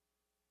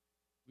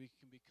 We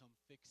can become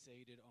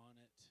fixated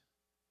on it.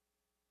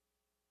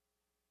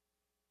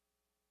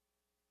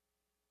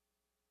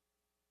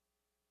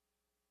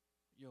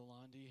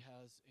 Yolandi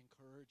has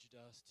encouraged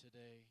us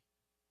today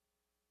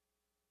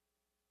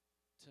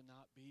to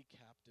not be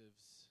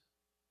captives,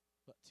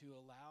 but to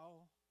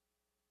allow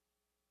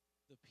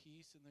the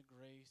peace and the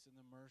grace and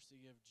the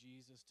mercy of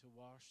Jesus to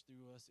wash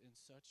through us in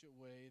such a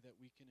way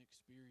that we can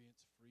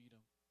experience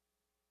freedom.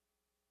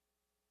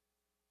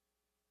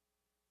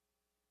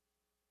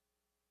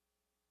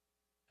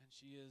 And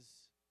she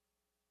is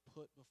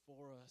put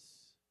before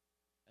us,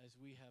 as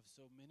we have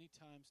so many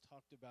times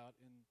talked about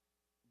in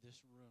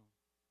this room,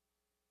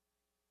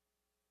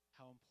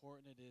 how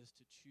important it is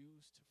to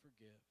choose to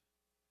forgive.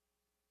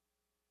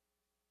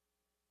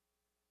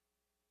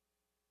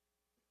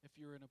 If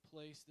you're in a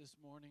place this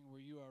morning where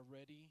you are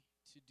ready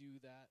to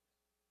do that,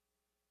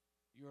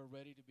 you are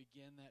ready to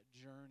begin that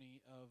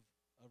journey of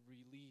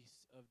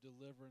release, of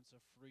deliverance,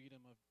 of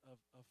freedom, of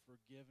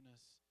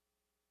forgiveness,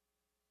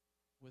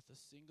 with a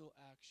single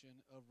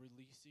action of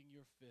releasing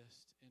your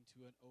fist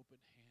into an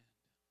open hand.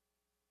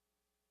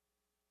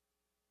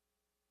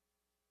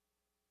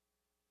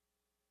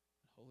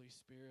 Holy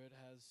Spirit,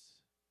 as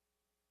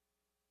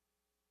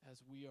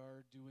we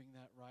are doing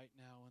that right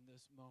now in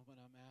this moment,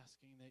 I'm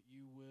asking that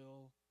you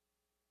will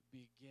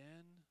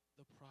begin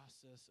the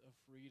process of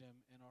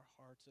freedom in our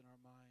hearts and our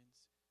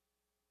minds.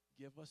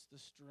 Give us the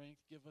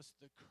strength, give us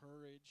the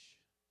courage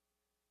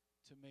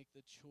to make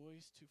the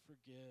choice to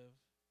forgive,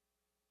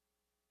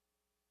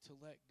 to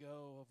let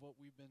go of what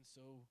we've been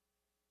so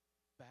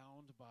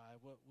bound by,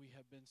 what we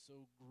have been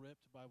so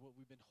gripped by, what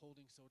we've been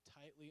holding so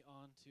tightly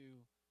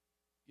onto.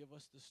 Give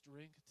us the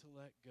strength to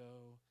let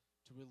go,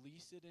 to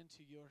release it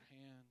into your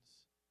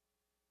hands,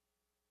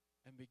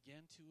 and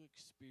begin to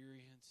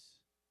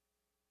experience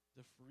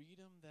the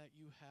freedom that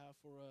you have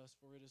for us,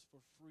 for it is for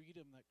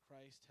freedom that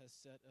Christ has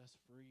set us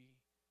free.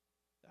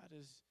 That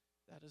is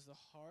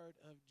the heart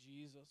of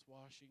Jesus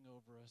washing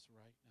over us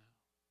right now.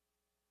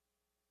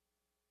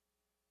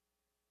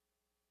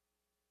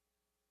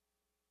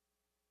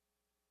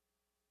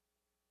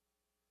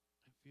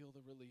 And feel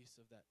the release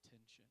of that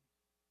tension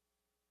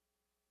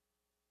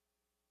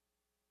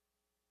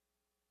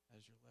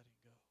as you're letting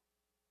go.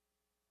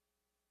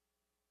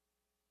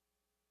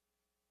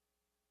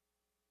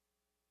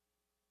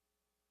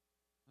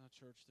 Now,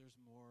 church, there's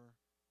more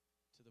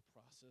to the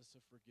process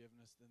of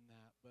forgiveness than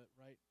that, but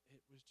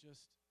it was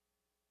just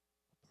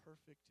a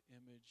perfect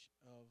image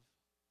of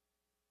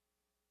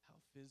how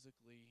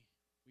physically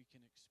we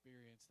can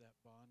experience that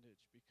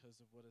bondage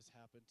because of what has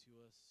happened to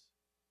us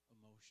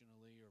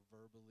emotionally or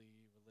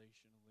verbally,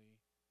 relationally,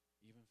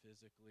 even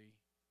physically.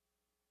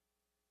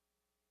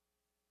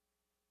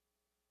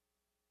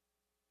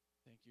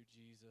 Thank you,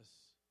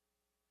 Jesus,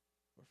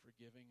 for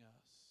forgiving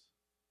us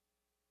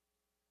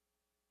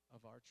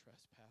of our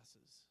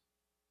trespasses.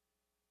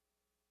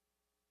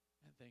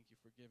 And thank you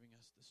for giving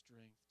us the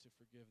strength to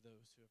forgive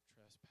those who have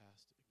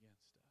trespassed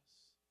against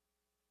us.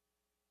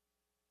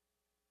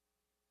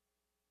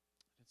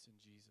 And it's in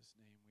Jesus'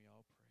 name we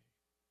all pray.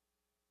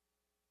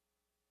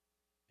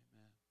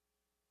 Amen.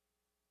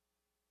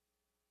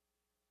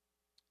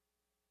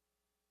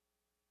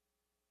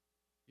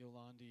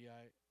 Yolandi,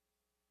 I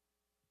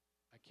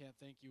can't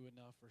thank you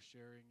enough for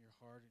sharing your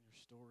heart and your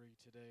story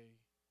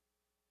today.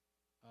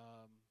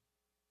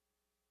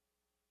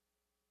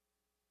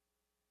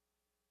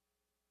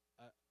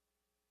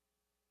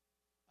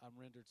 I'm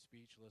rendered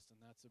speechless,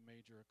 and that's a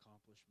major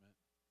accomplishment.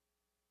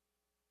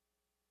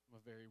 I'm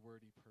a very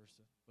wordy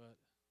person, but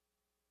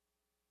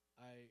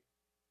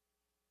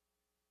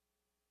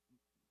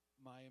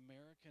my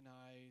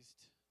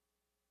Americanized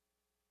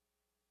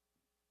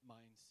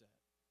mindset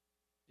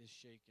is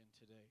shaken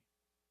today.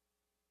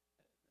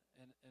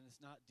 And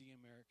it's not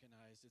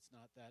de-Americanized, it's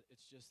not that.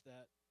 It's just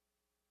that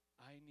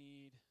I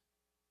need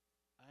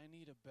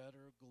a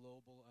better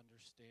global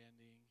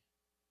understanding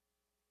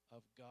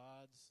of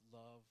God's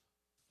love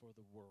for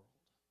the world.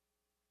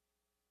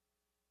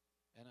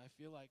 And I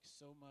feel like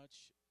so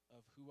much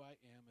of who I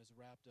am is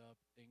wrapped up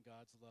in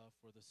God's love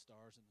for the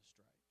stars and the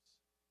stripes.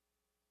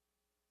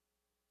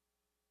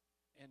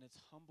 And it's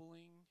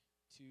humbling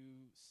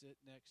to sit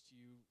next to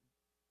you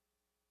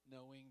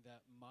knowing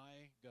that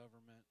my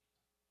government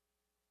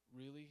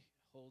really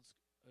holds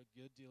a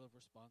good deal of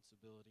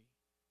responsibility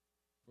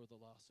for the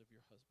loss of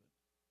your husband.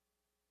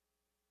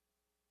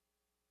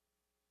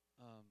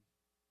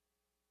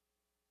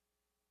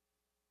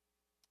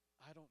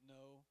 I don't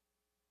know.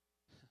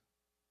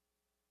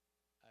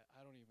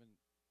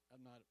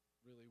 I'm not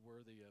really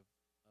worthy of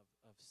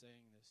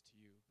saying this to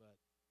you, but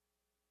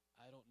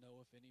I don't know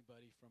if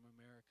anybody from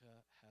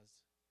America has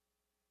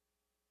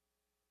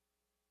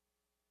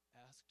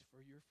asked for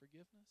your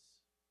forgiveness.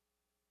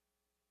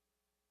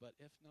 But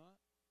if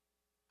not,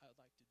 I'd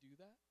like to do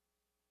that.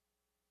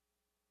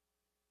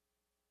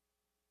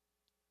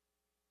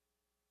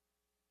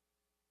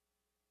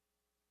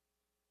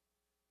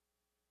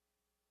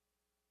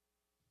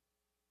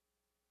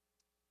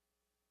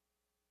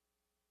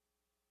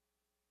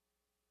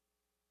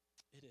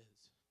 It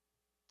is.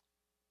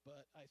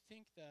 But I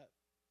think that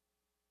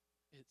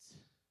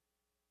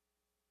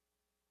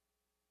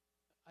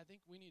I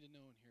think we need to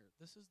know in here,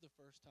 this is the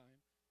first time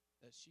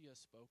that she has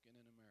spoken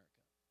in America.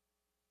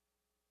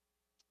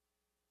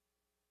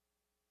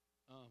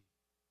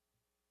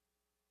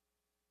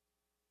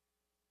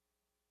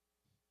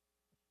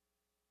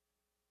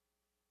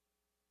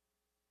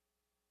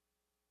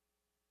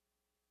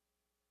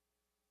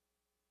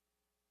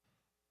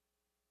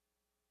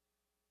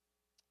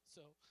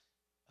 So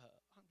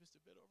I'm just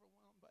a bit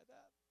overwhelmed by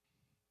that.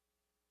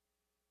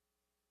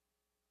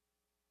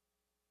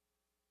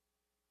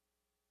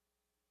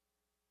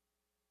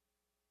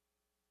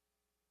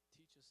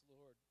 Teach us,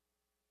 Lord,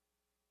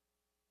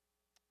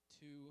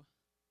 to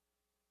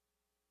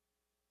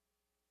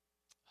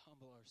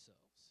humble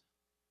ourselves.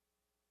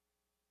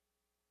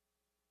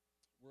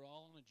 We're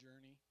all on a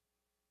journey.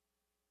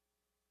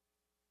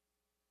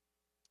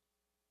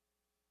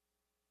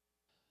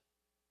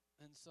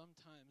 And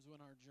sometimes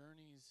when our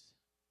journeys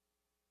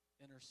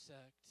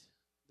intersect,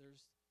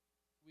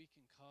 we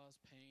can cause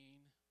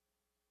pain.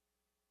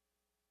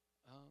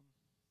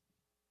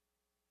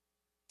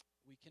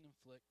 We can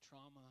inflict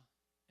trauma.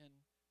 And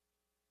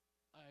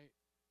I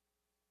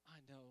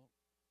know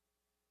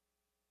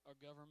our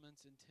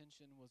government's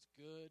intention was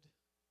good.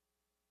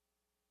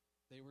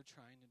 They were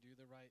trying to do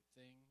the right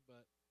thing,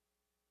 but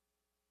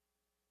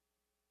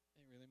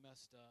they really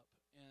messed up.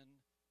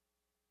 And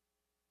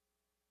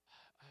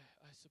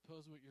I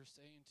suppose what you're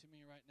saying to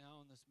me right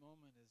now in this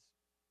moment is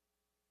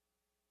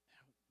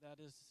that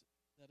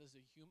is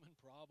a human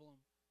problem.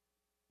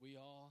 We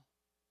all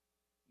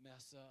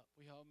mess up.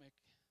 We all make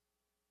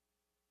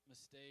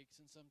mistakes,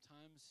 and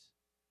sometimes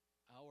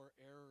our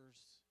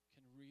errors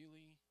can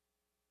really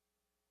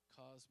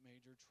cause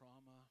major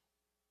trauma.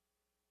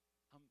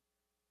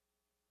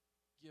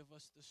 give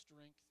us the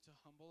strength to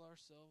humble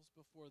ourselves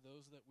before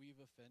those that we've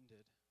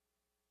offended.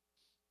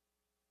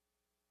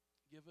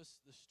 Give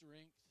us the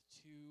strength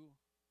to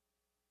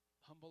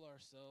humble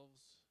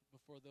ourselves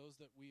before those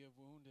that we have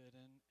wounded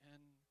and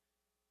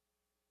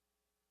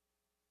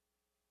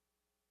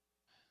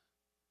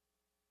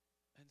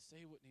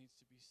say what needs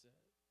to be said.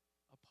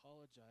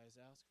 Apologize,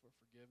 ask for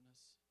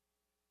forgiveness.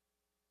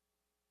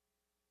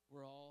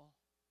 We're all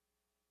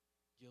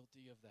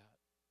guilty of that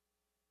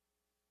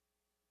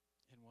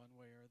in one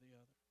way or the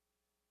other.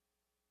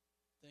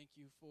 Thank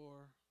you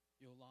for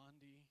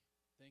Yolandi.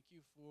 Thank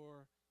you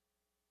for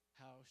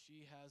how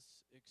she has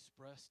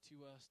expressed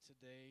to us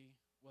today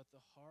what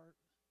the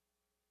heart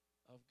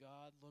of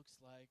God looks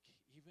like,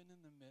 even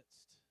in the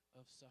midst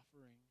of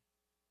suffering.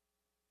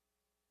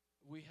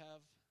 We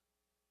have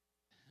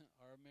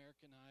our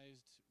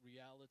Americanized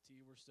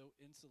reality. We're so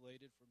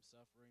insulated from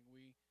suffering.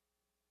 We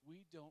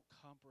don't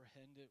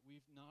comprehend it.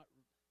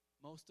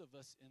 Most of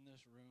us in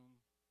this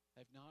room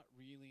have not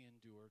really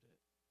endured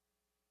it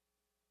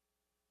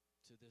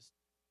to this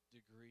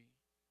degree,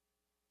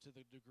 to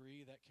the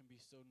degree that can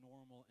be so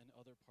normal in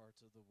other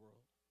parts of the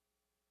world.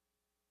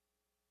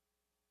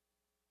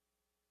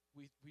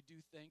 We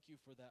do thank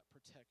you for that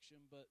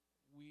protection, but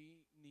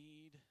we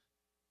need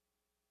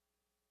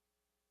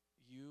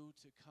you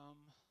to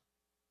come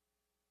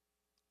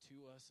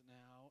to us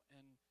now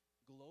and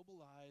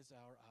globalize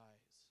our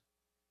eyes.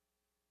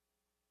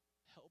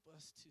 Help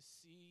us to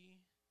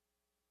see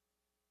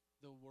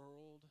the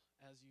world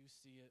as you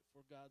see it.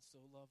 For God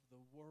so loved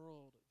the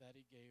world that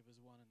he gave his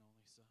one and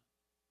only Son.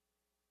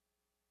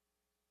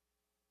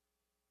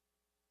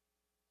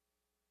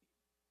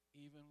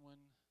 Even when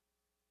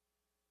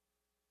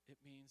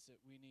it means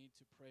that we need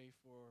to pray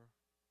for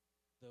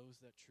those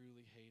that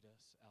truly hate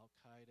us,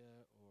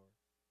 Al-Qaeda or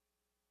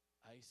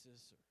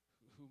ISIS or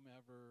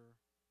whomever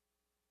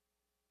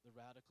the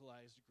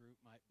radicalized group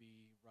might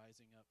be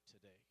rising up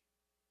today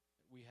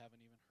that we haven't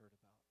even heard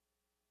about.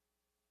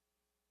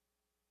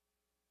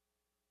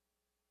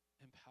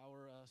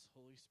 Empower us,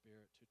 Holy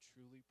Spirit, to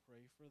truly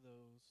pray for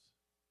those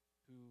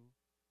who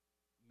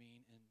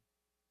mean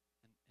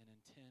and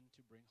intend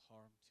to bring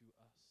harm to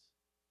us.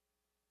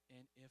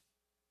 And if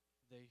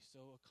they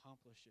so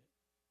accomplish it,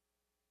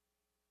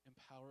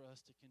 empower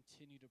us to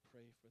continue to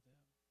pray for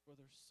them, for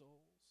their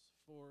souls,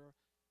 for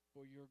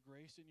your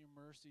grace and your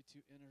mercy to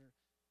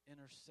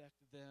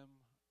intersect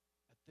them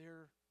at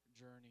their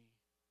journey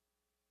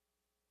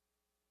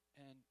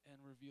and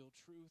reveal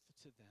truth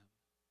to them.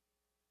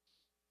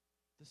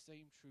 The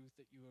same truth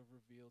that you have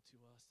revealed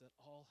to us, that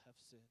all have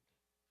sinned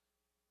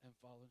and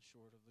fallen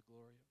short of the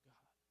glory of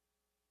God.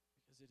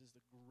 Because it is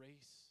the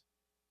grace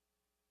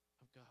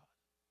of God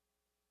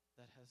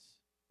that has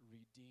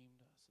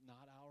redeemed us,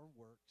 not our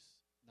works,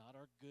 not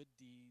our good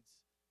deeds,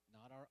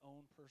 not our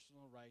own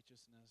personal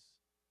righteousness,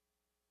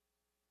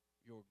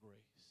 your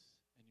grace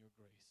and your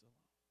grace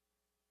alone.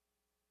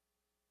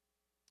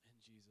 In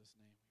Jesus'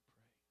 name we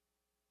pray.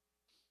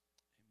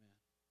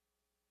 Amen.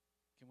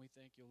 Can we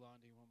thank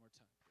Yolandi one more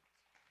time, please?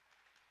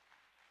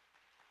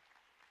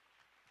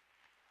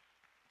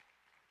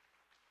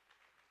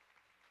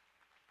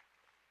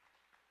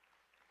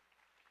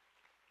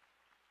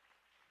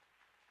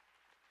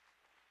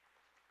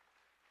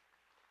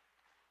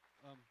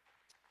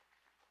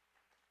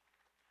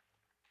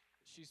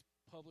 She's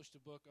published a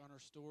book on her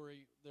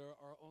story. There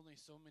are only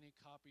so many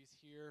copies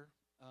here.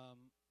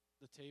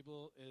 The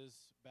table is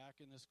back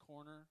in this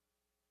corner,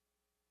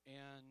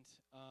 and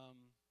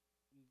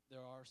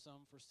there are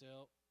some for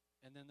sale.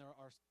 And then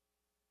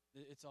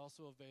it's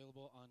also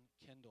available on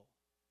Kindle.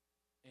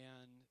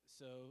 And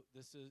so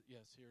this is,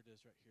 yes, here it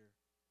is right here,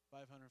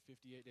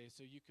 558 days.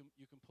 So you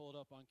can pull it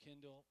up on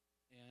Kindle,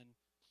 and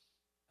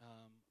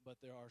but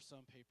there are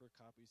some paper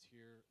copies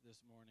here this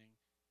morning.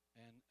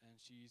 And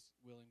she's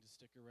willing to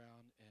stick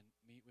around and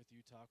meet with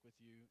you, talk with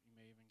you. You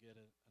may even get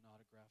an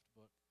autographed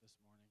book this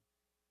morning.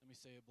 Let me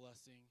say a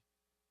blessing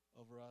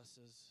over us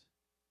as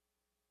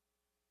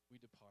we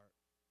depart.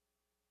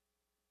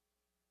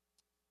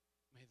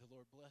 May the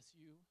Lord bless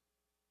you.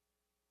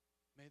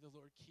 May the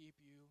Lord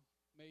keep you.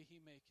 May he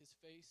make his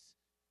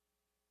face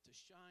to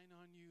shine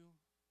on you,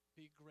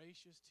 be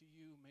gracious to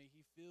you. May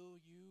he fill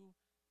you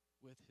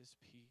with his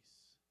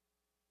peace.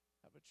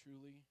 Have a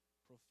truly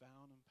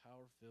profound and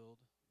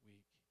power-filled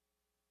week.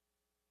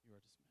 You are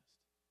dismissed.